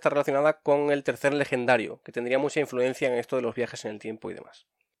 esa cabeza está relacionada con el tercer legendario, que tendría mucha influencia en esto de los viajes en el tiempo y demás.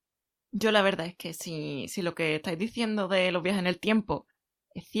 Yo la verdad es que si lo que estáis diciendo de los viajes en el tiempo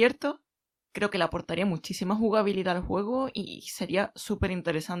es cierto, creo que le aportaría muchísima jugabilidad al juego y sería súper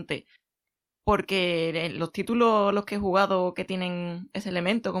interesante. Porque los títulos los que he jugado que tienen ese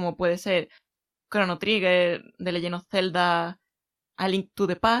elemento, como puede ser Chrono Trigger, The Legend of Zelda, A Link to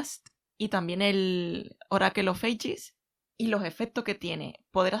the Past y también el Oracle of Ages, y los efectos que tiene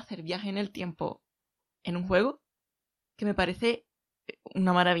poder hacer viaje en el tiempo en un juego, que me parece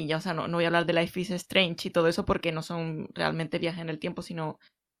una maravilla. O sea, no voy a hablar de Life is Strange y todo eso porque no son realmente viajes en el tiempo, sino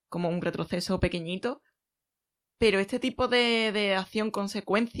como un retroceso pequeñito. Pero este tipo de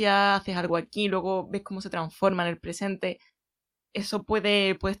acción-consecuencia, haces algo aquí, luego ves cómo se transforma en el presente, eso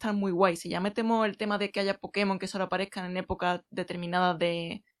puede estar muy guay. Si ya metemos el tema de que haya Pokémon que solo aparezcan en épocas determinadas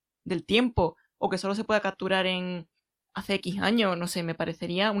del tiempo, o que solo se pueda capturar en hace X años, no sé, me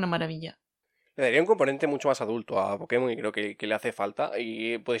parecería una maravilla. Le daría un componente mucho más adulto a Pokémon y creo que le hace falta,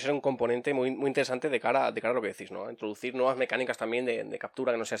 y puede ser un componente muy, muy interesante de cara a lo que decís, ¿no? Introducir nuevas mecánicas también de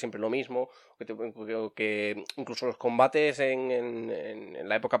captura, que no sea siempre lo mismo, que incluso los combates en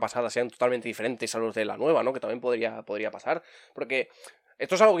la época pasada sean totalmente diferentes a los de la nueva, ¿no? Que también podría pasar, porque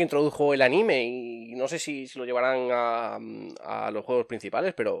esto es algo que introdujo el anime y no sé si lo llevarán a los juegos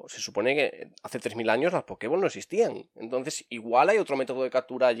principales, pero se supone que hace 3000 años las Pokémon no existían. Entonces igual hay otro método de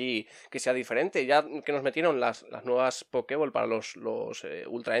captura allí que sea diferente. Ya que nos metieron las nuevas Pokéball para los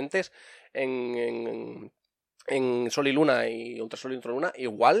Ultra Entes en Sol y Luna y Ultra Sol y Ultra Luna,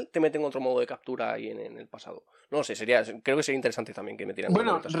 igual te meten otro modo de captura ahí en el pasado. No lo sé, creo que sería interesante también que metieran.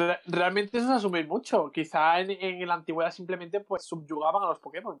 Bueno, realmente eso se asume mucho. Quizá en la antigüedad simplemente pues subyugaban a los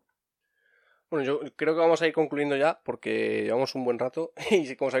Pokémon. Bueno, yo creo que vamos a ir concluyendo ya porque llevamos un buen rato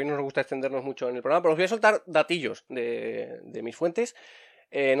y como sabéis nos gusta extendernos mucho en el programa, pero os voy a soltar datillos de mis fuentes.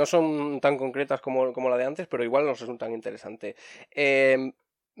 No son tan concretas como la de antes, pero igual nos resultan interesantes.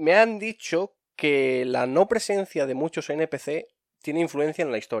 Me han dicho que la no presencia de muchos NPC tiene influencia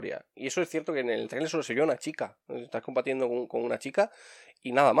en la historia. Y eso es cierto que en el trailer solo se vio una chica. Estás combatiendo con una chica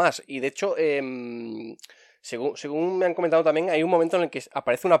y nada más. Y de hecho, según me han comentado también, hay un momento en el que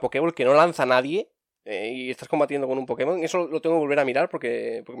aparece una Pokéball que no lanza a nadie. Y estás combatiendo con un Pokémon. Eso lo tengo que volver a mirar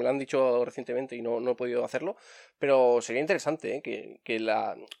porque me lo han dicho recientemente y no he podido hacerlo. Pero sería interesante que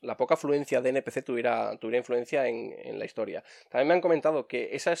la poca afluencia de NPC tuviera influencia en la historia. También me han comentado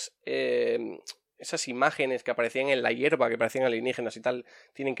que esas imágenes que aparecían en la hierba, que parecían alienígenas y tal,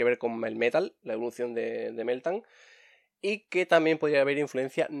 tienen que ver con el metal, la evolución de Meltan. Y que también podría haber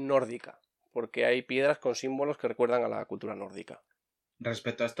influencia nórdica, porque hay piedras con símbolos que recuerdan a la cultura nórdica.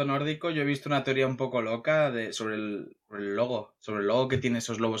 Respecto a esto nórdico, yo he visto una teoría un poco loca sobre el logo. Sobre el logo que tiene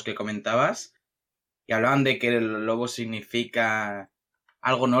esos lobos que comentabas. Y hablaban de que el lobo significa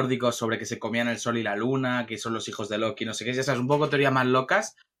algo nórdico sobre que se comían el sol y la luna, que son los hijos de Loki, no sé qué. Esas un poco teorías más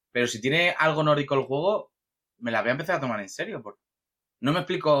locas. Pero si tiene algo nórdico el juego, me la voy a empezar a tomar en serio. Porque no me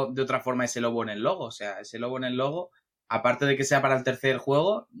explico de otra forma ese lobo en el logo. O sea, ese lobo en el logo, aparte de que sea para el tercer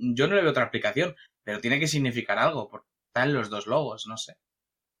juego, yo no le veo otra explicación. Pero tiene que significar algo, porque están los dos logos, no sé.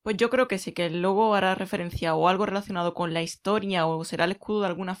 Pues yo creo que sí, que el logo hará referencia o algo relacionado con la historia, o será el escudo de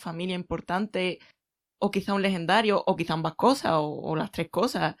alguna familia importante, o quizá un legendario, o quizá ambas cosas, o las tres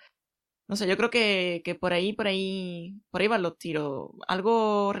cosas. No sé, yo creo que por ahí van los tiros.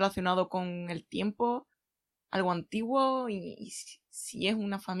 Algo relacionado con el tiempo, algo antiguo, y si es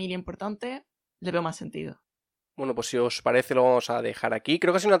una familia importante, le veo más sentido. Bueno, pues si os parece lo vamos a dejar aquí.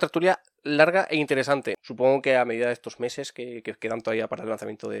 Creo que ha sido una tertulia larga e interesante. Supongo que a medida de estos meses que quedan todavía para el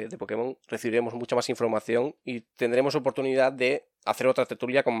lanzamiento de Pokémon, recibiremos mucha más información y tendremos oportunidad de hacer otra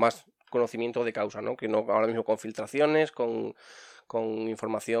tertulia con más conocimiento de causa, ¿no? Que no ahora mismo con filtraciones, con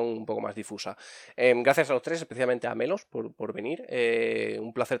información un poco más difusa. Gracias a los tres, especialmente a Melos por venir.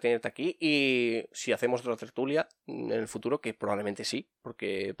 Un placer tenerte aquí. Y si hacemos otra tertulia en el futuro, que probablemente sí,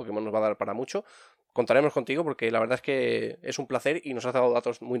 porque Pokémon nos va a dar para mucho, contaremos contigo porque la verdad es que es un placer y nos has dado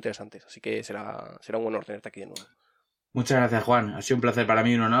datos muy interesantes. Así que será un honor tenerte aquí de nuevo. Muchas gracias, Juan. Ha sido un placer para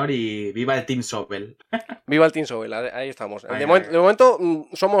mí, un honor, y viva el Team Sobel. Viva el Team Sobel, ahí estamos. Ay, de momento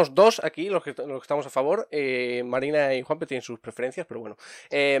somos dos aquí los que estamos a favor. Marina y Juanpe tienen sus preferencias, pero bueno.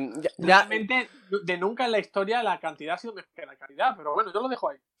 Realmente, de nunca en la historia la cantidad ha sido mejor que la calidad, pero bueno, yo lo dejo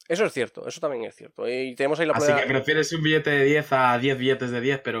ahí. Eso es cierto, eso también es cierto. Y tenemos ahí la Así que prefieres un billete de 10 a 10 billetes de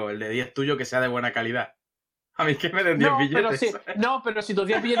 10, pero el de 10 tuyo que sea de buena calidad. A mí que me den 10 billetes. Pero si tus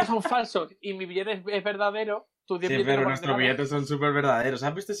 10 billetes son falsos y mi billete es verdadero, tus 10 billetes pero nuestros billetes son súper verdaderos.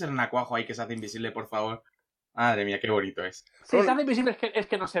 ¿Has visto ese renacuajo ahí que se hace invisible, por favor? Madre mía, qué bonito es. Si se hace invisible es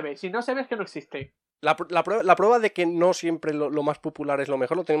que no se ve. Si no se ve es que no existe. La prueba de que no siempre lo más popular es lo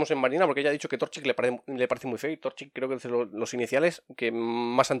mejor lo tenemos en Marina, porque ella ha dicho que Torchic le parece muy feo, y Torchic creo que es de los iniciales que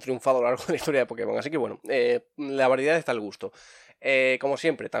más han triunfado a lo largo de la historia de Pokémon. Así que bueno, la variedad está al gusto. Como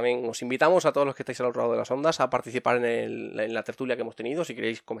siempre, también os invitamos a todos los que estáis al otro lado de las ondas a participar en la tertulia que hemos tenido. Si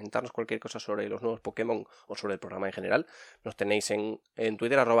queréis comentarnos cualquier cosa sobre los nuevos Pokémon o sobre el programa en general, nos tenéis en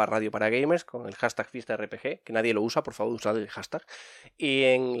Twitter, @radio-para-gamers, con el hashtag FiestaRPG, que nadie lo usa, por favor usad el hashtag. Y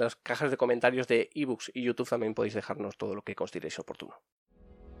en las cajas de comentarios de ebooks y YouTube también podéis dejarnos todo lo que consideréis oportuno.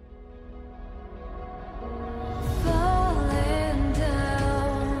 Falling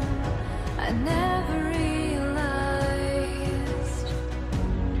down, I never realized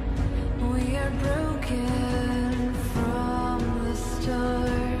we are broken from the start.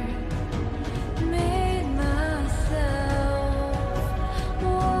 Made myself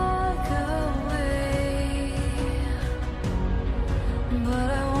walk away, but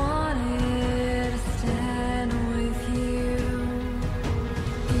I wanted to stand with you.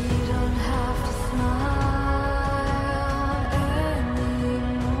 You don't have to smile anymore.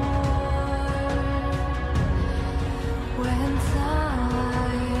 When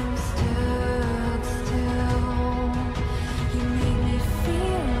time stood still, you made me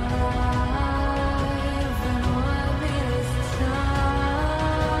feel alive, and want me this time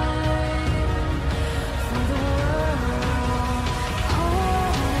for the world. Hold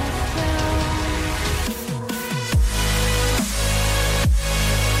us down.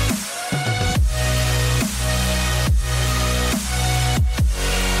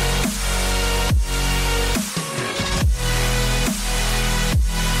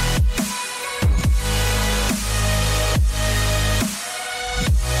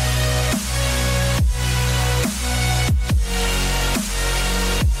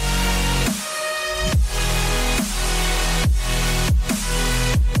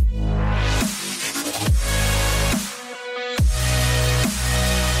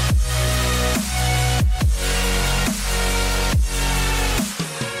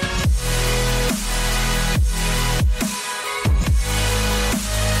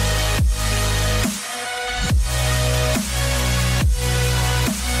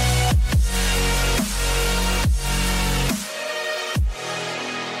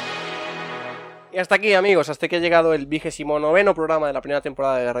 Y hasta aquí, amigos, hasta que ha llegado el 29º programa de la primera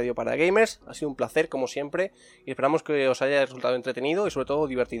temporada de Radio para Gamers. Ha sido un placer, como siempre, y esperamos que os haya resultado entretenido y sobre todo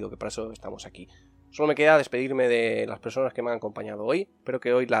divertido, que para eso estamos aquí. Solo me queda despedirme de las personas que me han acompañado hoy. Espero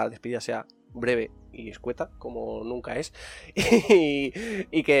que hoy la despedida sea breve y escueta, como nunca es.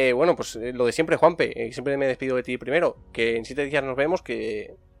 Y que, bueno, pues lo de siempre, Juanpe, siempre me despido de ti primero, que en 7 días nos vemos,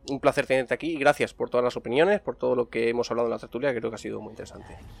 que un placer tenerte aquí y gracias por todas las opiniones, por todo lo que hemos hablado en la tertulia, que creo que ha sido muy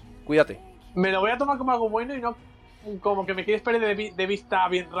interesante. Cuídate. Me lo voy a tomar como algo bueno y no como que me quieres perder de vista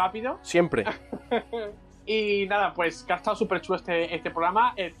bien rápido. Siempre. Y nada, pues que ha estado súper chulo este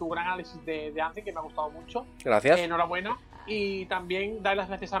programa. Tu gran análisis de Anthem, que me ha gustado mucho. Gracias. Enhorabuena. Y también dar las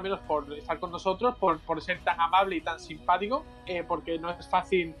gracias a Melos por estar con nosotros, por ser tan amable y tan simpático, porque no es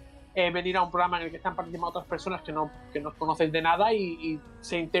fácil venir a un programa en el que están participando otras personas que no conocen de nada y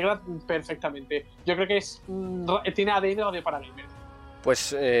se integran perfectamente. Yo creo que tiene ADN Radio para Gamers.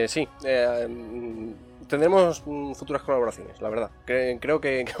 Pues sí, tendremos futuras colaboraciones, la verdad. Creo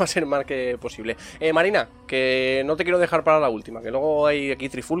que va a ser más que posible. Marina, que no te quiero dejar para la última, que luego hay aquí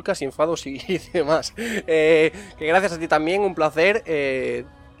trifulcas y enfados y demás. Que gracias a ti también, un placer,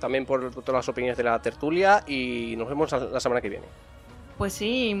 también por todas las opiniones de la tertulia, y nos vemos la semana que viene. Pues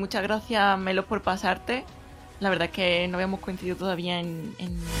sí, muchas gracias, Melos, por pasarte. La verdad es que no habíamos coincidido todavía en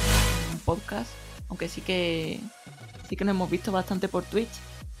un podcast, aunque sí que nos hemos visto bastante por Twitch.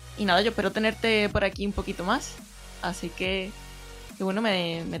 Y nada, yo espero tenerte por aquí un poquito más. Así que bueno,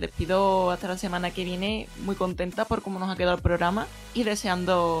 me despido hasta la semana que viene, muy contenta por cómo nos ha quedado el programa y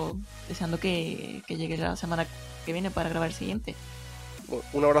deseando que llegue la semana que viene para grabar el siguiente.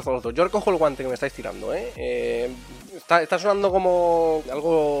 Un abrazo a los dos. Yo recojo el guante que me estáis tirando, está sonando como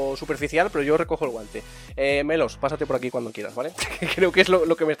algo superficial, pero yo recojo el guante. Melos, pásate por aquí cuando quieras, ¿vale? Creo que es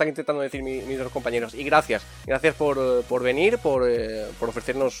lo que me están intentando decir mis dos compañeros. Y gracias por venir, por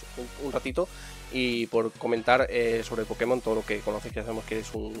ofrecernos un ratito y por comentar sobre Pokémon, todo lo que conoces, que sabemos que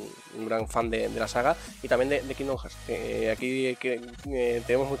eres un gran fan de la saga, y también de Kingdom Hearts. Aquí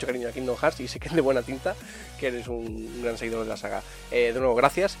tenemos mucho cariño a Kingdom Hearts y sé que es de buena tinta, que eres un gran seguidor de la saga. De nuevo,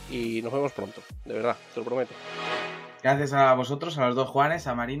 gracias y nos vemos pronto, de verdad, te lo prometo. Gracias a vosotros, a los dos Juanes,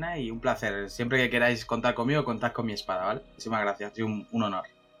 a Marina, y un placer. Siempre que queráis contar conmigo, contad con mi espada, ¿vale? Muchísimas gracias, y un honor.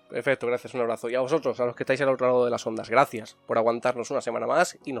 Perfecto, gracias, un abrazo. Y a vosotros, a los que estáis al otro lado de las ondas, gracias por aguantarnos una semana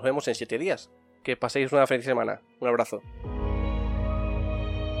más y nos vemos en 7 días. Que paséis una feliz semana. Un abrazo.